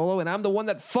gone solo, and I'm the one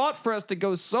that fought for us to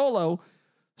go solo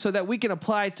so that we can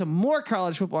apply to more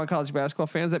college football and college basketball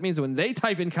fans. That means when they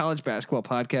type in College Basketball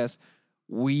Podcast,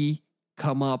 we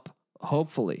come up,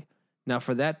 hopefully. Now,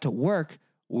 for that to work,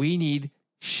 we need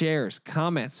shares,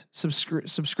 comments,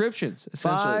 subscriptions,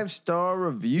 essentially. 5-star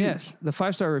reviews. Yes, the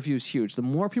 5-star review is huge. The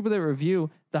more people that review,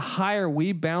 the higher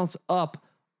we bounce up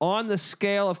on the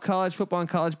scale of college football and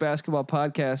college basketball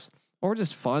podcasts, or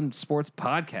just fun sports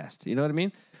podcast. You know what I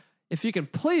mean? If you can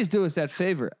please do us that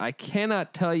favor, I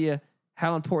cannot tell you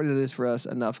how important it is for us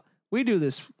enough. We do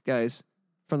this, guys,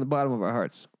 from the bottom of our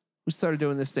hearts. We started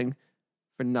doing this thing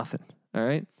for nothing. All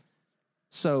right.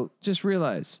 So just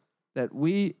realize that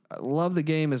we love the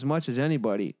game as much as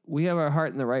anybody. We have our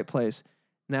heart in the right place.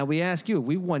 Now we ask you, if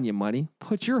we've won you money,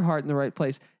 put your heart in the right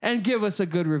place and give us a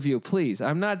good review, please.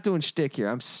 I'm not doing shtick here.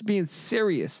 I'm being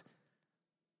serious.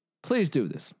 Please do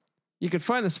this. You can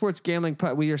find the Sports Gambling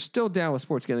Podcast. We are still down with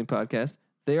Sports Gambling Podcast.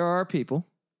 They are our people.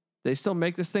 They still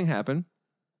make this thing happen.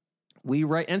 We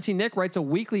write, NC Nick writes a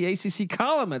weekly ACC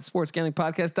column at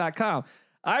sportsgamblingpodcast.com.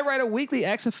 I write a weekly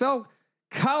XFL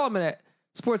column at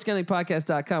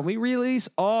sportsgamblingpodcast.com. We release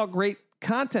all great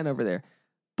content over there.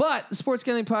 But the Sports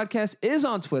Gambling Podcast is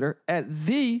on Twitter at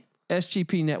the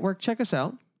SGP Network. Check us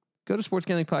out. Go to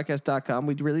sportsgamblingpodcast.com.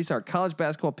 We release our college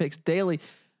basketball picks daily.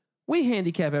 We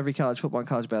handicap every college football and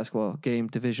college basketball game,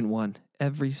 Division I,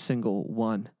 every single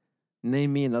one.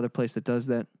 Name me another place that does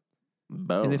that.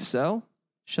 Boom. And if so,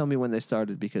 show me when they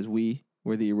started, because we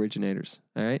were the originators.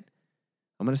 All right?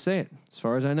 I'm going to say it. As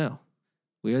far as I know,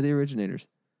 we are the originators.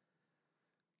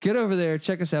 Get over there.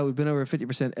 Check us out. We've been over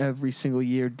 50% every single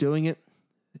year doing it.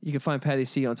 You can find Patty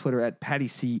C on Twitter at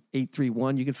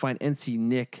PattyC831. You can find NC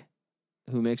Nick,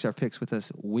 who makes our picks with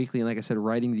us weekly. And like I said,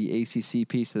 writing the ACC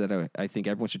piece that I think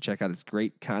everyone should check out. It's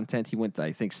great content. He went,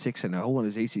 I think, 6-0 on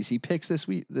his ACC picks this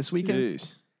weekend.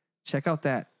 Jeez. Check out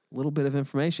that little bit of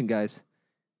information, guys.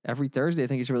 Every Thursday, I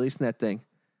think he's releasing that thing.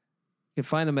 You can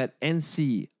find him at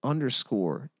NC_Nick.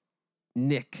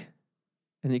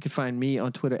 And you can find me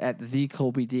on Twitter at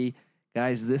TheColbyD.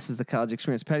 Guys, this is the college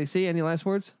experience. Patty C, any last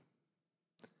words?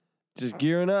 Just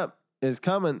gearing up. It's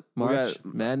coming. March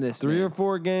Madness. 3 or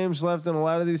 4 games left in a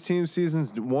lot of these team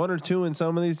seasons. 1 or 2 in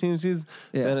some of these team seasons.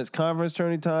 Yeah. Then it's conference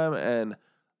tourney time, and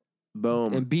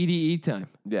boom. And BDE time.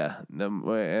 Yeah.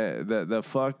 The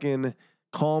fucking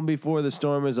calm before the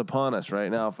storm is upon us right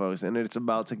now, folks. And it's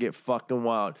about to get fucking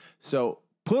wild. So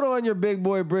put on your big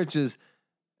boy britches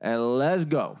and let's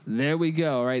go. There we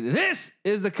go. All right. This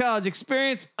is the college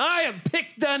experience. I am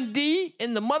Pick Dundee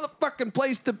in the motherfucking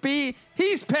place to be.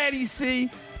 He's Patty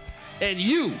C. And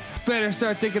you better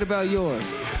start thinking about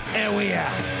yours. And we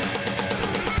out.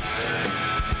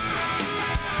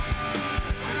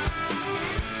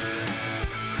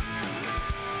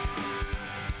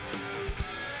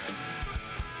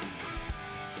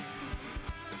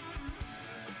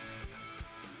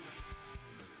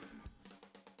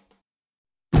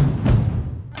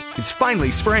 It's finally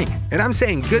spring, and I'm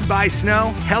saying goodbye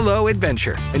snow, hello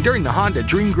adventure. And during the Honda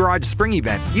Dream Garage Spring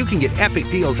Event, you can get epic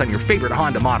deals on your favorite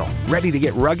Honda model. Ready to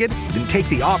get rugged? Then take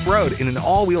the off-road in an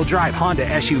all-wheel drive Honda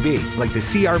SUV, like the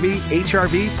CR-V,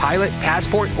 HR-V, Pilot,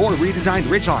 Passport, or redesigned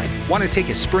Ridgeline. Want to take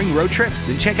a spring road trip?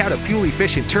 Then check out a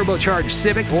fuel-efficient turbocharged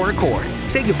Civic or Accord.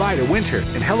 Say goodbye to winter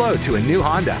and hello to a new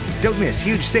Honda. Don't miss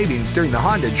huge savings during the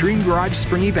Honda Dream Garage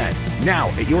Spring Event, now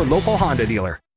at your local Honda dealer.